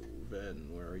Ven,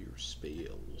 where are your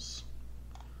spells?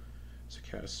 So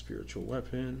cast Spiritual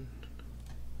Weapon,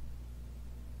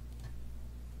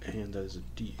 and that is a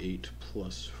D8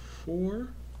 plus 4,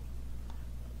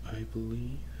 I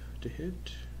believe, to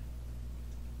hit.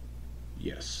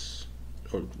 Yes,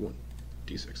 or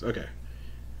 1d6. Okay,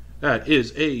 that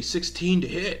is a 16 to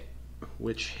hit,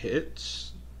 which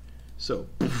hits. So,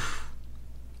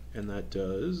 and that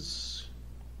does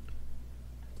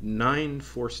 9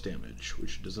 force damage,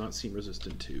 which does not seem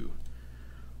resistant to.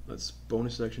 Let's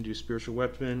bonus action do Spiritual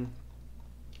Weapon,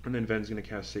 and then Ven's gonna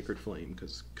cast Sacred Flame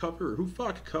because cover. Who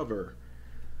fuck cover?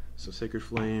 So Sacred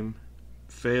Flame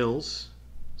fails,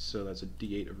 so that's a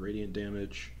D8 of radiant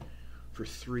damage for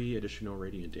 3 additional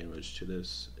radiant damage to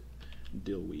this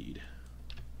dillweed.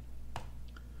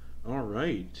 All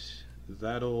right,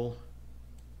 that'll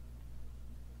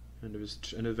end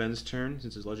of Ven's turn.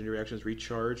 Since his legendary action is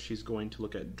recharged, he's going to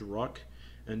look at Druck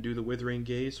and do the Withering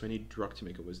Gaze. So I need Druck to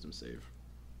make a Wisdom save.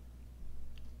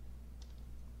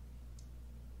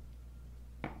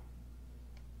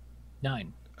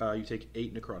 9. You take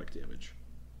 8 necrotic damage.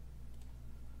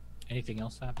 Anything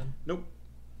else happen? Nope.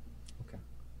 Okay.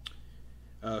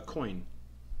 Coin.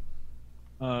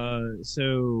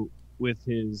 So with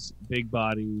his big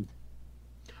body.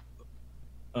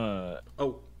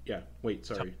 Oh, yeah. Wait,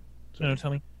 sorry. No,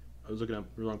 tell me. I was looking at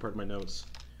the wrong part of my notes.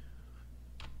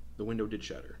 The window did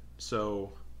shatter.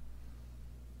 So,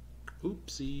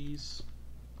 oopsies.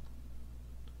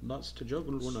 Lots to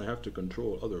juggle when I have to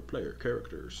control other player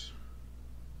characters.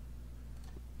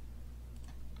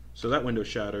 So that window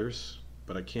shatters,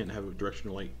 but I can't have a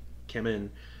directional light come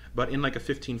in. But in like a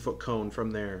 15-foot cone from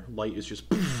there, light is just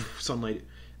sunlight.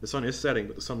 The sun is setting,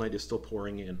 but the sunlight is still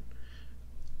pouring in.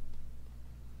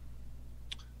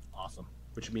 Awesome.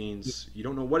 Which means you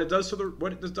don't know what it does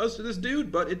to this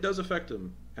dude, but it does affect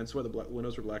him. Hence why the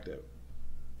windows were blacked out.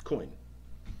 Coin.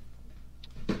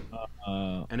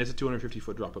 And it's a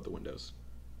 250-foot drop of the windows.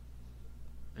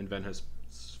 And Ven has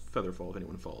feather fall if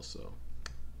anyone falls. So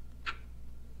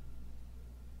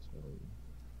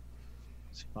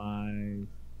it's 5, 10,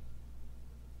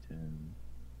 10,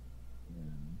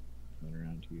 right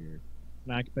around here.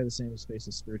 Can I occupy the same space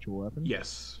as spiritual weapon?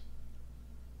 yes.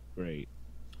 Great.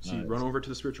 So you run over to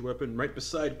the spiritual weapon right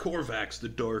beside Korvax, the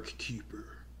Dark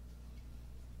Keeper.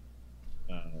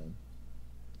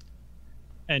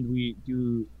 And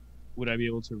would I be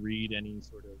able to read any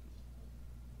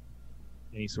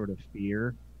sort of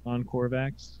fear on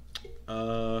Korvax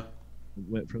from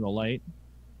the light?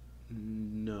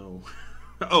 No.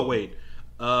 Oh wait.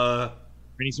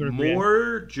 Any sort of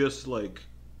more just like.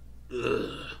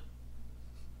 Ugh.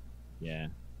 Yeah.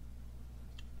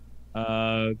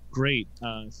 Great.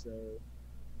 So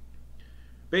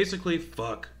basically,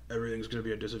 fuck. Everything's going to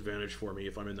be a disadvantage for me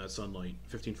if I'm in that sunlight.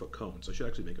 15-foot cone. So I should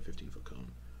actually make a 15-foot cone.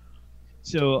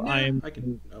 So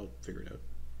I'll figure it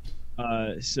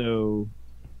out. So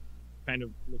kind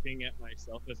of looking at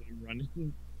myself as I'm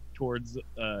running towards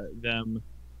them,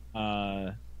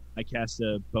 I cast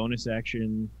a bonus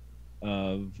action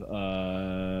of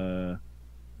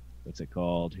what's it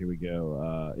called? Here we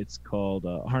go. It's called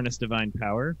Harness Divine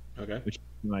Power. Okay. Which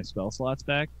gives me my spell slots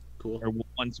back. Cool. Or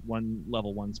one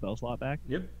level 1 spell slot back.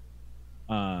 Yep.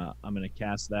 I'm gonna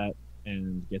cast that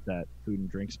and get that food and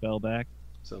drink spell back.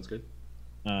 Sounds good.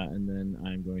 And then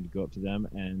I'm going to go up to them,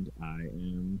 and I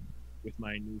am, with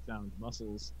my newfound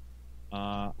muscles,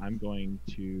 I'm going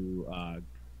to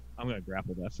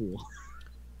grapple that fool.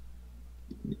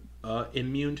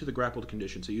 Immune to the grappled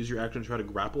condition. So use your action to try to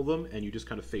grapple them, and you just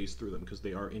kind of phase through them because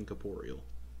they are incorporeal.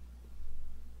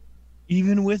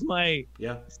 Even with my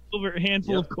Yeah. silver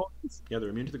handful of coins? Yeah, they're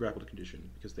immune to the grappled condition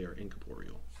because they are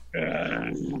incorporeal.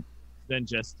 Then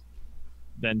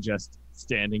just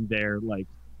standing there, like,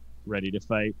 ready to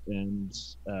fight, and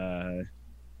I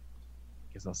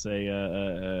guess I'll say,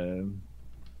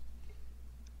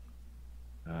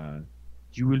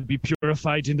 you will be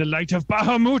purified in the light of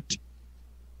Bahamut.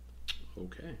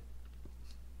 Okay.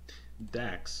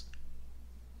 Dax.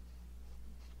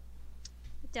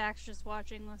 Dax just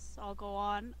watching this all go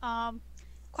on.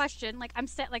 Question, like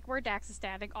like where Dax is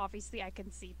standing, obviously I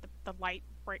can see the light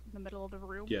right in the middle of the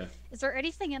room. Yeah. Is there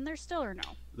anything in there still or no?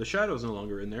 The shadow's no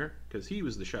longer in there because he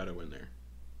was the shadow in there.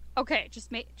 Okay,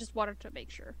 just wanted to make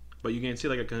sure. But you can see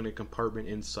like a kind of compartment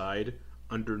inside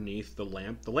underneath the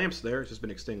lamp. The lamp's there, it's just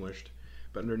been extinguished.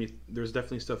 But underneath, there's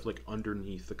definitely stuff like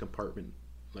underneath the compartment,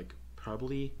 like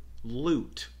probably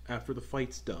loot after the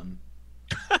fight's done.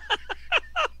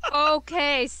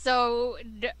 Okay, so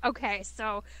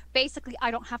basically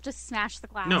I don't have to smash the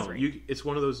glass. No, right? it's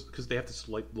one of those because they have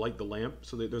to light the lamp.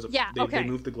 So there's a they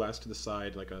move the glass to the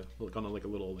side like a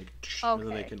little and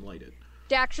then they can light it.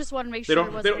 Dax just wanted to make sure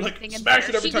there wasn't anything in smash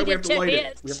there. it every time we have to light hit.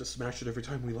 it. We have to smash it every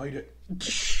time we light it.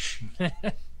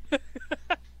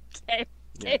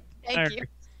 Okay, thank you.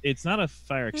 It's not a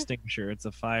fire extinguisher. It's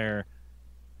a fire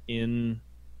in.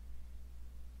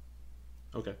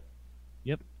 Okay.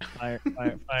 Yep.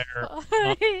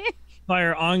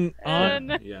 Fire on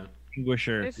yeah.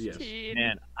 extinguisher. 15, Yes.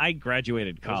 Man, I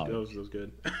graduated college. That was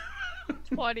good.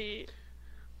 20.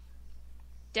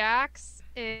 Dax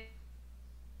is.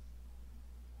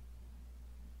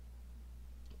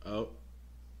 Oh,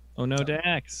 no,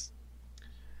 Dax.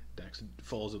 Dax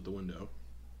falls out the window.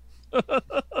 I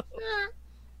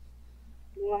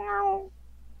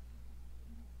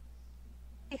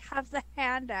have the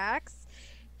hand axe.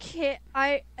 Can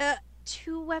I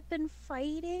 2-weapon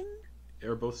fighting?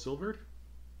 They're both silvered?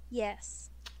 Yes.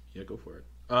 Yeah, go for it.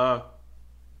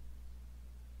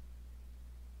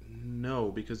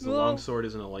 No, because the Well- longsword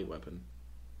isn't a light weapon.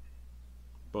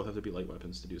 Both have to be light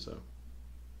weapons to do so.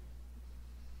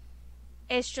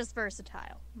 It's just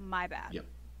versatile. My bad. Yep.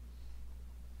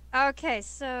 Okay,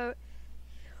 so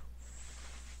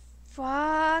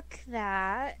fuck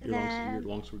that. Your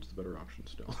longsword's the better option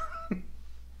still.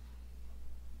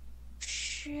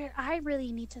 Shit, I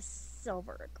really need to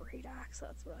silver great axe.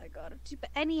 That's what I got it to. But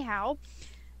anyhow,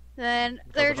 then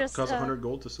they're just cost 100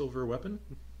 gold to silver weapon.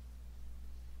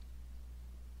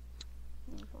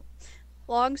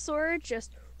 longsword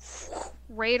just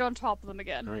right on top of them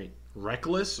again. All right,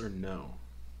 reckless or no?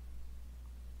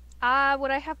 Would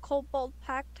I have cobalt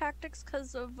pack tactics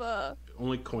because of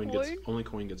Only coin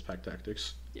Coin? gets pack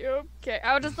tactics. Yeah, okay.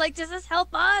 I was just like, does this help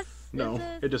us? No,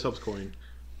 Is it just helps coin.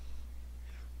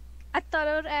 I thought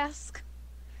I would ask.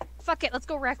 Fuck it, let's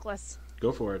go reckless.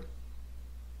 Go for it.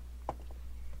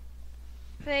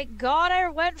 Thank God I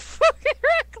went fucking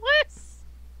reckless.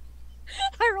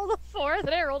 I rolled a 4,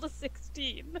 then I rolled a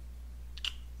 16.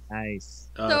 Nice.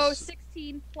 So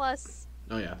 16 plus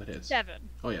Oh yeah, that hits. 7.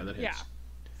 Oh yeah, that hits. Yeah.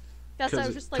 That's why I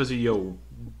was just like, Because of your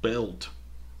belt.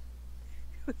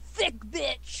 thick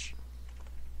bitch.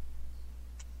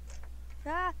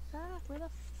 Where the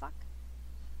fuck?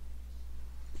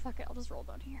 Fuck it, I'll just roll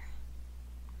down here.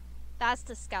 That's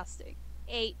disgusting.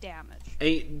 8 damage.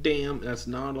 8 that's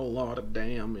not a lot of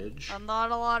damage.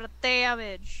 Not a lot of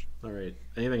damage. All right.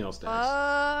 Anything else,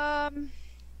 Dax?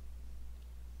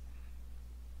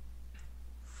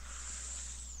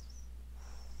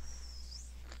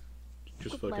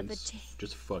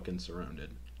 Just fucking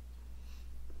surrounded.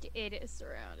 It is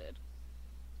surrounded.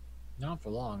 Not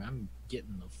for long. I'm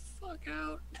getting the fuck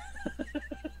out.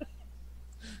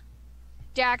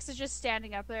 Dax is just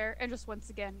standing up there, and just once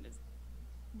again,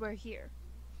 we're here.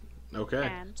 Okay.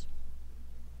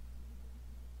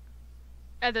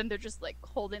 And then they're just like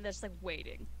holding this, like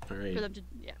waiting All right. for them to,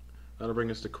 yeah. That'll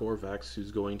bring us to Corvax,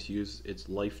 who's going to use its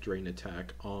life drain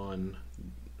attack on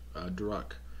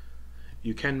Druck.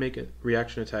 You can make a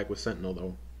reaction attack with Sentinel,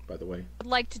 though, by the way. I'd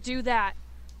like to do that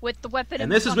with the weapon.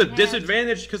 And this is with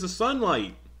disadvantage because of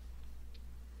sunlight.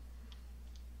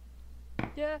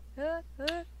 Yeah.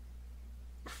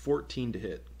 14 to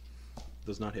hit.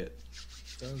 Does not hit.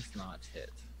 Does not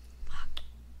hit.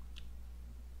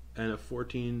 And a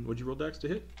 14. Would you roll Dex to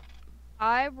hit?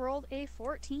 I rolled a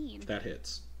 14. That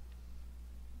hits.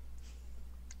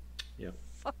 Yep.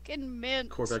 Fucking mint.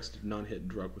 Corvax did not hit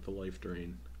Druck with a life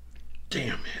drain.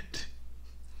 Damn it.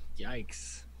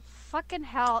 Yikes. Fucking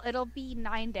hell, it'll be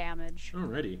 9 damage.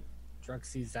 Alrighty. Drunk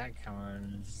sees that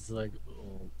coming and is like,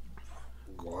 oh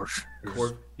gosh.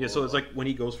 Yeah, so it's like when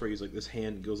he goes for it, he's like, this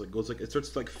hand goes like it starts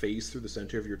to like phase through the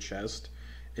center of your chest,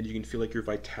 and you can feel like your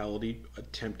vitality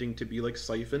attempting to be like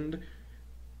siphoned,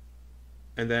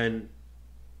 and then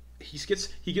he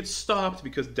gets stopped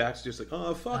because Dax is just like,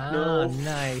 oh fuck no.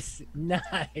 Nice.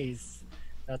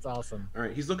 That's awesome. All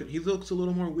right, he looks a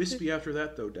little more wispy after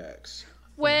that though, Dax.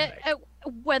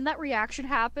 When that reaction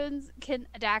happens, can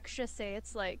Dax just say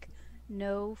it's like,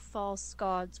 no false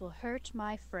gods will hurt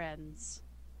my friends?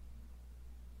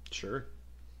 Sure.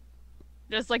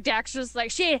 Just like Dax just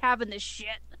like, she ain't having this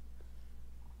shit.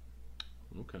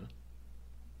 Okay.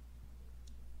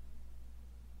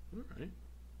 All right.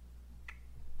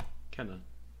 Kenna.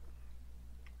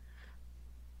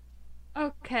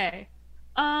 Okay.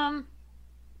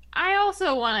 I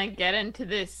also want to get into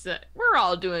this. We're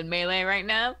all doing melee right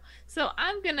now, so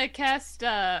I'm gonna cast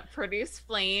Produce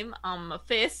Flame on my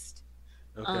fist.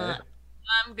 Okay.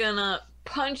 I'm gonna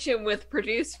punch him with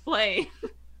Produce Flame.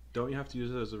 Don't you have to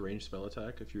use it as a ranged spell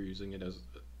attack if you're using it as?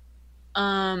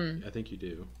 I think you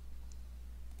do.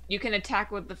 You can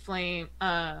attack with the flame.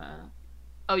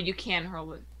 Oh, you can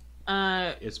hurl it.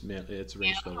 It's a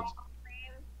ranged spell.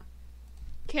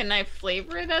 Can I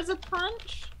flavor it as a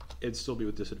punch? It'd still be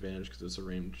with disadvantage because it's a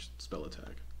ranged spell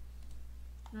attack.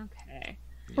 Okay.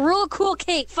 Yeah. Real cool,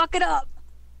 Kate. Fuck it up.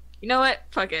 You know what?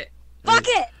 Fuck it. Fuck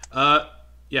it.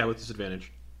 Yeah, with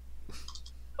disadvantage.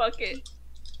 Fuck it.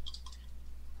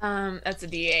 That's a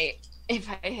D8 if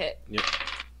I hit. Yep.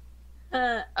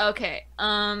 Okay.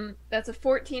 That's a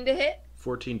 14 to hit.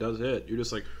 14 does hit. You're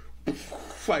just like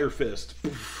fire fist.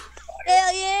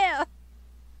 Hell yeah.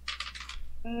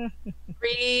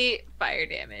 3 fire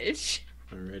damage.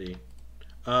 Alrighty.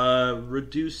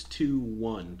 Reduced to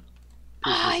 1.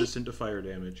 Resistant to fire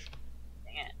damage.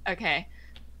 Dang it. Okay.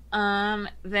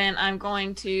 Then I'm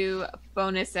going to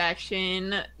bonus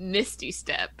action Misty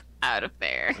Step out of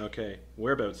there. Okay.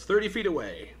 Whereabouts? 30 feet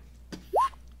away.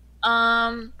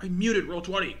 I muted roll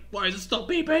 20. Why is it still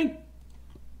beeping?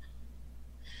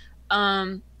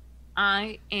 I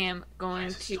am going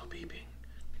to. Still beeping?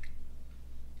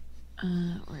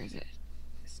 Where is it?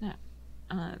 It's not.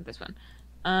 This one.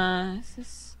 Is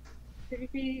this 30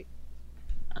 feet?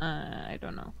 I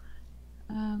don't know.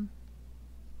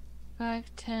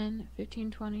 5, 10,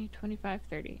 15, 20, 25,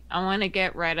 30. I want to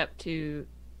get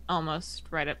almost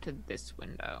right up to this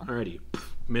window. Alrighty.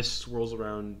 Mist swirls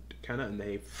around Kenna and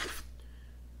they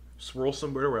Swirl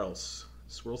somewhere else.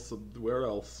 Swirl somewhere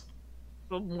else.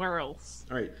 Somewhere else.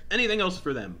 All right. Anything else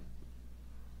for them?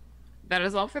 That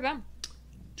is all for them.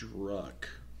 Druck.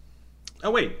 Oh,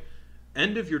 wait.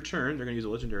 End of your turn, they're going to use a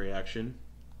legendary action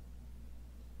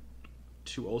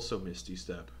to also Misty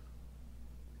Step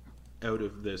out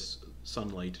of this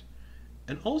sunlight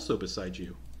and also beside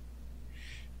you.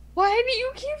 Why do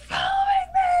you keep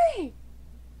following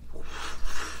me?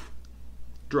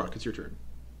 Druck, it's your turn.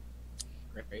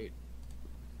 Great.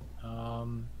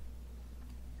 I'm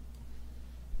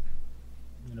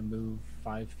gonna move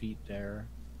 5 feet there.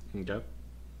 Okay.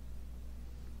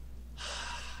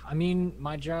 I mean,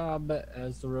 my job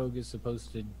as the rogue is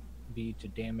supposed to be to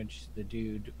damage the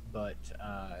dude, but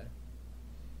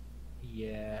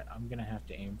yeah, I'm gonna have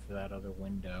to aim for that other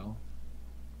window.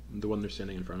 The one they're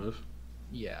standing in front of?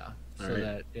 Yeah, so Alright.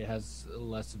 that it has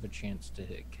less of a chance to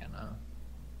hit Kenna.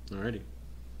 Alrighty.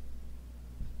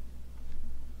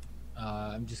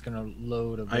 I'm just gonna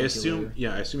load a I assume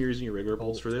regular- I assume you're using your regular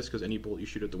bolts bolt. for this because any bolt you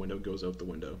shoot at the window goes out the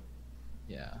window.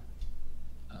 Yeah.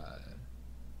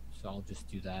 So I'll just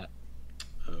do that.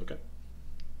 Okay.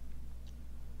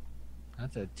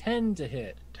 That's a 10 to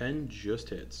hit. 10 just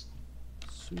hits.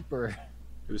 Super.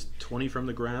 It was 20 from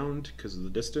the ground because of the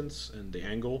distance and the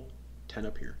angle. 10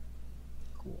 up here.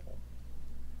 Cool.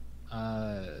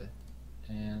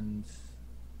 And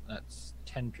that's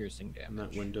 10 piercing damage. And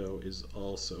that window is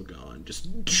also gone. Just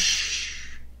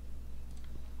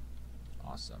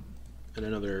Awesome. and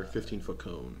another 15-foot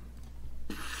cone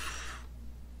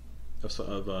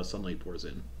of sunlight pours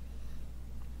in.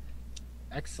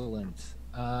 Excellent.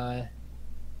 I'm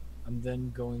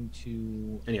then going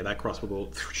to... And yeah, that crossbow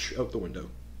bolt out the window.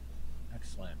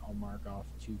 Excellent. I'll mark off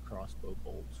 2 crossbow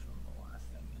bolts from the last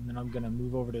thing. And then I'm going to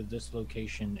move over to this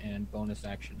location and bonus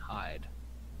action hide.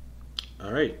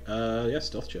 All right. Yeah,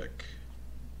 stealth check.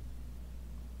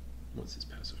 What's his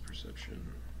passive perception?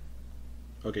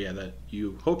 Okay, yeah, that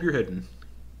you hope you're hidden.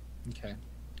 Okay.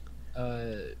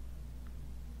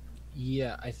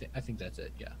 Yeah, I think that's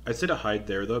it. Yeah. I'd say to hide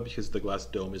there though, because the glass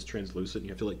dome is translucent. You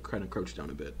have to like kind of crouch down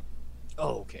a bit.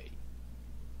 Oh, okay.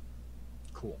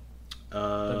 Cool.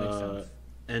 That makes sense.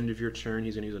 End of your turn,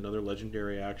 he's going to use another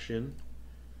legendary action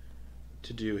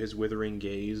to do his Withering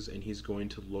Gaze, and he's going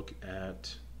to look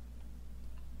at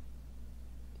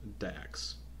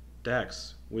Dax.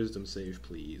 Dax, wisdom save,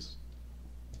 please.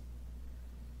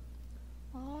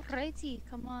 Alrighty,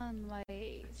 come on, my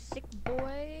sick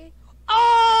boy.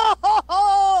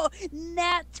 Oh,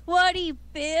 nat 20,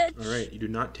 bitch. All right, you do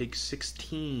not take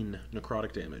 16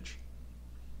 necrotic damage.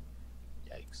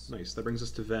 Yikes. Nice. That brings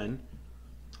us to Ven,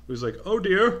 who's like, "Oh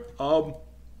dear,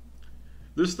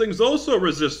 this thing's also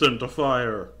resistant to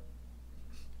fire."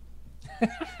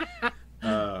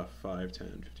 5,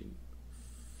 10, 15,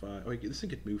 5. Oh, wait, this thing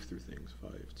could move through things.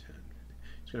 5, 10. 15.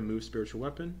 He's gonna move spiritual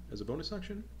weapon as a bonus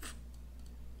action.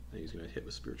 And he's gonna hit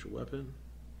with spiritual weapon.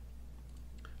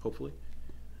 Hopefully.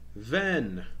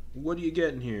 Ven, what do you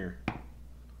get in here?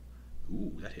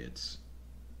 Ooh, that hits.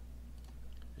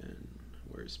 And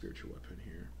where's spiritual weapon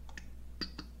here?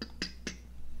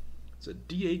 It's a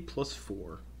D8 plus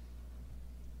 4.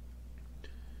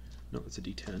 No, it's a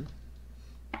D10.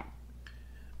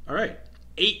 Alright.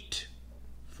 8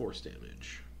 force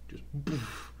damage. Just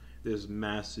poof, this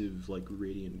massive, like,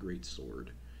 radiant greatsword.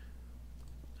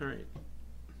 Alright.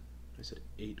 I said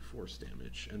 8 force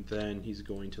damage. And then he's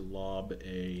going to lob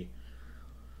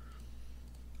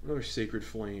another Sacred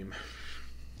Flame.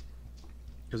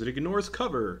 Because it ignores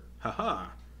cover. Haha.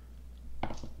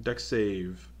 Dex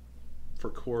save for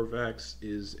Corvax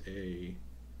is a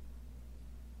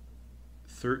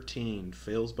 13.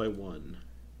 Fails by 1.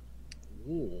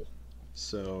 Ooh.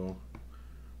 So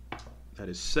that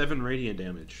is 7 radiant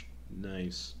damage.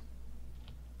 Nice.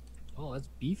 Oh, that's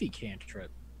beefy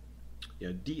cantrip. Yeah,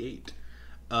 D8.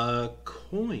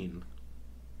 Coin.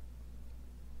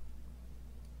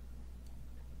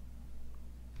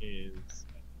 Is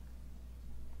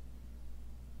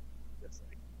just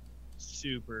like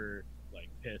super like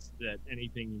pissed that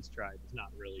anything he's tried has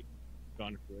not really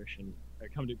gone to fruition, or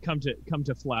come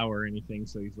to flower or anything.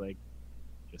 So he's like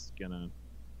just gonna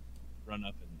run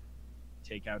up and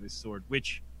take out his sword,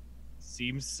 which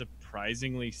seems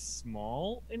surprisingly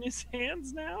small in his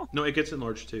hands now. No, it gets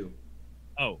enlarged too.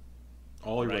 Oh,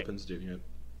 All your Right. weapons do, yeah.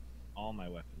 all my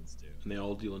weapons do. And they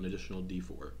all deal an additional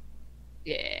D4.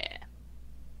 Yeah.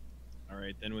 All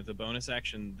right, then with a bonus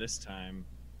action this time,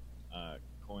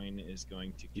 Coin is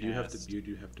going to cast... You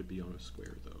do have to be on a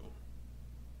square though.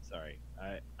 Sorry,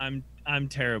 I'm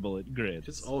terrible at grids.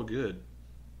 It's all good.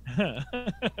 I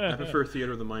prefer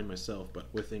Theater of the Mind myself,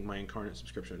 but with my Incarnate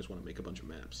subscription, I just want to make a bunch of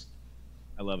maps.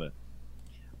 I love it.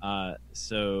 I'm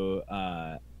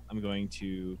going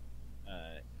to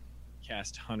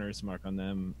cast Hunter's Mark on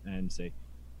them and say,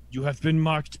 "You have been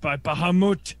marked by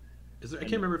Bahamut." Is there? I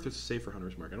can't remember if there's a save for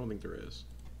Hunter's Mark. I don't think there is.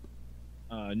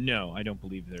 No, I don't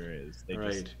believe there is. All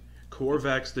right.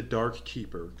 Korvax the Dark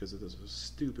Keeper, because it is a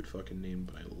stupid fucking name,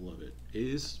 but I love it,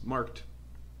 is marked.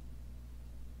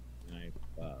 And I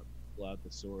pull out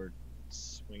the sword,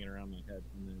 swing it around my head,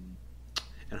 and then...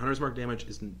 And Hunter's Mark damage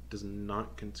does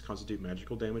not constitute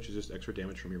magical damage. It's just extra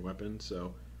damage from your weapon,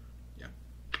 so... Yeah.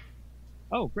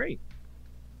 Oh, great.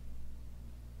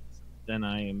 Then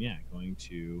I am, going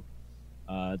to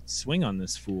swing on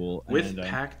this fool. With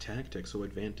pack tactics, so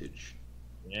advantage.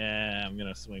 Yeah, I'm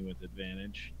going to swing with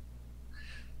advantage.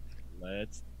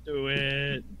 Let's do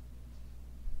it.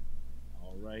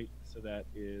 All right, so that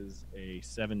is a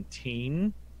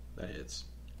 17. That hits.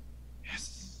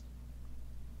 Yes.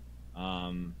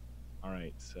 All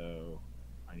right, so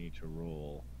I need to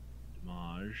roll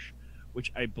damage,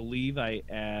 which I believe I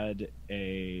add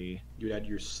a... You'd add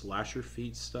your slasher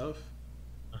feat stuff.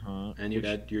 Uh-huh. And you'd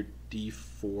add your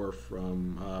D4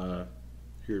 from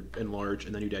your enlarge,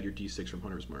 and then you'd add your D6 from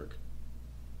Hunter's Mark.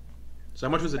 So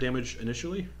how much was the damage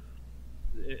initially?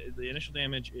 The initial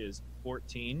damage is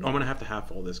 14. Oh, I'm going to have to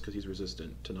half all this because he's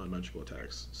resistant to non-magical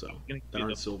attacks. So that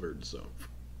aren't silvered, so...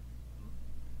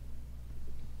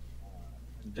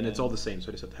 And it's all the same, so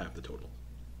I just have to half the total.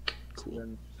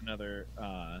 Cool.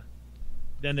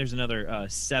 Then there's another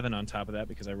 7 on top of that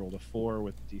because I rolled a 4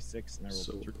 with D6 and I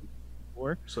rolled a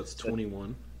 4. So that's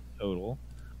 21 total.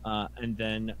 And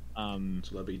then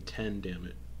so that'll be 10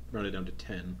 damage. Rounded down to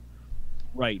 10.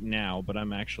 Right now, but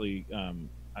I'm actually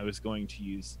I was going to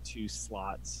use 2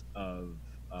 slots of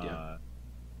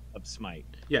smite.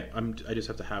 Yeah, I just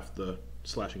have to half the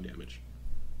slashing damage.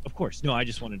 Of course. No, I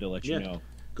just wanted to let you know.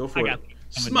 Go for it.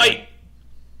 Smite.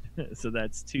 So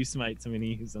that's 2 smites I'm going to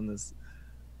use on this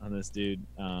dude.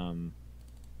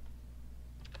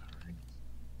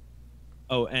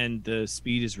 Oh, and the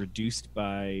speed is reduced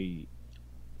by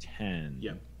 10.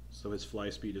 Yeah. So his fly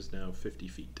speed is now 50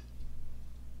 feet.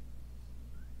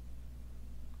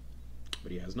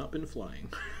 But he has not been flying.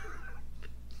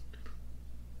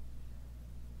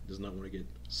 Does not want to get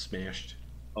smashed.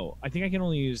 Oh, I think I can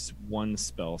only use 1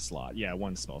 spell slot. Yeah,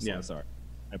 1 spell slot. Yeah. Sorry.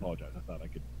 I apologize. I thought I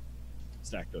could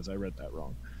stack those. I read that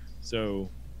wrong. So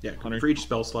yeah, for each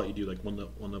spell slot you do like one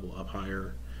level up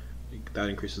higher. That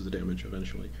increases the damage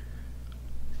eventually.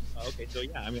 Okay, so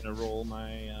yeah, I'm gonna roll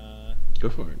my Go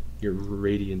for it. Your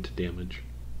radiant damage.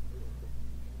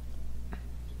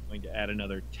 Going to add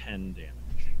another 10 damage.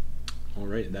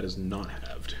 Alright, that is not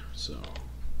halved. So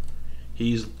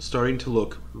he's starting to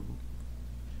look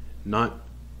not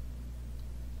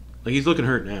like he's looking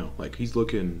hurt now. Like he's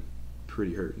looking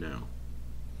pretty hurt now.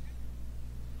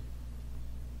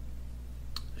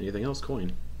 Anything else,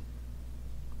 Coin?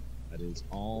 That is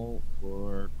all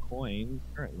for Coin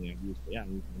currently. I'm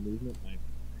using my movement, my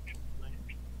action.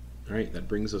 Alright, that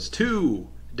brings us to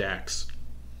Dax.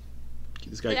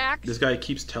 This guy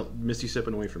keeps Misty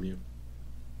stepping away from you.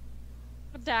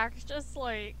 Dax just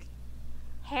like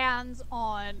hands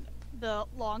on the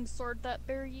longsword that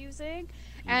they're using,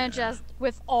 and just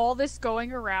with all this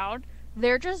going around,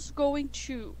 they're just going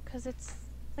to, because it's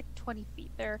like 20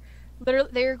 feet, they're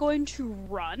going to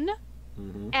run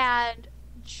and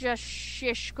just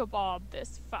shish kebab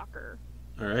this fucker.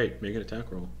 Alright, make an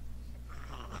attack roll.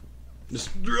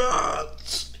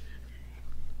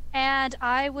 And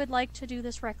I would like to do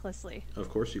this recklessly. Of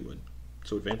course you would.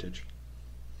 So advantage.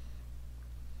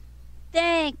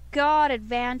 Thank God,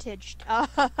 advantaged.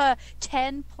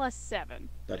 10 plus 7.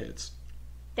 That hits.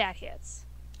 That hits.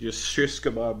 You just shish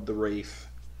kebab the wraith.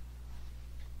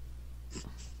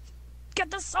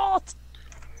 Get the salt!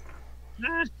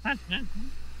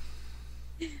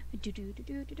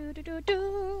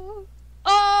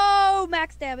 Oh,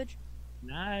 max damage.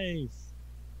 Nice.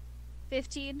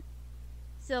 15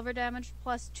 silver damage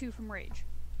plus 2 from rage.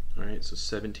 Alright, so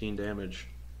 17 damage.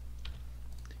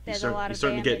 He's starting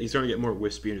to get more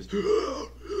wispy and just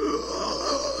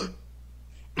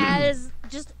as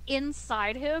just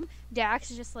inside him, Dax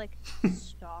is just like,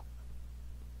 stop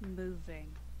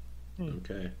moving.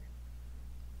 Okay.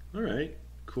 Alright.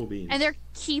 Cool beans. And they're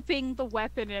keeping the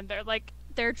weapon in there. Like,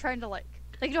 they're trying to like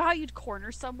you know how you'd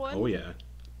corner someone? Oh yeah.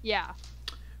 Yeah.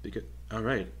 Because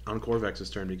alright, on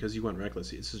Korvax's turn, because you went reckless,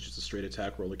 this is just a straight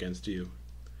attack roll against you.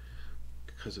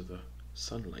 Because of the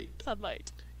sunlight.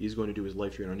 He's going to do his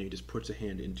life here on you. He just puts a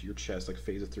hand into your chest, like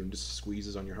phases through, and just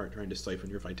squeezes on your heart, trying to siphon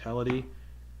your vitality.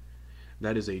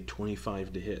 That is a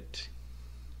 25 to hit.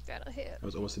 Gotta hit. That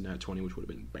was almost a nat 20, which would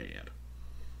have been bad.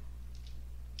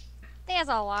 There's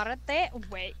a lot of that.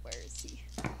 Wait, where is he?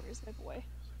 Where's my boy?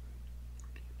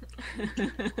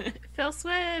 Phil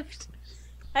Swift.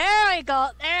 There we go.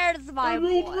 There's my I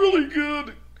rolled boy. really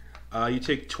good. You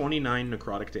take 29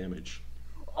 necrotic damage.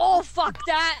 Oh, fuck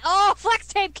that. Oh, flex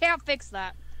tape can't fix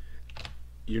that.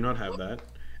 You do not have that.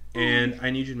 And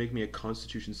I need you to make me a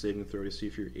Constitution saving throw to see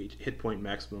if your hit point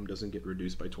maximum doesn't get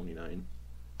reduced by 29.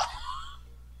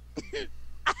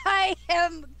 I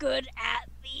am good at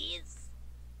these.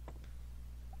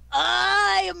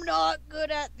 I am not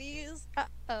good at these.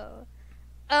 Uh-oh.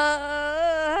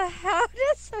 How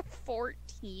does a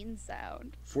 14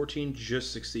 sound? 14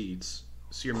 just succeeds.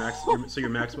 So your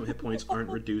maximum hit points aren't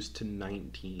reduced to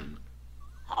 19.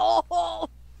 Oh,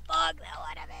 fuck, that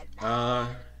would have been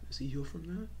bad. Does he heal from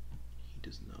that? He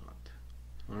does not.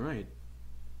 Alright.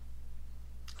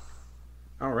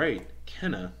 Alright,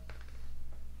 Kenna.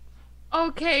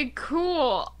 Okay,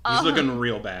 cool. He's looking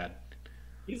real bad.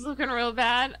 He's looking real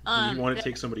bad. You want to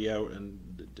take somebody out,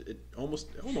 and it almost.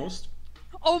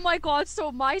 Oh my god, so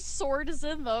my sword is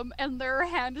in them, and their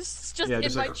hand is just in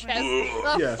just my like, chest.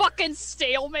 A yeah. fucking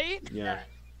stalemate. Yeah.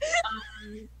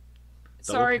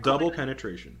 Sorry, Double Coin.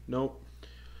 penetration. Nope.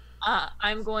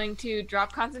 I'm going to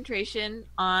drop concentration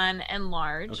on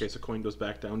enlarge. Okay, so coin goes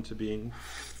back down to being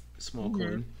small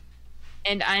coin.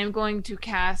 And I'm going to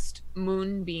cast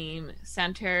Moonbeam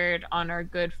centered on our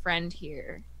good friend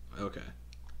here. Okay.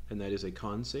 And that is a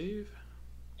con save.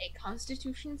 A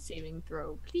Constitution saving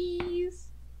throw, please.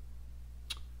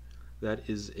 That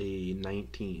is a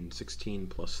 19. 16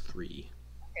 plus 3.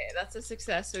 Okay, that's a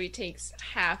success, so he takes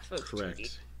half of 2d.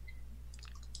 Correct.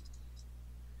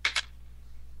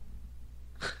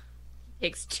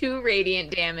 Takes 2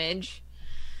 radiant damage.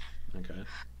 Okay.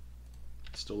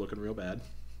 Still looking real bad.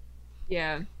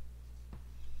 Yeah.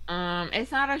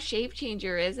 It's not a shape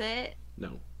changer, is it?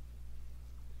 No.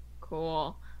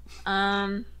 Cool.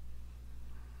 I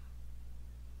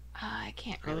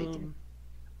can't really do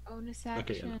bonus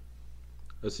action. Okay, yeah.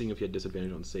 I was seeing if you had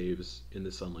disadvantage on saves in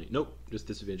the sunlight. Nope, just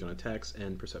disadvantage on attacks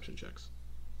and perception checks.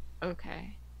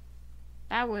 Okay.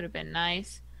 That would have been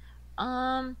nice.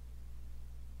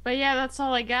 But yeah, that's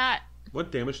all I got.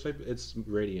 What damage type? It's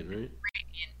radiant, right? Radiant,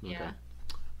 yeah.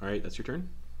 Alright, that's your turn?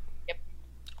 Yep.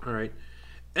 Alright.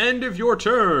 End of your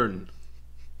turn!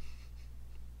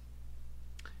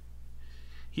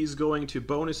 He's going to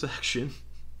bonus action.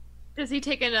 Does he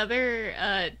take another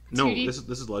No, 2D?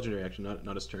 this is legendary action,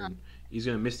 not his turn. He's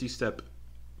going to Misty Step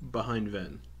behind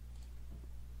Ven.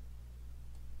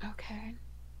 Okay.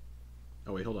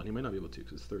 Oh wait, hold on. He might not be able to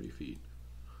because it's 30 feet.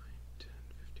 10,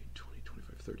 15, 20,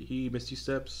 25, 30. He Misty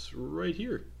Steps right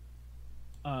here.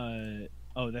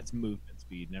 Oh, that's movement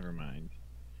speed. Never mind.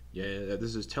 Yeah,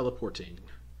 this is teleporting.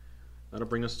 That'll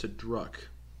bring us to Druck.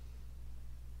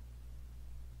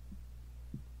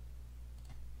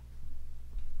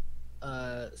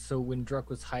 So when Druck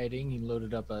was hiding, he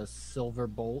loaded up a silver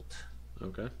bolt.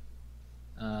 Okay.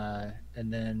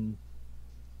 And then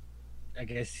I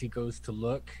guess he goes to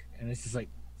look, and it's just like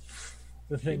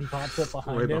the thing pops up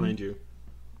behind Right him. behind you.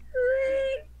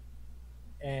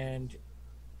 And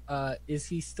is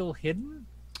he still hidden?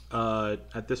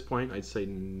 At this point, I'd say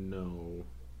no.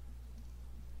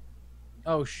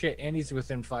 Oh shit! And he's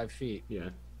within 5 feet. Yeah.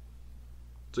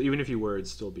 So even if you were, it'd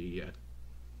still be, yeah.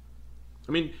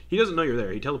 I mean, he doesn't know you're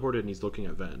there. He teleported and he's looking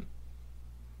at Ven.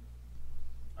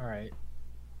 All right.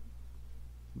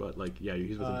 But, like, yeah,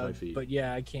 he's within 5 feet. But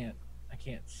yeah, I can't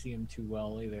see him too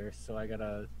well either. So I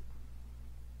gotta.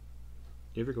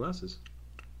 You have your glasses.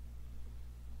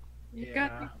 You Yeah,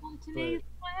 got your Fontenay's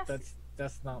glass?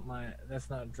 That's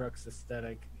not Druck's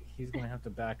aesthetic. He's gonna have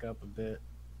to back up a bit.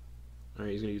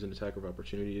 Alright, he's going to use an attack of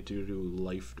opportunity to do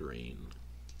Life Drain.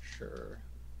 Sure.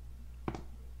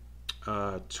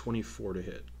 24 to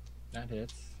hit. That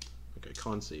hits. Okay,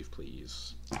 con save,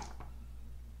 please.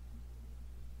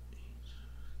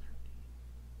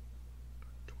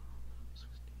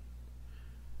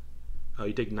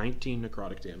 You take 19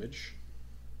 necrotic damage,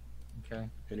 Okay.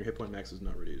 and your hit point max is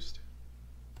not reduced.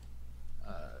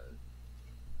 But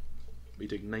you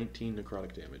take 19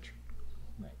 necrotic damage.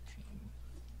 19.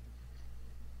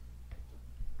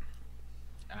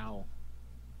 Ow.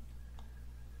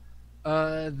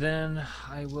 Then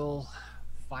I will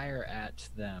fire at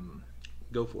them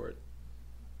Go for it.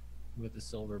 with the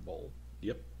silver bowl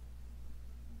Yep.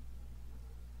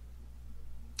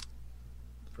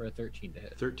 for a 13 to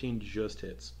hit. 13 just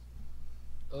hits.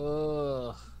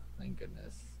 Ugh, thank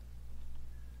goodness.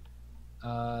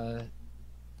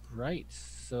 Right,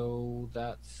 so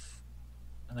that's...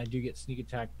 And I do get sneak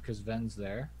attack because Ven's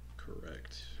there.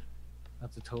 Correct.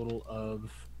 That's a total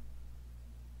of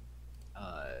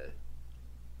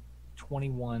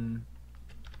 21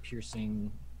 piercing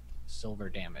silver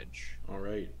damage. All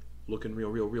right. Looking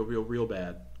real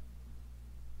bad.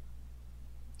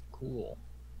 Cool.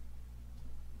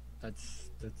 That's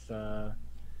I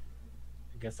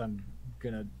guess I'm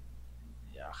gonna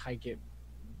hike it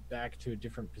back to a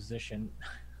different position,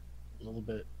 a little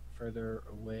bit further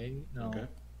away. No. Okay.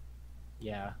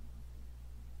 Yeah.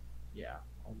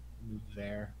 I'll move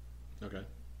there. Okay.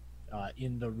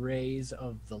 In the rays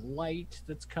of the light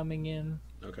that's coming in,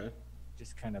 Okay.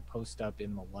 just kind of post up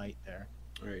in the light there.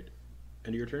 All right. End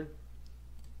of your turn?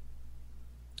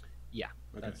 Yeah,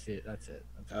 Okay. that's it. That's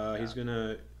what He's going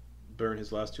to burn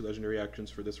his last 2 legendary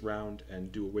actions for this round and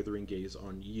do a Withering Gaze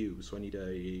on you. So I need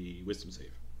a Wisdom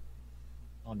save.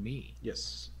 on me.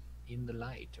 Yes. In the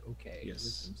light. Okay. Yes.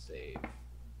 Wisdom save.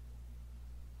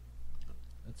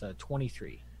 That's a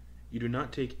 23. You do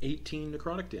not take 18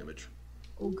 necrotic damage.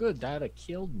 Oh, good. That'd have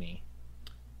killed me.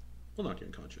 We'll knock you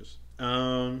unconscious.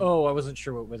 Oh, I wasn't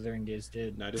sure what Withering Gaze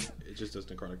did. No, it just does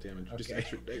necrotic damage. Just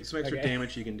Okay. some extra Okay.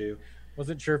 damage you can do.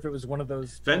 Wasn't sure if it was one of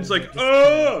those. Ven's spells like, that just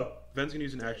oh! Ven's going to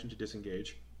use an action to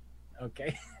disengage.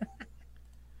 Okay.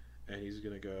 And he's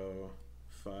going to go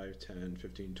 5, 10,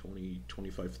 15, 20,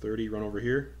 25, 30. Run over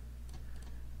here.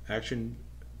 Action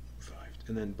 5.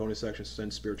 And then bonus action,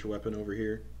 send Spiritual Weapon over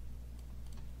here.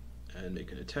 And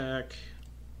make an attack.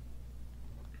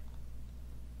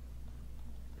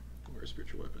 Where's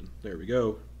Spiritual Weapon? There we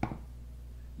go.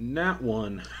 Nat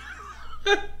 1.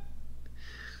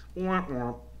 Womp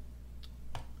womp.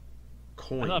 I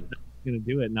Coin. thought Ben was gonna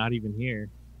do it, not even here.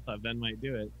 I thought Ben might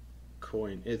do it.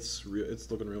 Coin. It's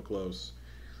looking real close.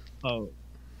 Oh,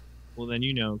 well then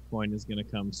Coin is gonna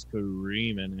come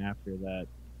screaming after that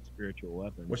spiritual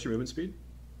weapon. What's your movement speed?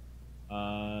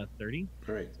 30.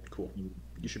 All right, cool.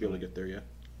 You should be able to get there, yeah.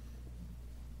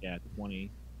 Yeah,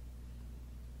 20.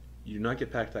 You do not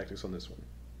get pack tactics on this one.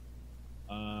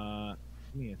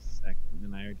 Give me a second.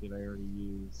 And I already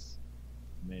use?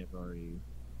 May have already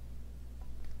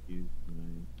used my.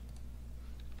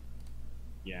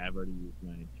 Yeah, I've already used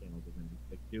my channel divinity.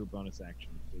 Like, do a bonus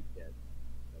action to get.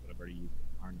 But I've already used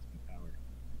harness my power.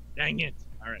 Dang it!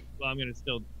 All right. Well, I'm gonna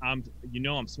still. I'm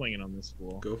swinging on this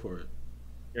fool. Go for it.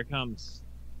 Here comes.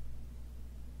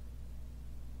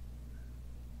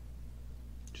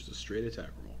 Just a straight attack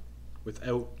roll.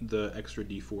 Without the extra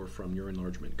d4 from your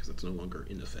enlargement, because that's no longer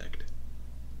in effect.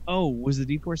 Oh, was the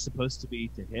D4 supposed to be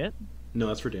to hit? No,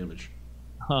 that's for damage.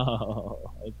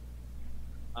 Oh.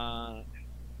 To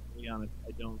be honest,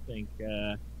 I don't think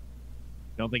a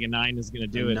 9 is gonna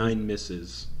do it. 9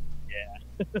 misses. Yeah.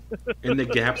 In the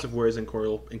gaps of where his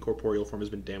incorporeal form has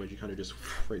been damaged, you kind of just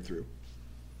right through.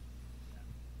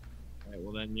 All right.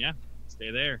 Well then, yeah. Stay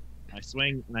there. I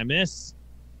swing and I miss.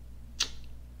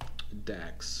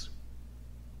 Dax.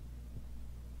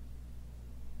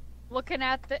 Looking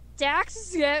at the Dax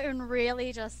is getting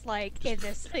really just like, if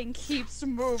this thing keeps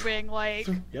moving, like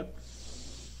Yep.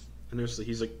 And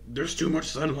he's like, there's too much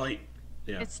sunlight.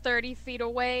 Yeah. it's 30 feet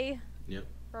away Yep.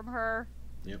 from her.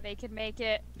 Yep. They can make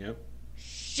it. Yep.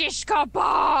 Shish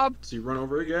kebab! So you run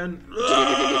over again.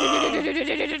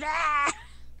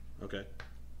 Okay.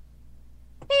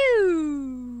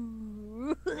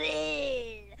 Ooh.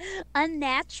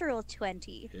 Unnatural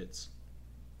 20. Hits.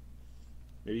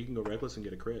 Maybe you can go reckless and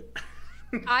get a crit.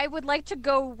 I would like to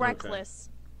go reckless.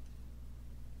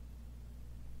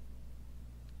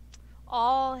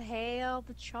 All hail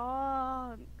the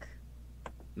chunk.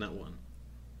 Not one.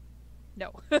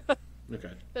 No.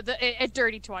 Okay. A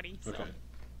dirty 20. So. Okay.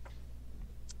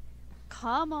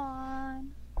 Come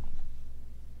on.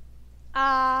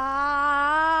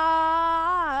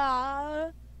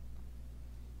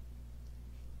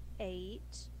 8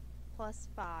 plus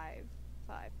 5.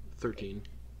 13.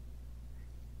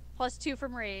 Plus 2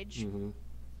 from rage. Mm-hmm.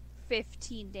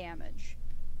 15 damage.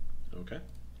 Okay.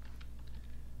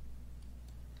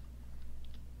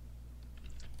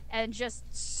 And just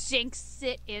sinks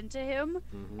it into him.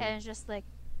 Mm-hmm. And it's just like,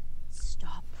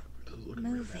 stop. This is looking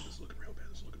real bad. moving. This is looking real bad.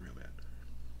 This is looking real bad.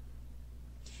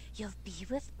 You'll be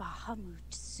with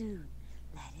Bahamut soon.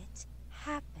 Let it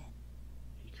happen.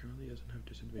 He currently doesn't have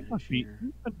disadvantage You here.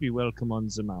 would be welcome on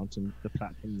the mountain, the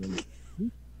platform.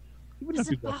 You would not Does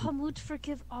be it welcome. Bahamut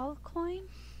forgive all coin?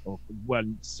 Oh, well,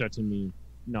 certainly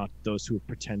not those who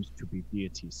pretend to be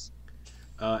deities.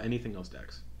 Anything else,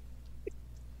 Dax?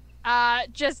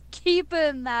 Just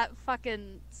keeping that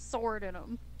fucking sword in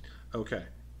him. Okay.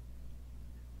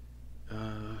 5, 10,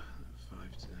 5,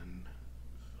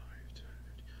 10.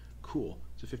 Cool.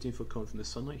 It's a 15-foot cone from the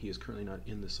sunlight. He is currently not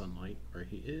in the sunlight where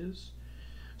he is.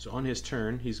 So on his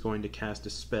turn, he's going to cast a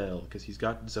spell because he's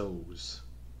got Zoes.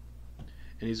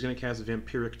 And he's going to cast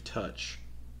Vampiric Touch.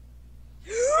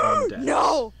 on Dex.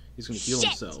 No! He's going to heal Shit!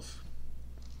 himself.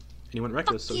 And he went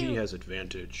reckless, so Fuck he you. has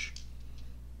advantage.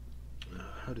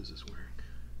 How does this work?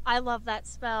 I love that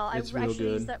spell. It's I real should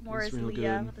use good. that more It's as real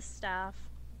Leah good. with the staff.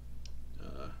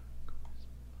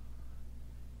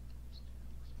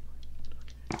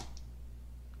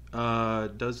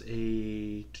 Does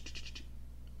a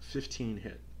 15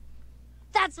 hit.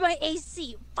 That's my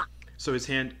AC. Fuck. So his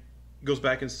hand goes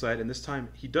back inside, and this time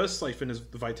he does siphon his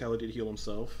vitality to heal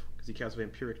himself because he casts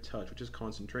Vampiric Touch, which is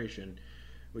concentration,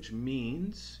 which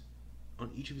means on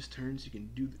each of his turns he can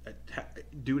do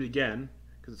it again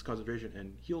because it's concentration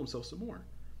and heal himself some more.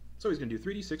 So he's going to do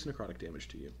 3d6 necrotic damage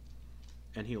to you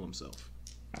and heal himself.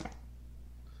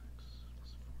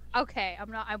 Okay,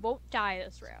 I won't die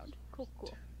this round. Cool.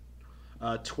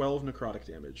 12 necrotic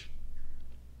damage.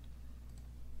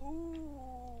 Ooh,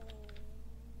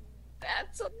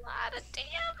 that's a lot of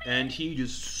damage. And he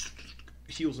just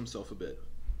heals himself a bit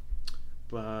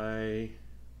by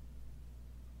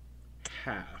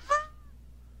half.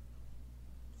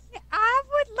 I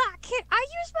would like it. I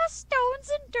use my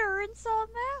stone's endurance on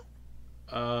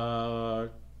that.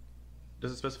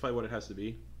 Does it specify what it has to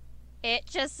be? It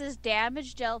just says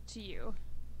damage dealt to you.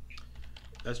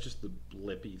 That's just the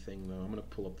blippy thing, though. I'm gonna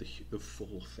pull up the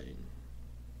full thing.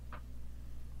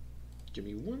 Give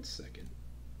me 1 second.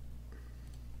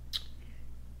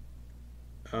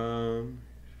 Roll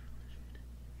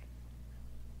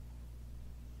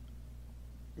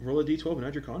a d12 and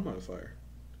add your con modifier.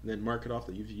 And then mark it off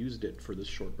that you've used it for this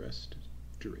short rest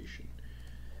duration.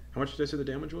 How much did I say the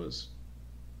damage was?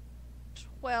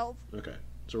 12. Okay.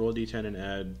 So roll a d10 and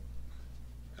add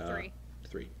 3.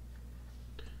 3.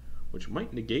 Which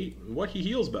might negate what he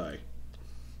heals by.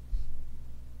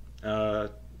 So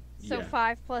Yeah,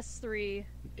 5 plus 3,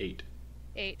 8.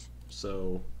 8.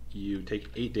 So you take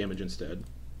 8 damage instead.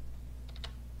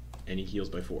 And he heals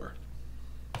by 4.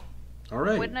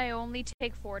 Alright. Wouldn't I only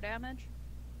take 4 damage?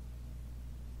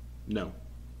 No.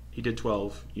 He did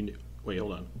 12. Wait,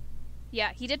 hold on.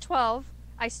 Yeah, he did 12.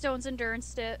 I stone's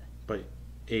endurance it. By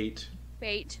 8.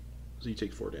 8. So you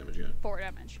take 4 damage, yeah. 4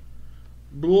 damage.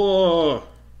 Whoa!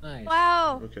 Nice.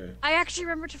 Wow! Okay. I actually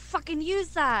remember to fucking use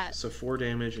that! So 4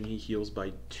 damage and he heals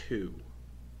by 2.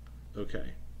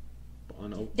 Okay.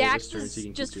 On all his Dax turns, he is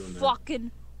can just keep doing that.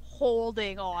 fucking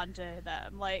holding on to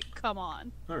them. Like, come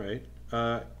on. Alright.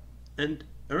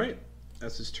 Alright.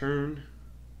 That's his turn.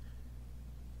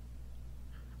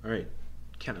 Alright.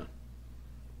 Kenna.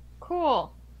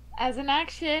 Cool. As an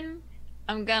action,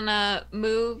 I'm gonna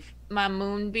move my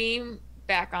moonbeam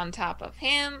back on top of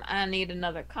him. I need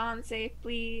another con save,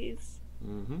 please.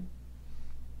 Mm-hmm.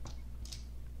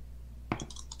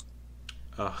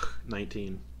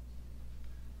 19.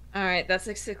 All right, that's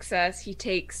a success. He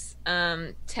takes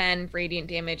 10 radiant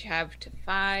damage, halved to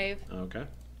 5. Okay.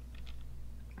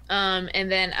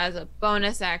 And then as a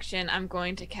bonus action, I'm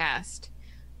going to cast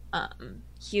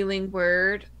Healing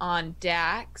Word on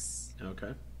Dax.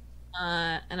 Okay.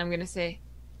 And I'm gonna say,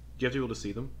 Do you have to be able to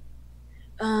see them?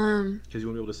 Because you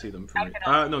won't be able to see them from me.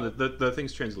 No, the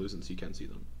thing's translucent, so you can see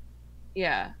them.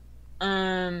 yeah.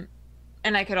 And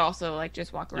I could also like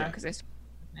just walk around Yeah. because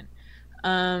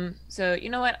so you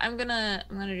know what? I'm gonna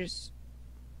just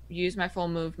use my full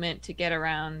movement to get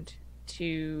around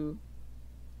to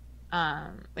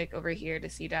like over here to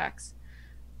see Dax.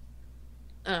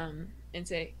 And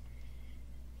say,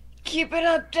 "Keep it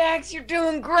up, Dax. You're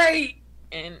doing great."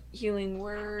 And Healing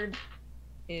Word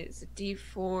is a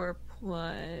D4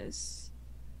 plus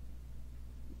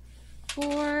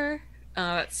 4.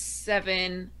 That's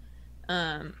 7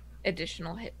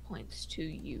 additional hit points to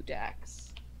you,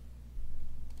 Dax.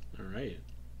 Alright.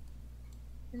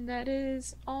 And that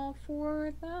is all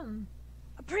for them.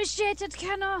 Appreciate it,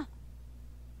 Kenna!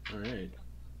 Alright.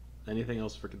 Anything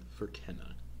else for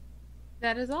Kenna?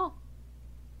 That is all.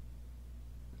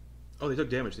 Oh, they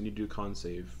took damage. They need to do a con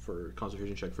save for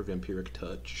concentration check for Vampiric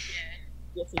Touch.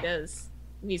 Yes, he does.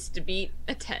 Needs to beat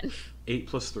a 10. 8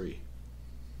 plus 3.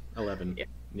 11. Yeah.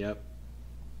 Yep.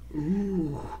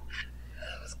 Ooh.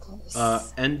 That was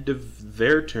close. End of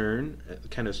their turn.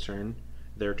 Kenna's turn.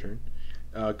 Their turn.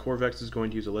 Corvex is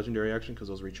going to use a legendary action because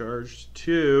those recharged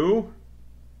to...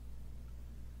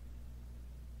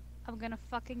 I'm gonna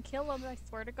fucking kill him, I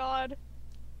swear to God.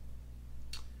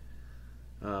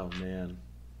 Oh, man.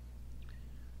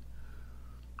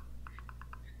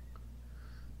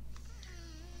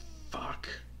 Fuck.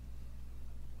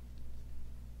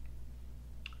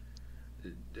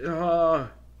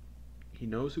 He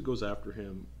knows who goes after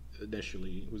him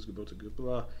initially. Who's about to go?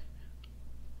 Blah.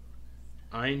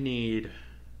 I need...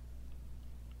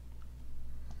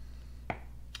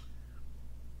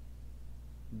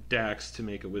 Dax to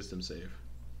make a wisdom save.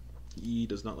 He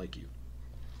does not like you.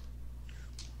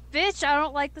 Bitch, I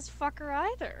don't like this fucker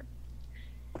either.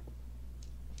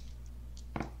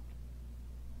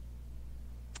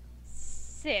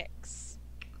 Six.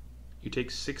 You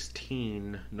take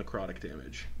 16 necrotic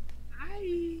damage.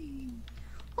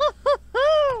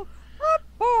 Oh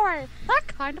boy, that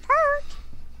kind of hurt.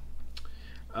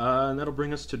 And that'll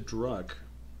bring us to Druk.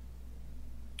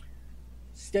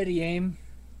 Steady aim.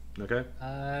 Okay.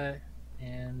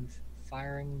 And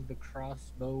firing the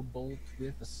crossbow bolt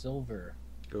with a silver.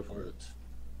 Go for bolt. it.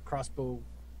 Crossbow,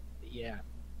 yeah.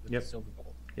 With Yep. a silver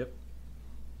bolt. Yep.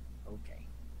 Okay.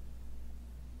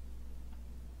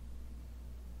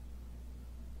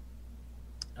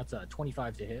 That's a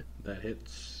 25 to hit. That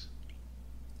hits.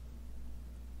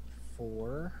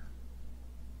 For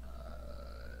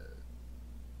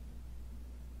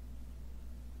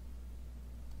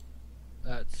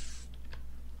that's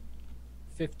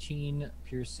 15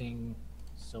 piercing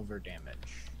silver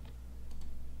damage.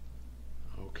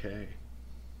 Okay.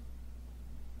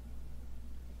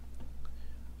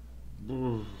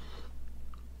 All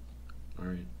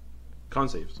right. Con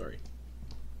save, sorry.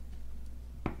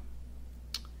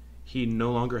 He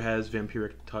no longer has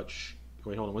vampiric touch.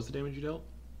 Wait, hold on. What's the damage you dealt?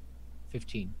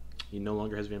 15. He no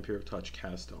longer has vampiric touch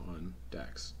cast on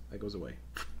Dax. That goes away.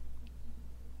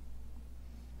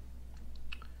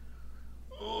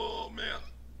 Oh man.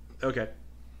 Okay.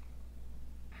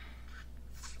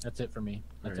 That's it for me.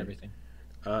 That's Alright.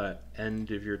 everything.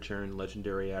 End of your turn.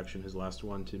 Legendary action. His last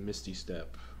one to Misty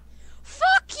Step.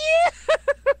 Fuck you!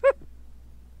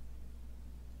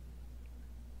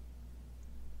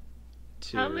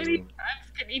 To, How many times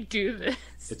can he do this?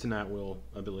 It's an at-will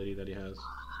ability that he has.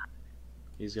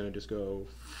 He's gonna just go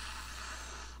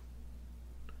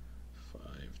 5,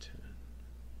 10.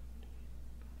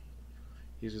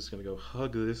 He's just gonna go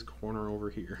hug this corner over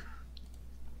here.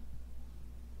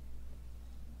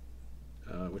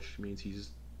 Which means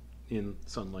he's in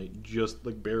sunlight, just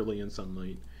like barely in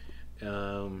sunlight.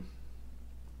 And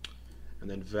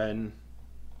then Ven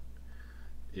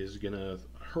is gonna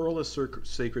hurl a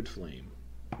sacred flame.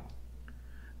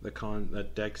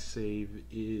 That dex save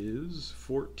is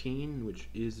 14, which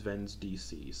is Ven's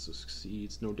DC, so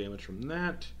succeeds, no damage from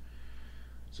that.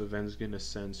 So Ven's gonna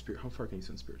send spirit. How far can he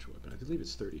send spiritual weapon? I believe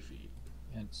it's 30 feet.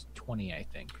 And it's 20, I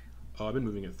think. Oh, I've been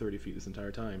moving at 30 feet this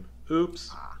entire time.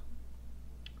 Oops.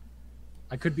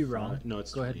 I could be wrong. No,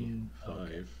 it's Go 20. ahead and 5,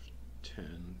 okay.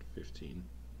 10, 15.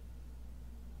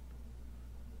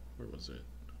 Where was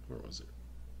it?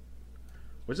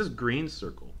 What's this green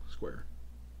circle square?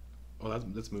 Oh,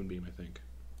 that's Moonbeam, I think.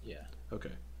 Yeah.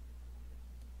 Okay.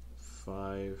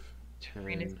 5,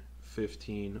 Green is- 10,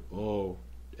 15. Oh,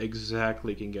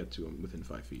 exactly can get to him within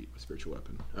 5 feet with spiritual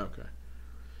weapon. Okay.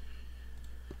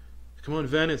 Come on,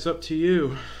 Ven, it's up to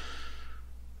you.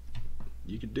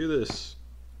 You can do this.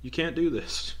 You can't do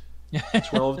this.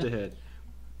 12 to hit.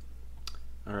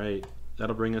 All right,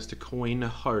 that'll bring us to Coin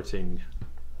Hearting.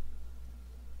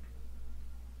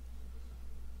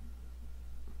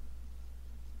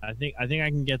 I think I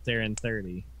can get there in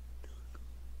 30.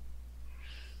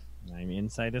 I'm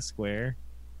inside a square,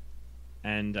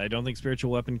 and I don't think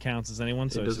spiritual weapon counts as anyone,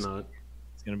 so It it's, does not.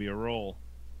 it's going to be a roll.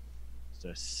 It's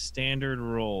a standard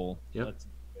roll. Yep. Let's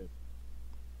do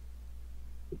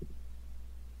it.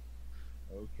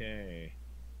 Okay.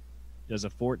 Does a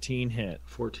 14 hit?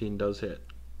 14 does hit.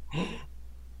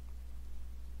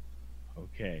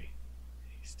 Okay.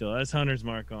 He still has Hunter's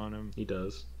Mark on him. He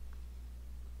does.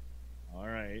 All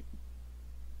right.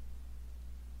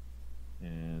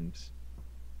 And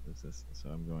what's this? So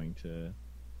I'm going to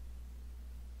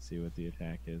see what the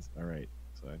attack is. All right.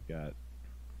 So I've got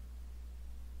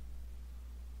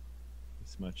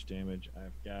this much damage.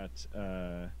 I've got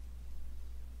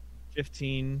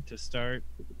 15 to start.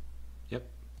 Yep.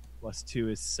 Plus 2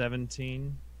 is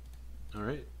 17. All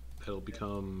right. That'll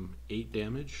become 8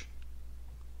 damage.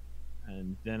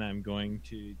 And then I'm going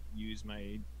to use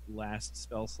my last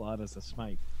spell slot as a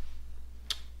smite.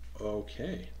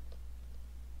 Okay.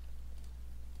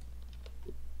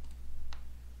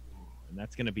 And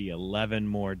that's going to be 11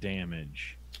 more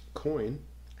damage. Coin,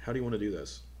 how do you want to do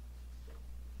this?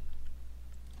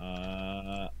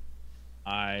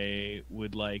 I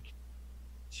would like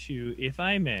to, if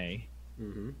I may,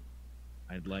 Mm-hmm.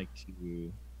 I'd like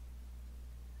to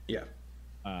Yeah.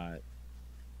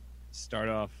 start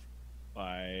off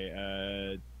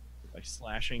by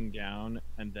slashing down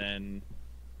and then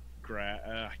grab.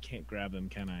 I can't grab him,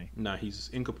 can I? Nah, he's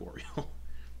incorporeal.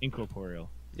 Incorporeal.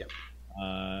 Yep.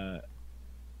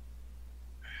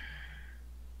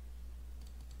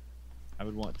 I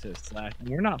would want to slash.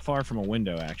 We're not far from a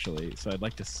window, actually, so I'd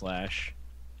like to slash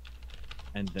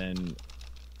and then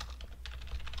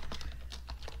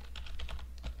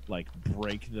like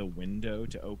break the window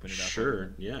to open it up.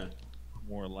 Sure, yeah.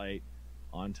 More light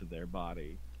onto their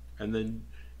body. And then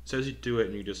so as you do it,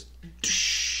 and you just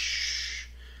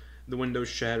the window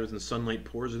shatters and the sunlight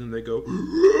pours in, and they go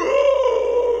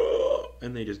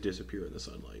and they just disappear in the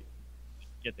sunlight.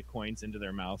 Get the coins into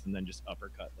their mouth and then just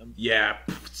uppercut them. Yeah.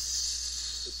 Into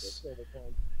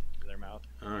their mouth.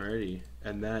 Alrighty,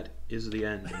 and that is the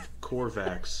end of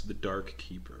Korvax, the Dark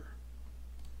Keeper.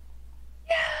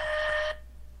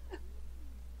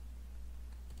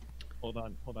 Hold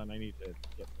on, I need to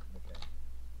get okay.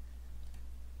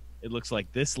 It looks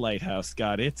like this lighthouse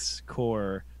got its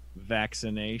core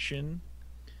vaccination.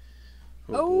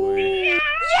 Oh boy.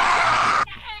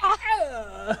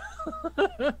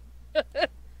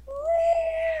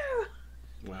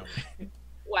 Wow.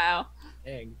 Wow.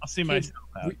 Dang. I'll see Kid, myself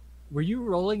out. Were you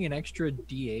rolling an extra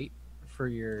D8 for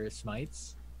your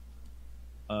smites?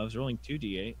 I was rolling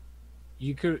 2d8.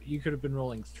 You could have been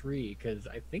rolling 3 because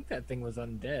I think that thing was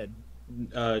undead,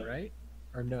 right?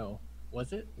 Or no?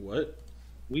 Was it? What?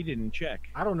 We didn't check.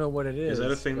 I don't know what it is. Is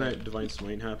that a thing but- that Divine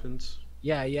Smite happens?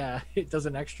 Yeah. It does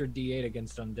an extra D8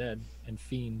 against undead and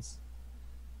fiends.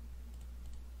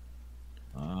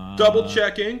 Double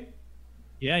checking.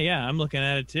 Yeah, I'm looking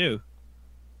at it too.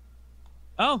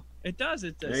 Oh, it does.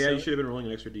 It does. Yeah, so, you should have been rolling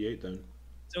an extra D8 then.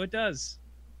 so it does.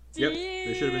 Yep,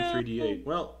 there should have been 3D8.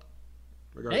 Well,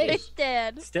 regardless. It's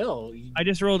dead. Still, I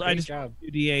just rolled. Great job.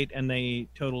 2d8, and they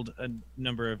totaled a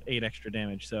number of 8 extra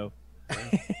damage. So.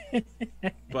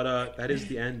 But that is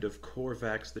the end of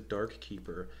Korvax, the Dark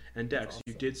Keeper. And Dex, Awesome.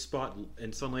 you did spot,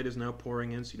 and sunlight is now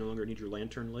pouring in, so you no longer need your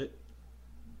lantern lit.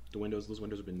 Those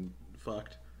windows have been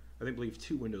fucked. I believe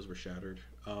 2 windows were shattered.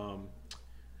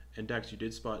 And Dex, you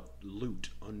did spot loot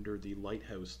under the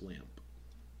lighthouse lamp.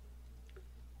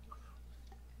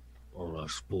 Well, I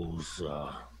suppose,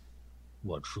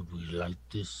 what, should we light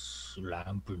this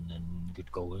lamp and then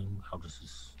get going? How does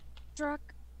this... Druck,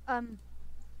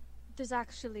 there's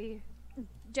actually...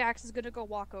 Jax is gonna go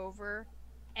walk over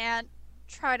and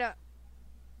try to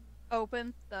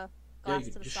open the Yeah, glass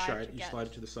you to the just side to get... slide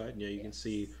it to the side, and yeah, you can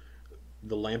see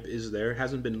the lamp is there. It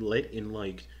hasn't been lit in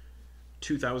like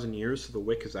 2,000 years, so the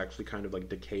wick is actually kind of like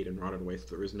decayed and rotted away, so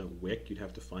there is no wick. You'd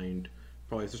have to find...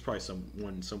 There's probably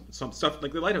some stuff,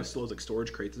 like the lighthouse still has like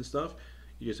storage crates and stuff.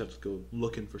 You just have to go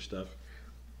looking for stuff.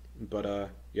 But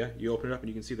yeah, you open it up and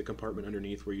you can see the compartment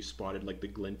underneath where you spotted like the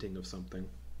glinting of something.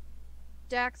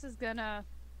 Jax is gonna...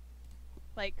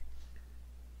 Like...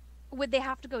 Would they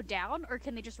have to go down, or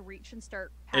can they just reach and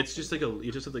start passing? It's just like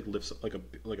you just have to like lift like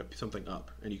a something up,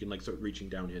 and you can like start reaching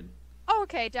down in. Oh,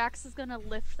 okay. Jax is gonna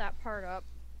lift that part up.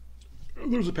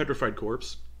 There's a petrified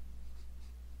corpse,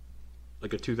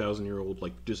 like a 2,000-year-old,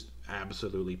 like just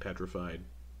absolutely petrified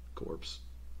corpse.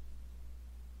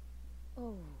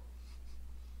 Oh.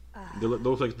 They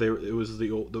look like it was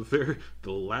the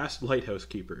last lighthouse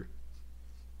keeper,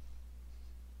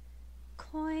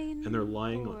 Coin. and they're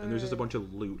lying and there's just a bunch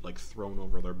of loot like thrown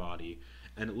over their body,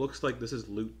 and it looks like this is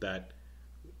loot that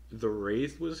the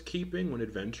Wraith was keeping when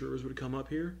adventurers would come up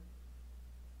here,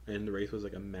 and the Wraith was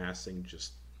like amassing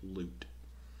just loot.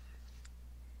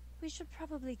 We should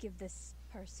probably give this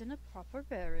person a proper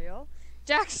burial. Burial.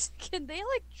 Jax, can they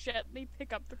like gently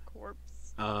pick up the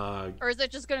corpse, Uh, or is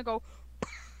it just gonna go?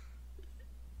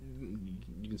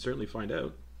 you can certainly find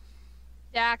out.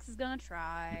 Jax is gonna You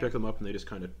try. pick them up and they just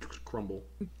kind of crumble.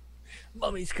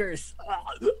 Mummy's curse.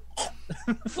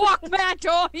 Fuck that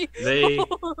toy.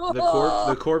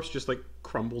 The corpse just like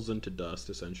crumbles into dust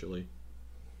essentially.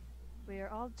 We are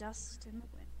all dust in the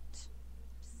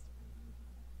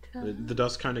wind. The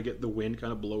dust kind of the wind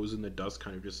kind of blows and the dust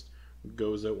kind of just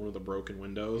goes out one of the broken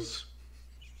windows.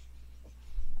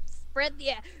 Spread the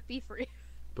be free.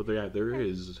 But yeah, there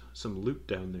is some loot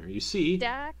down there. You see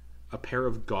Jax. a pair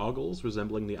of goggles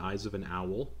resembling the eyes of an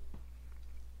owl.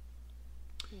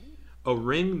 A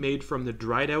ring made from the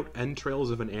dried out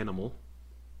entrails of an animal.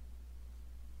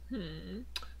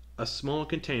 A small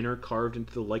container carved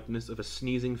into the likeness of a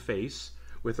sneezing face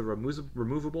with a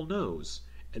removable nose,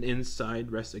 and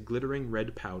inside rests a glittering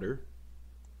red powder.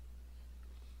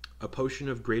 A potion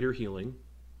of greater healing.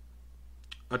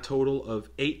 A total of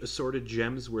 8 assorted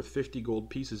gems worth 50 gold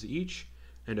pieces each,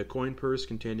 and a coin purse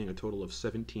containing a total of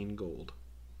 17 gold.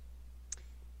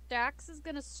 Jax is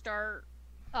gonna start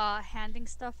handing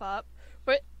stuff up,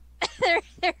 but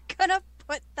they're gonna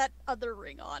put that other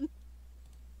ring on.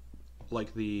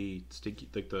 Like the stinky,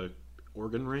 like the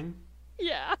organ ring.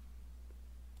 Yeah,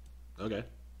 Okay.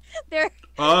 they're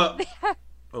Oh.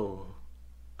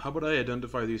 How about I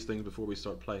identify these things before we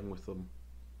start playing with them?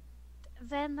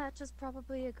 then that is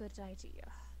probably a good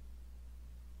idea.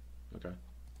 Okay.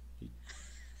 He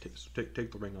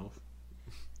take the ring off.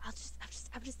 I'm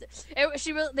just.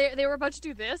 They were about to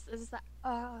do this. Is that?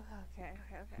 Oh, okay.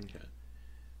 Okay.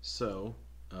 So,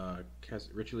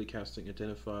 ritually casting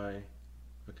Identify.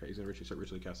 Okay, he's gonna start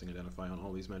ritually casting Identify on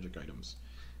all these magic items.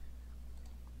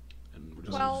 And we're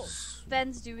just... Well,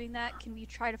 Ven's doing that. Can we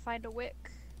try to find a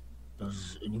wick?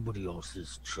 Does anybody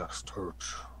else's chest hurt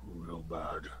real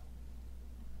bad?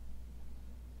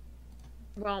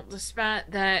 Well, despite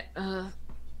that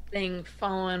thing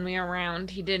following me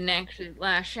around, he didn't actually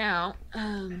lash out.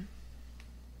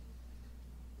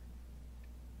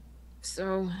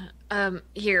 So,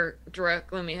 here,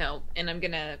 Druk, let me help. And I'm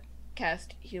gonna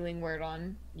cast Healing Word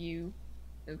on you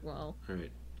as well.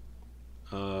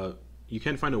 Alright. You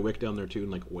can find a wick down there too,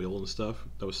 and like oil and stuff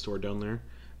that was stored down there.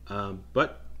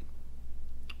 But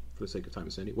for the sake of time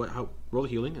and sanity, roll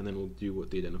healing, and then we'll do what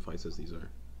the Identify says these are.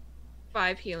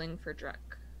 5 healing for Druk.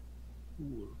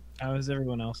 How is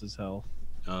everyone else's health?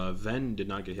 Ven did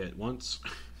not get hit once.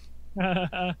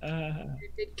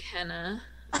 Did Kenna.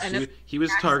 He was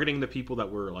targeting the people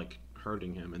that were like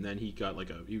hurting him, and then he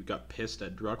got pissed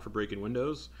at Druk for breaking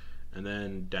windows, and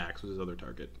then Dax was his other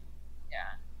target.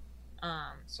 Yeah.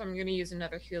 So I'm gonna use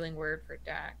another Healing Word for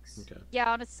Dax. Okay.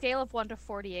 Yeah, on a scale of 1 to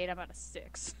 48, I'm at a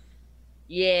 6.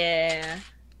 Yeah.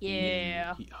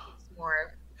 Yeah.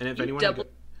 More. And if anyone... double-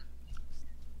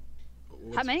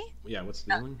 How many? Yeah, what's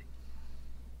the healing?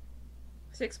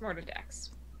 6 more to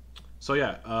Dax. So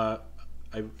yeah,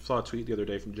 I saw a tweet the other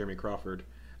day from Jeremy Crawford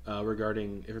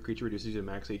regarding if a creature reduces to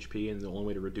max HP, and the only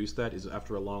way to reduce that is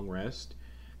after a long rest.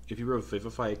 If you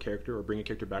revivify a character or bring a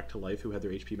character back to life who had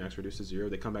their HP max reduced to 0,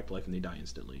 they come back to life and they die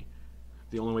instantly.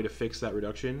 The only way to fix that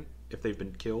reduction, if they've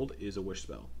been killed, is a wish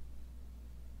spell.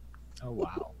 Oh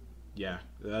wow. Yeah,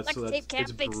 that's can't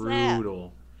it's fix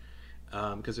brutal.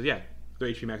 Because their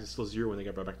HP max is still 0 when they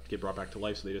get brought back to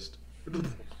life, so they just...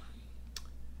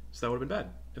 So that would have been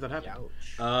bad if that happened.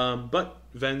 Ouch. But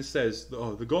Ven says,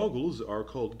 the goggles are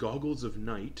called Goggles of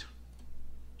Night.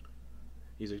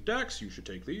 He's like, Dax, you should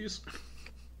take these.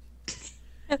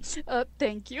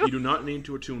 Thank you. You do not need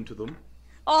to attune to them.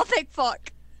 Oh, thank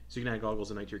fuck. So you can add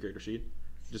Goggles of Night to your character sheet.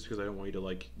 Just because I don't want you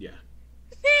to,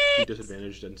 be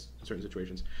disadvantaged in certain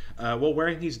situations. While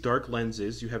wearing these dark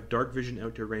lenses, you have dark vision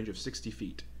out to a range of 60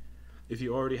 feet. If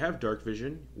you already have dark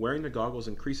vision, wearing the goggles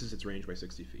increases its range by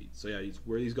 60 feet. So yeah, you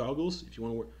wear these goggles. If you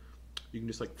want to wear, you can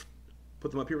just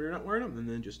put them up here when you're not wearing them, and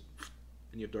then and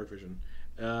you have dark vision.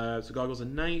 So Goggles of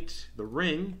Night, the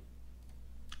ring.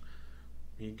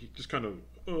 You just kind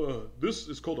of, this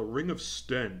is called a Ring of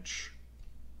Stench.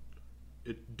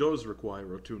 It does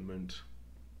require attunement.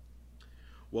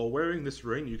 While wearing this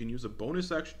ring, you can use a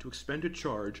bonus action to expend a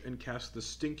charge and cast the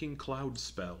Stinking Cloud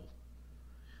spell,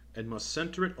 and must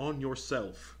center it on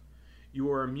yourself.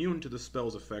 You are immune to the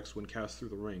spell's effects when cast through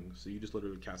the ring, so you just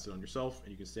literally cast it on yourself,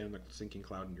 and you can stand in the Sinking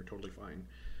Cloud and you're totally fine.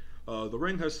 The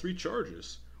ring has 3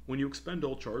 charges. When you expend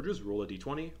all charges, roll a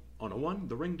d20. On a 1,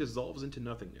 the ring dissolves into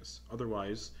nothingness.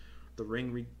 Otherwise, the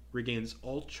ring regains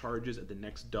all charges at the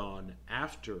next dawn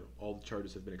after all the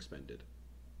charges have been expended.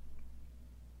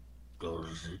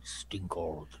 Does it stink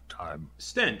all the time?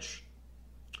 Stench.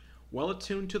 While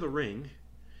attuned to the ring,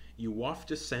 you waft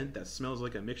a scent that smells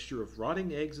like a mixture of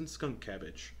rotting eggs and skunk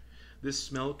cabbage. This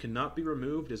smell cannot be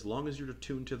removed as long as you're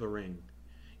attuned to the ring.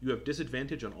 You have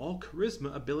disadvantage on all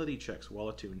charisma ability checks while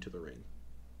attuned to the ring.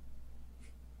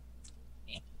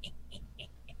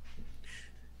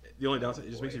 The only downside, it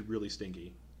just makes you really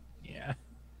stinky. Yeah.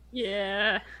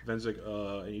 Yeah. Ven's like,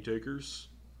 any takers?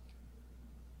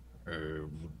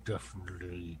 Would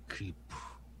definitely keep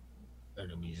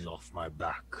enemies off my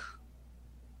back.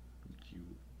 Do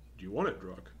you want it,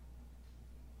 Druk?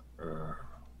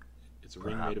 It's a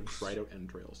ring made of dried out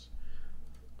entrails.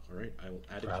 Alright, I will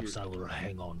add it to your... Perhaps I will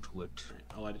hang on to it. Right,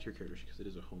 I'll add it to your character sheet because it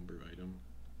is a homebrew item.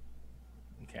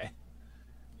 Okay.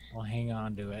 I'll hang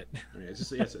on to it. Right,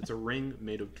 it's a ring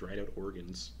made of dried out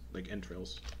organs, like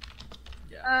entrails.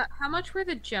 Yeah. How much were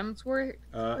the gems worth?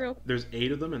 There's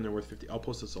 8 of them, and they're worth 50. I'll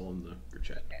post this all in the group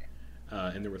chat. Okay.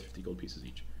 And they're worth 50 gold pieces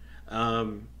each.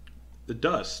 The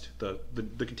dust, the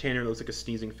container that looks like a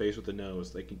sneezing face with the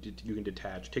nose, you can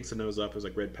detach. Takes the nose up. There's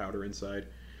like red powder inside.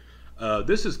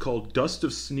 This is called Dust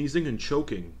of Sneezing and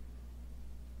Choking.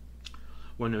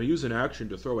 When I use an action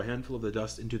to throw a handful of the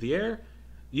dust into the air,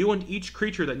 you and each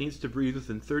creature that needs to breathe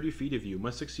within 30 feet of you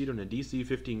must succeed on a DC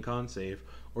 15 con save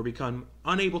or become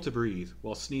unable to breathe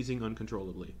while sneezing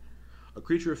uncontrollably. A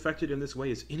creature affected in this way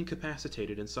is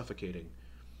incapacitated and suffocating.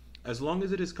 As long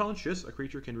as it is conscious, a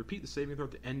creature can repeat the saving throw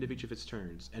at the end of each of its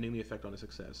turns, ending the effect on a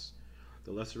success.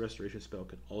 The lesser restoration spell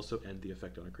can also end the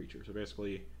effect on a creature. So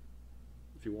basically,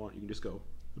 if you want, you can just go,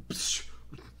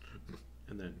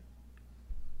 and then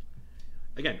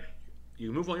again,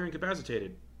 you move while you're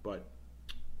incapacitated. But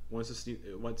once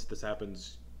this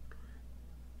happens,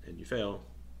 and you fail,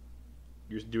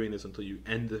 you're doing this until you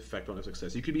end the effect on a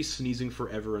success. You could be sneezing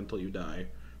forever until you die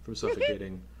from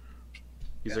suffocating.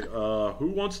 He's like, who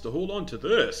wants to hold on to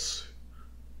this?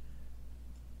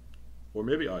 Or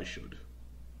maybe I should.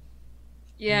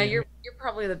 Yeah, you're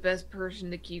probably the best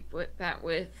person to keep that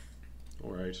with.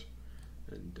 Alright.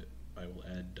 And I will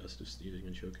add Dust of Sneezing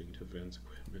and Choking to Van's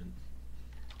equipment.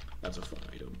 That's a fun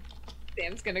item.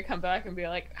 Sam's gonna come back and be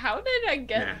like, how did I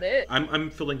get this? I'm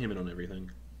filling him in on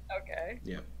everything. Okay.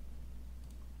 Yeah.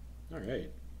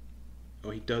 Alright.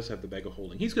 Oh, he does have the bag of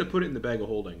holding. He's gonna put it in the bag of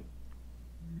holding.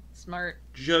 Smart.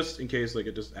 Just in case, like,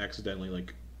 it just accidentally,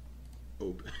 like,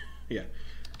 open. Yeah.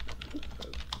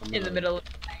 In the middle of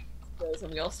the night,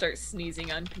 and we all start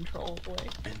sneezing uncontrollably.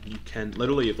 And you can,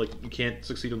 literally, if, like, you can't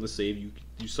succeed on the save,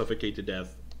 you suffocate to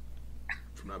death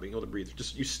from not being able to breathe.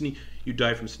 Just, you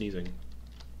die from sneezing.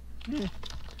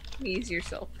 Sneeze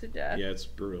yourself to death. Yeah, it's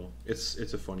brutal. It's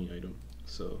a funny item.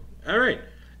 So, alright.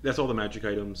 That's all the magic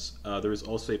items. There is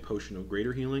also a potion of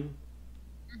greater healing.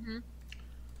 Mm-hmm.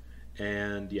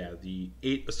 And yeah, the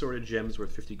 8 assorted gems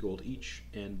worth 50 gold each,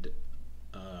 and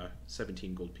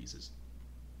 17 gold pieces.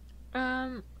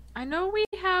 I know we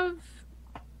have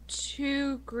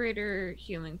 2 greater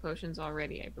healing potions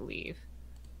already, I believe.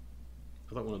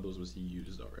 I thought one of those was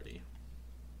used already.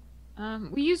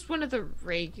 We used one of the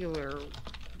regular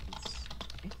ones,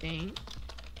 I think.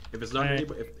 If it's not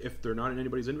if they're not in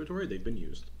anybody's inventory, they've been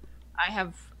used. I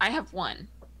have one.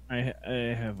 I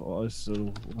have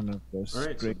also one of those. All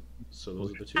right, great... so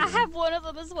those are the 2. I have one of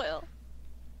them as well.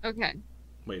 Okay.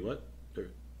 Wait, what?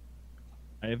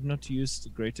 I have not used the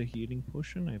greater healing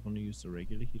potion. I've only used the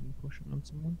regular healing potion on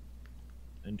someone.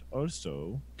 And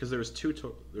also, because there's 2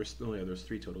 total. There's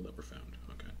 3 total that were found.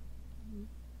 Okay. Mm-hmm.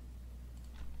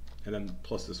 And then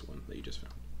plus this one that you just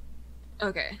found.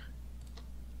 Okay.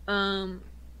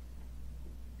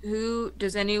 Who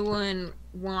does anyone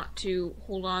want to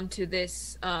hold on to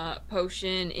this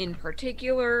potion in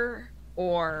particular,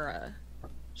 or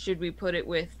should we put it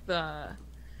with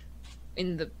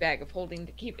in the bag of holding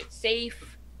to keep it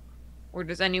safe, or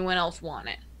does anyone else want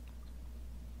it?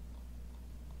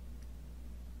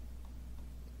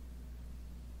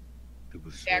 It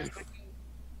was Dax,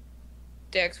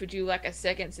 safe. would you like a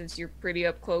second since you're pretty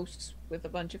up close with a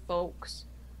bunch of folks?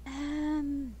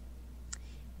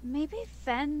 Maybe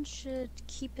Fen should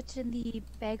keep it in the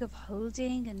bag of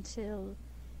holding until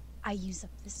I use up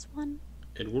this one.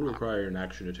 It will require an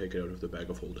action to take it out of the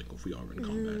bag of holding if we are in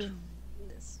combat.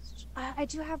 I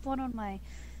do have one on my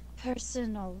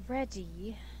person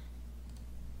already.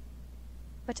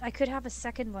 But I could have a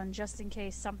second one just in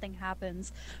case something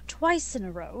happens twice in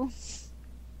a row.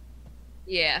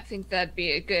 Yeah, I think that'd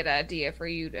be a good idea for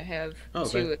you to have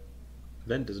two.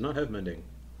 Ven does not have mending.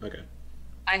 Okay.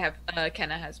 I have,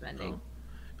 Kenna has mending.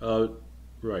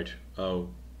 Right.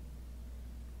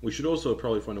 We should also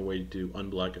probably find a way to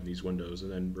unblacken these windows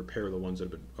and then repair the ones that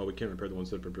have been... Oh, we can't repair the ones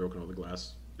that have been broken, all the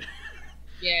glass.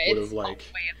 Yeah, it's all the way at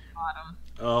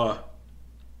the bottom.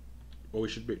 Well, we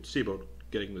should see about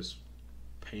getting this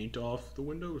paint off the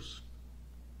windows.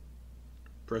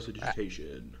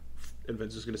 Prestidigitation. And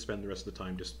Vince is going to spend the rest of the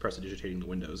time just prestidigitating the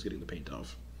windows, getting the paint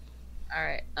off.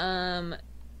 Alright,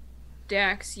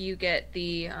 Dax, you get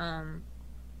the,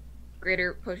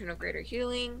 greater potion of greater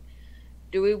healing.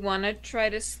 Do we want to try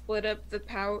to split up the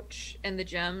pouch and the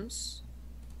gems?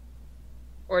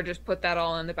 Or just put that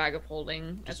all in the bag of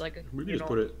holding as like a... We can just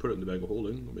put it in the bag of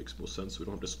holding. It makes most sense. We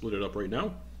don't have to split it up right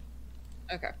now.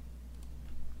 Okay.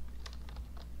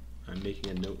 I'm making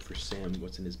a note for Sam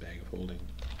what's in his bag of holding.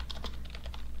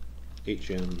 8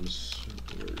 gems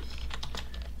worth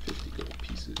 50 gold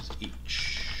pieces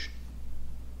each.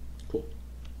 Cool.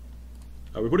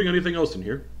 Are we putting anything else in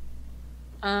here?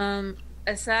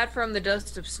 Aside from the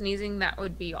dust of sneezing, that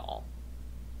would be all.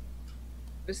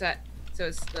 What's that? So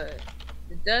it's the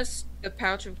dust, the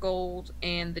pouch of gold,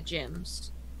 and the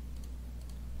gems.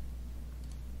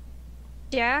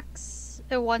 Dax,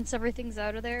 once everything's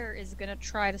out of there, is gonna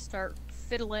try to start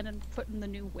fiddling and putting the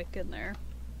new wick in there.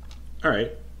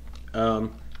 Alright.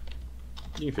 You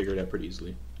can figure it out pretty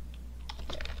easily.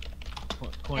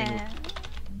 Coin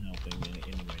helping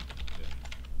anyway.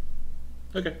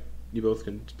 Okay. You both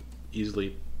can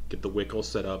easily get the wick all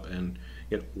set up and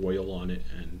get oil on it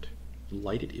and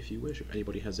light it if you wish. If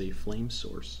anybody has a flame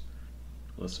source.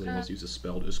 Unless somebody wants to use a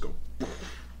spell to just go...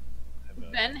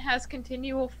 Ben has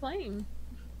continual flame.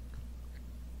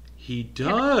 He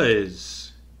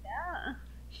does. Yeah.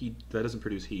 That doesn't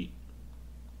produce heat.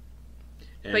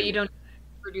 But you don't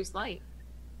produce light.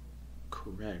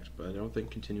 Correct, but I don't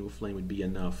think continual flame would be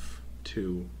enough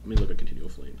to. Let me look at continual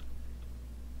flame.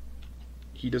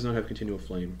 He does not have continual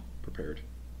flame prepared.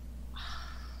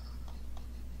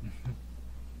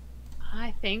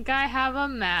 I think I have a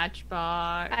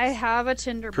matchbox. I have a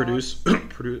tinderbox. Produce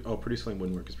flame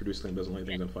wouldn't work because produce flame doesn't light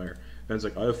things on fire. Ben's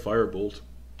like, I have firebolt.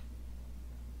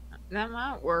 That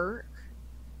might work.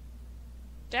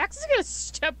 Dax is gonna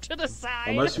step to the side.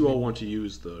 Unless you all want to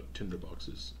use the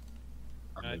tinderboxes.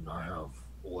 I mean, I have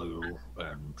oil,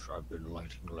 and I've been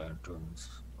lighting lanterns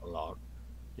a lot.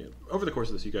 Yeah. Over the course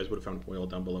of this, you guys would have found oil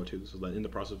down below too. So that in the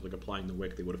process of like applying the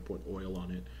wick, they would have put oil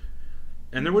on it.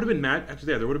 And there would have been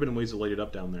there would have been ways to light it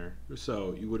up down there.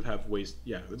 So you would have ways.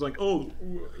 Yeah, it's like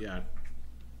yeah.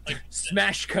 Like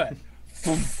Smash cut.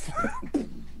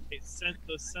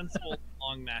 those sensible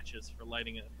long matches for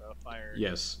lighting a fire.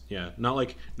 Yes, yeah. Not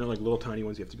like little tiny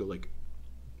ones. You have to go like,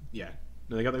 yeah.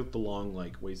 No, they got like the long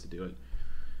like ways to do it.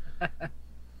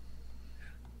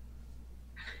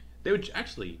 They would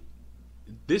actually,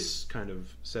 this kind of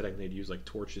setting they'd use like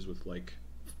torches with like,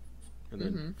 and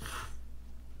then.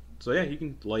 So yeah, you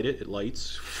can light it. It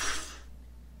lights.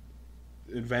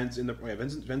 It vents in the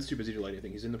vents too busy to light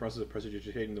anything. He's in the process of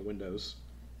pressurizing the windows.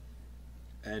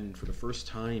 And for the first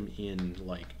time in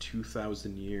like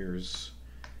 2,000 years,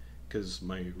 because for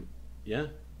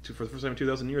the first time in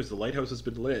 2,000 years, the lighthouse has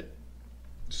been lit.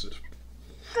 The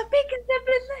beacons have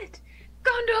been lit.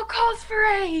 Gondor calls for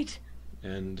aid.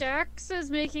 And Dax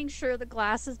is making sure the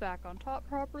glass is back on top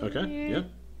properly. okay, yeah.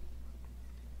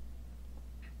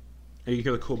 And you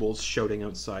hear the kobolds shouting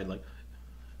outside, like,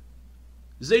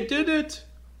 "They did it!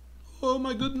 Oh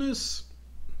my goodness!"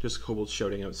 Just kobolds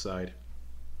shouting outside.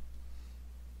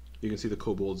 You can see the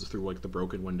kobolds through like the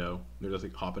broken window. They're just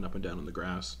like hopping up and down in the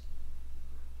grass.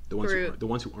 The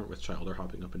ones who aren't with child are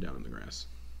hopping up and down in the grass.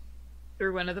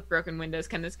 Through one of the broken windows,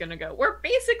 Kenda's gonna go, "We're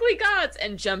basically gods,"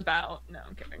 and jump out. No,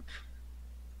 I'm kidding.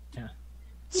 Yeah.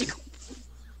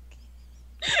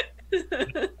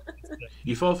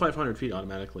 You fall 500 feet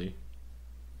automatically.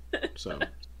 So,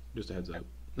 just a heads up.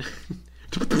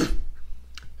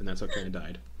 And that's how Karen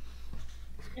died.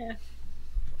 Yeah.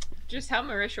 Just how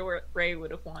Marisha Ray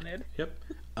would have wanted. Yep.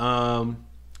 So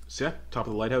yeah, top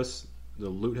of the lighthouse. The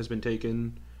loot has been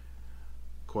taken.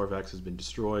 Corvax has been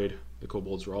destroyed. The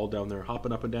kobolds are all down there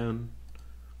hopping up and down.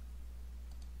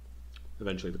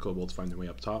 Eventually the kobolds find their way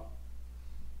up top.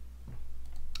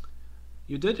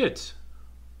 You did it!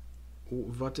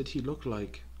 What did he look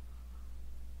like?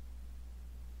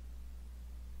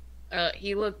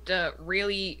 He looked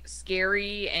really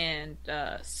scary and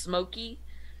smoky.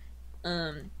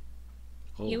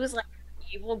 He was like an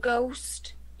evil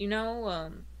ghost, you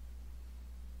know?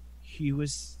 He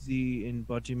was the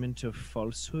embodiment of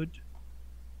falsehood.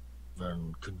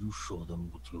 Then can you show them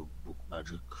with your book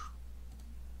magic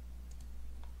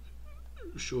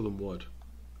Show them what?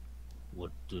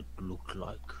 what it looked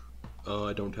like?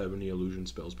 I don't have any illusion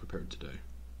spells prepared today.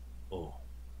 Oh,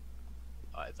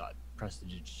 I thought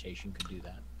prestidigitation could do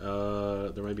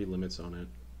that. There might be limits on it.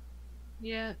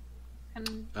 Yeah.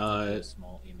 And A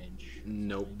small image.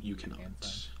 Nope, something you can cannot.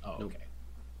 find? Oh, Nope. okay.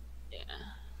 yeah.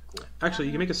 Cool. Actually,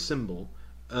 you can make a symbol.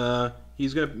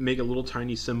 He's gonna make a little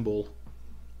tiny symbol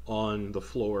on the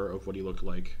floor of what he looked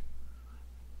like.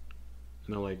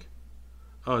 And they're like,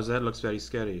 "Oh, that looks very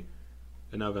scary."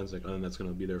 And now Ven's like, "Oh, and that's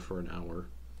gonna be there for an hour."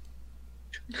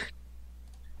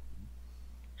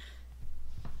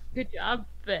 Good job,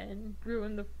 Ben.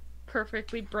 Ruined the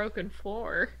perfectly broken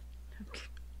floor.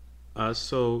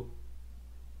 So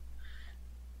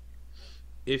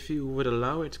if you would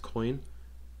allow it, Coin,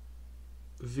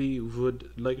 we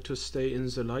would like to stay in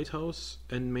the lighthouse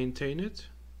and maintain it.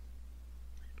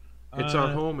 It's our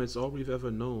home. It's all we've ever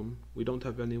known. We don't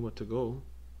have anywhere to go.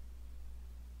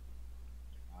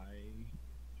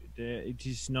 It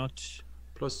is not.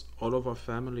 Plus, all of our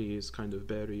family is kind of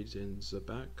buried in the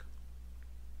back.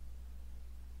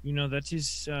 You know, that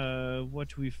is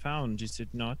what we found, is it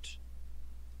not?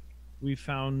 We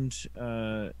found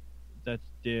that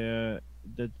the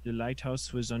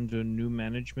lighthouse was under new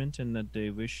management and that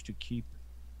they wish to keep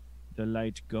the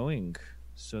light going.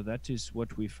 So that is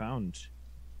what we found.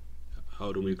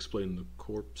 How do we explain the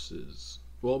corpses?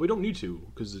 Well, we don't need to,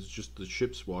 because it's just the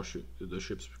ship's the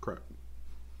ship's crap.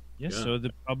 Yes, Yeah. so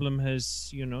the problem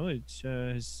has,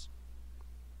 there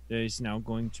is now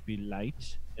going to be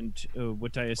light. And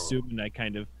what I assume, and I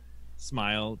kind of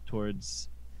smile towards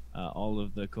all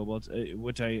of the kobolds,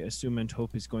 what I assume and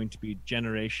hope is going to be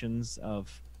generations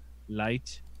of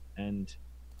light and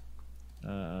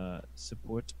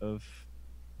support of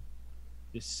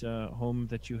this home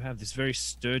that you have, this very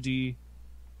sturdy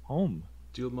home.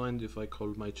 Do you mind if I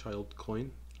call my child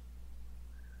Coin?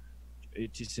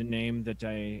 It is a name that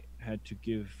I had to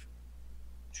give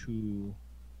to...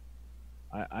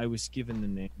 I was given the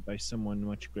name by someone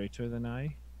much greater than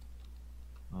I.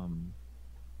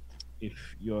 If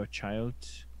your child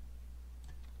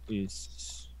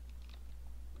is,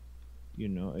 you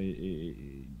know,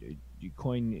 a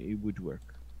Coin, it would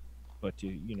work. But,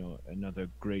 you know, another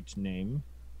great name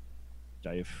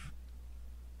that I've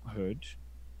heard.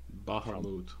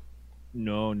 Bahamut.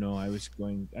 No, I was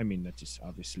going... I mean, that is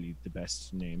obviously the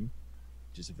best name.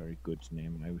 It is a very good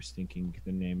name. I was thinking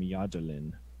the name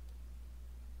Yadalin.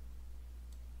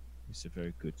 It's a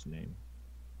very good name.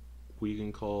 We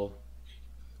can call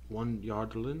one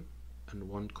Yardlin and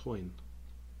one Coin.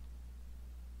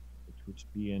 It would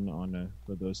be an honor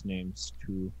for those names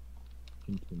to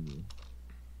continue.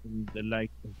 In the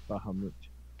light of Bahamut.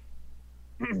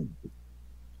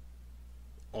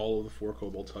 All of the 4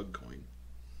 kobolds hug Coin.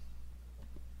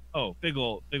 Oh, big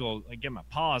ol', I get my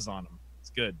paws on him. It's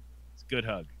good. It's a good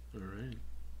hug. Alright.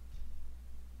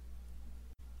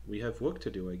 We have work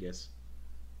to do, I guess.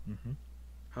 Mm-hmm.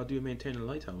 How do you maintain a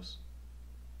lighthouse?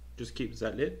 Just keeps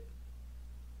that lit?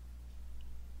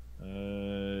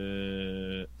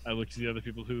 I look to the other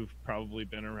people who've probably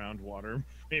been around water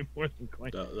way more than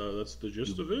Coin. That's the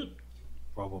gist of it?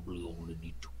 Probably only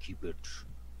need to keep it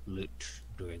lit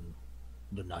during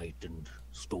the night and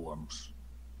storms.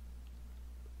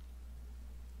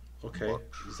 Okay, But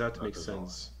that that makes is all.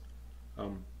 sense.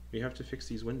 We have to fix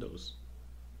these windows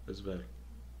as well.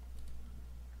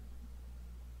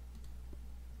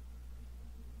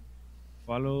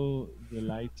 Follow the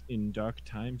light in dark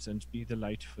times and be the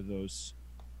light for those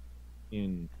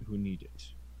in who need it.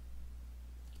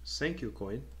 Thank you,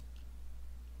 Coin.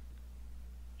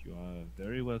 You are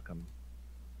very welcome.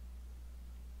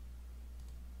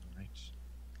 Right.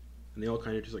 And they all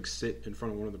kind of just like sit in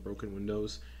front of one of the broken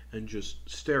windows and just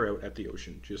stare out at the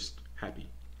ocean, just happy.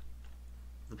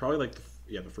 For probably like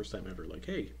the first time ever. Like,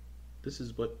 hey, this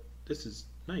is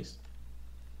nice.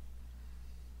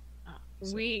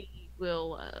 We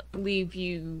will leave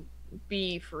you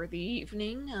be for the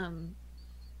evening.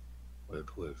 Wait,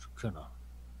 Kenna.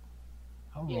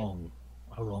 How Yeah.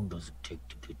 long does it take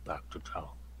to get back to town?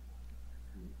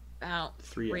 About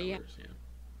 3 hours, yeah.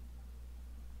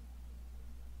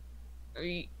 Are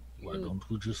you, Why don't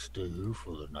we just stay here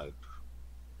for the night?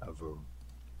 Have a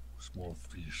small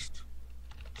feast.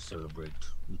 Celebrate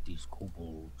with these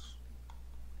kobolds.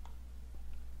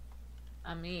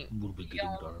 I mean, It will be getting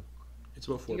Yeah. dark. It's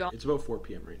about 4 Yeah. It's about 4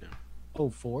 p.m. right now. Oh,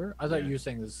 4? I thought Yeah. you were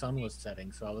saying the sun was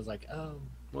setting, so I was like, oh,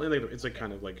 Well, it's like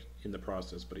kind of like in the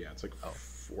process, but yeah, it's like Oh.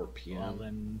 4 p.m. well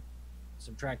then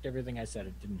subtract everything I said.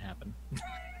 It didn't happen.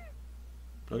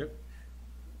 Okay.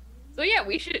 so yeah,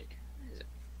 we should.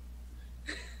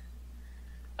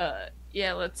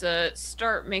 Yeah, let's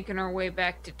start making our way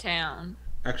back to town.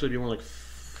 Actually, it'd be more like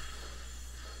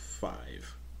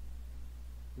 5.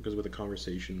 Because with the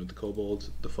conversation with the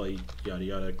kobolds, the fight, yada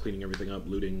yada, cleaning everything up,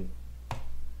 looting,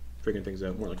 figuring things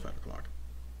out, more like 5 o'clock.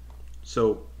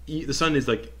 So the sun is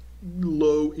like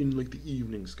low in like the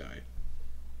evening sky.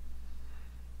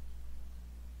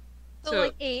 So, So-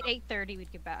 like 8:30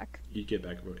 we'd get back. You'd get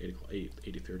back about 8 o'clock,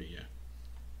 8:30, yeah.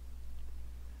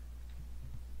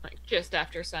 Like just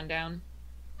after sundown.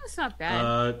 That's not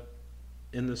bad.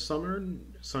 In the summer,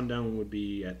 sundown would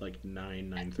be at like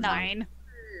 9:30. 9.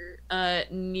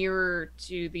 Nearer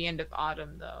to the end of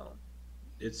autumn, though.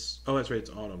 That's right,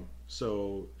 it's autumn.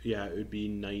 So yeah, it would be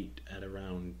night at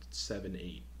around 7,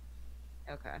 8.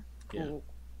 Okay. Yeah. Cool.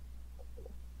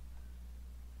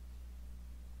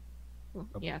 Cool.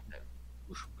 Yeah.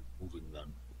 We should be moving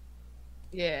then.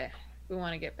 Yeah. We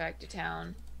want to get back to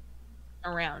town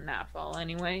around nightfall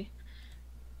anyway.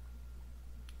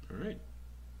 All right.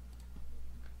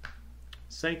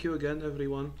 Thank you again,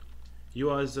 everyone. You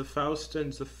are the Faust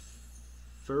and the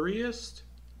furriest.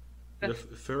 The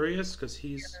furriest,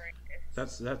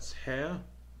 because that's hair.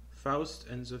 Faust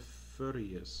and the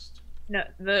furriest. No,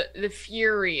 the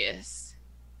furious.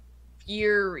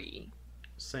 Fury.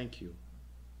 Thank you.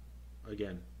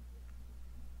 Again.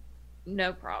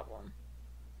 No problem.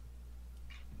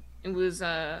 It was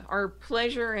our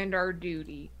pleasure and our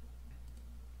duty.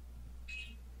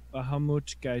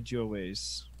 Bahamut, guide your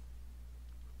ways.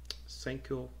 Thank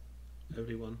you,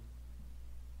 everyone.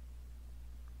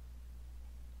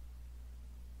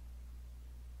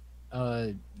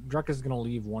 Druck is gonna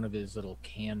leave one of his little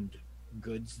canned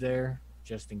goods there,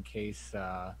 just in case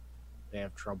they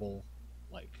have trouble,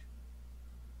 like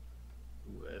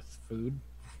with food.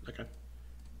 Okay.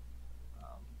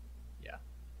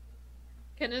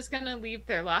 Kenna's gonna leave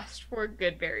their last 4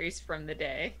 good berries from the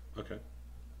day Okay.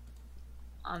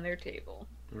 on their table.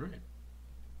 All right.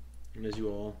 And as you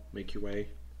all make your way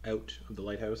out of the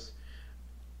lighthouse,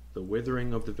 the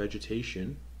withering of the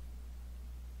vegetation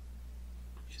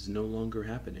is no longer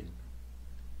happening.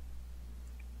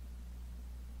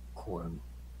 Corin,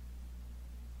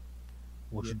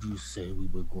 what did you say we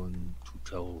were going to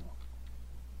tell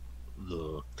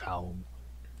the town?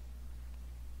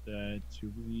 That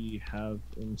we have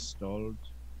installed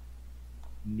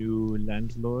new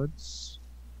landlords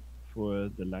for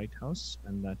the lighthouse,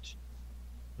 and that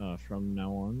from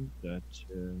now on that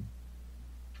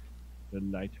the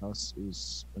lighthouse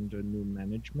is under new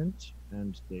management,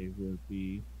 and they will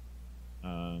be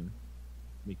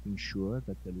making sure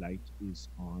that the light is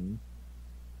on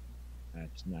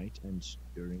at night and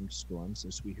during storms,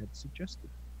 as we had suggested.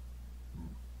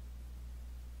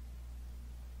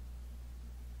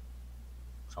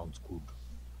 Sounds good.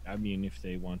 I mean, if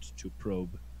they want to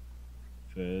probe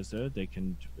further, they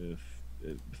can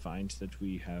find that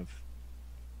we have,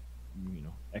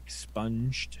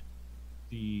 expunged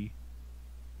the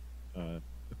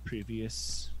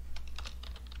previous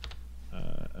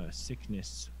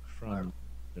sickness from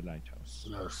the lighthouse.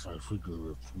 Yes, I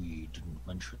figure if we didn't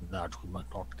mention that, we might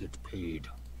not get paid.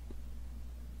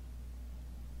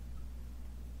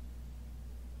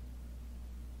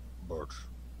 But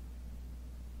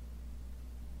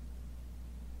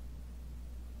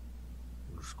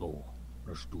let's go.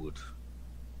 Let's do it.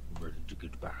 I'm ready to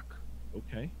get back.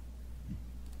 Okay.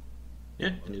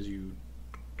 Yeah, and as you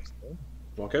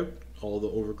walk out, all the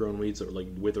overgrown weeds that were like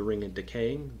withering and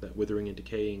decaying, that withering and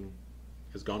decaying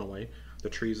has gone away. The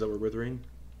trees that were withering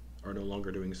are no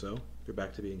longer doing so. They're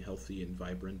back to being healthy and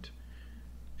vibrant.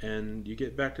 And you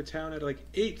get back to town at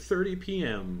like 8:30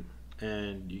 p.m.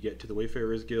 and you get to the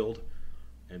Wayfarers Guild,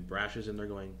 and Brash is in there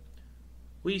going,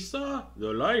 "We saw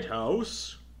the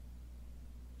lighthouse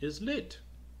is lit.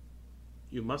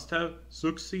 You must have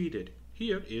succeeded.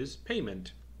 Here is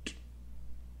payment."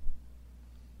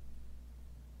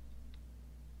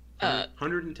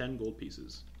 110 gold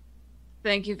pieces.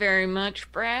 Thank you very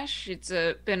much, Brash. It's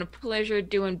been a pleasure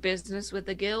doing business with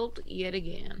the guild yet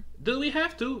again. Do we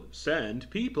have to send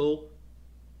people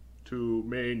to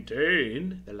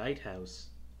maintain the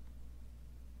lighthouse?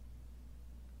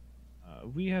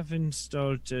 We have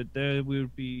installed. There will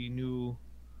be new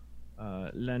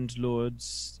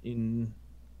landlords in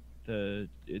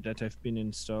that have been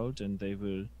installed, and they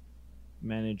will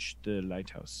manage the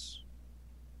lighthouse.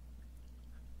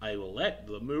 I will let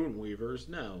the Moonweavers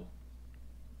know.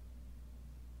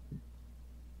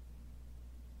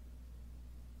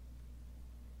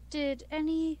 Did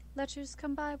any letters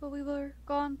come by while we were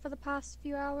gone for the past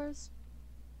few hours?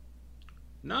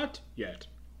 Not yet.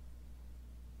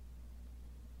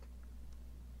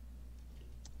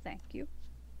 Thank you.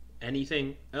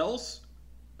 Anything else?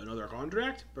 Another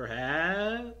contract,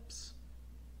 perhaps?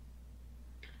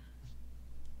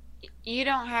 You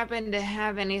don't happen to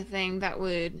have anything that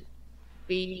would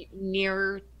be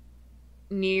near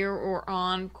or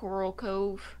on Coral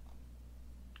Cove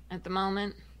at the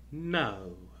moment?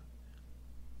 No.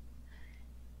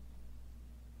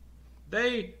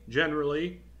 They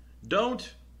generally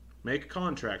don't make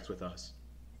contracts with us.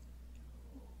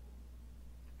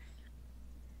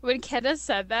 When Kenna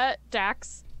said that,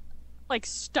 Dax,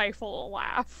 stifled a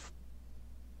laugh.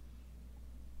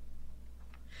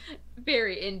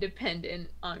 Very independent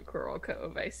on Coral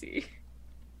Cove, I see.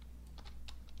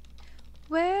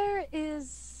 Where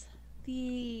is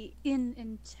the inn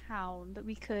in town that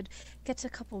we could get a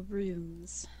couple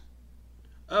rooms?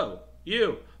 Oh,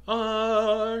 you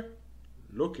are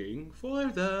looking for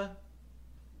the...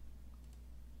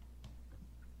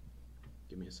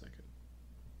 Give me a second.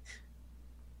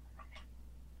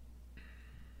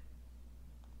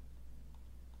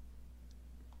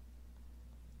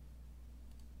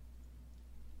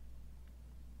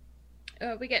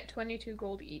 We get 22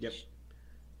 gold each. Yep.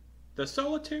 The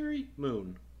Solitary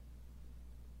Moon.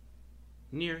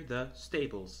 Near the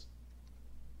stables.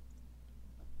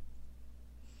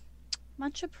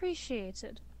 Much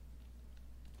appreciated.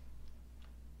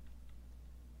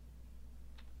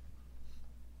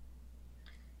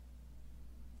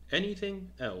 Anything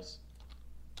else?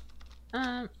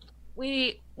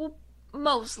 We will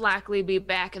most likely be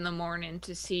back in the morning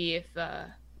to see if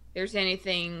there's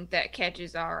anything that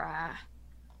catches our eye.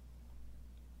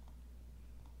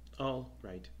 All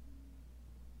right.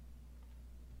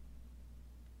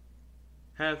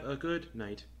 Have a good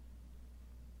night.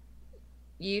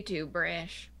 You too,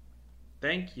 Brash.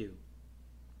 Thank you.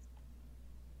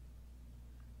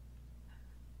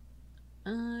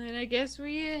 And I guess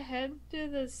we head to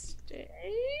the stables?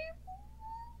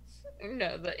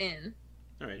 No, the inn.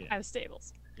 All right. At the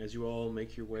stables. As you all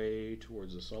make your way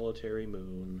towards the solitary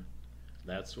moon,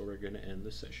 that's where we're going to end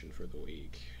the session for the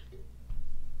week.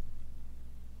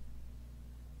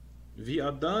 We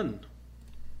are done.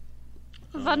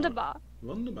 Wunderbar.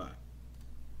 Wunderbar.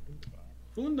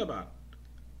 Wunderbar.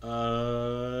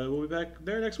 We'll be back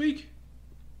there next week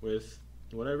with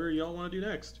whatever y'all want to do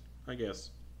next, I guess.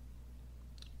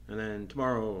 And then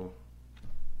tomorrow,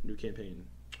 new campaign.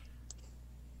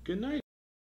 Good night.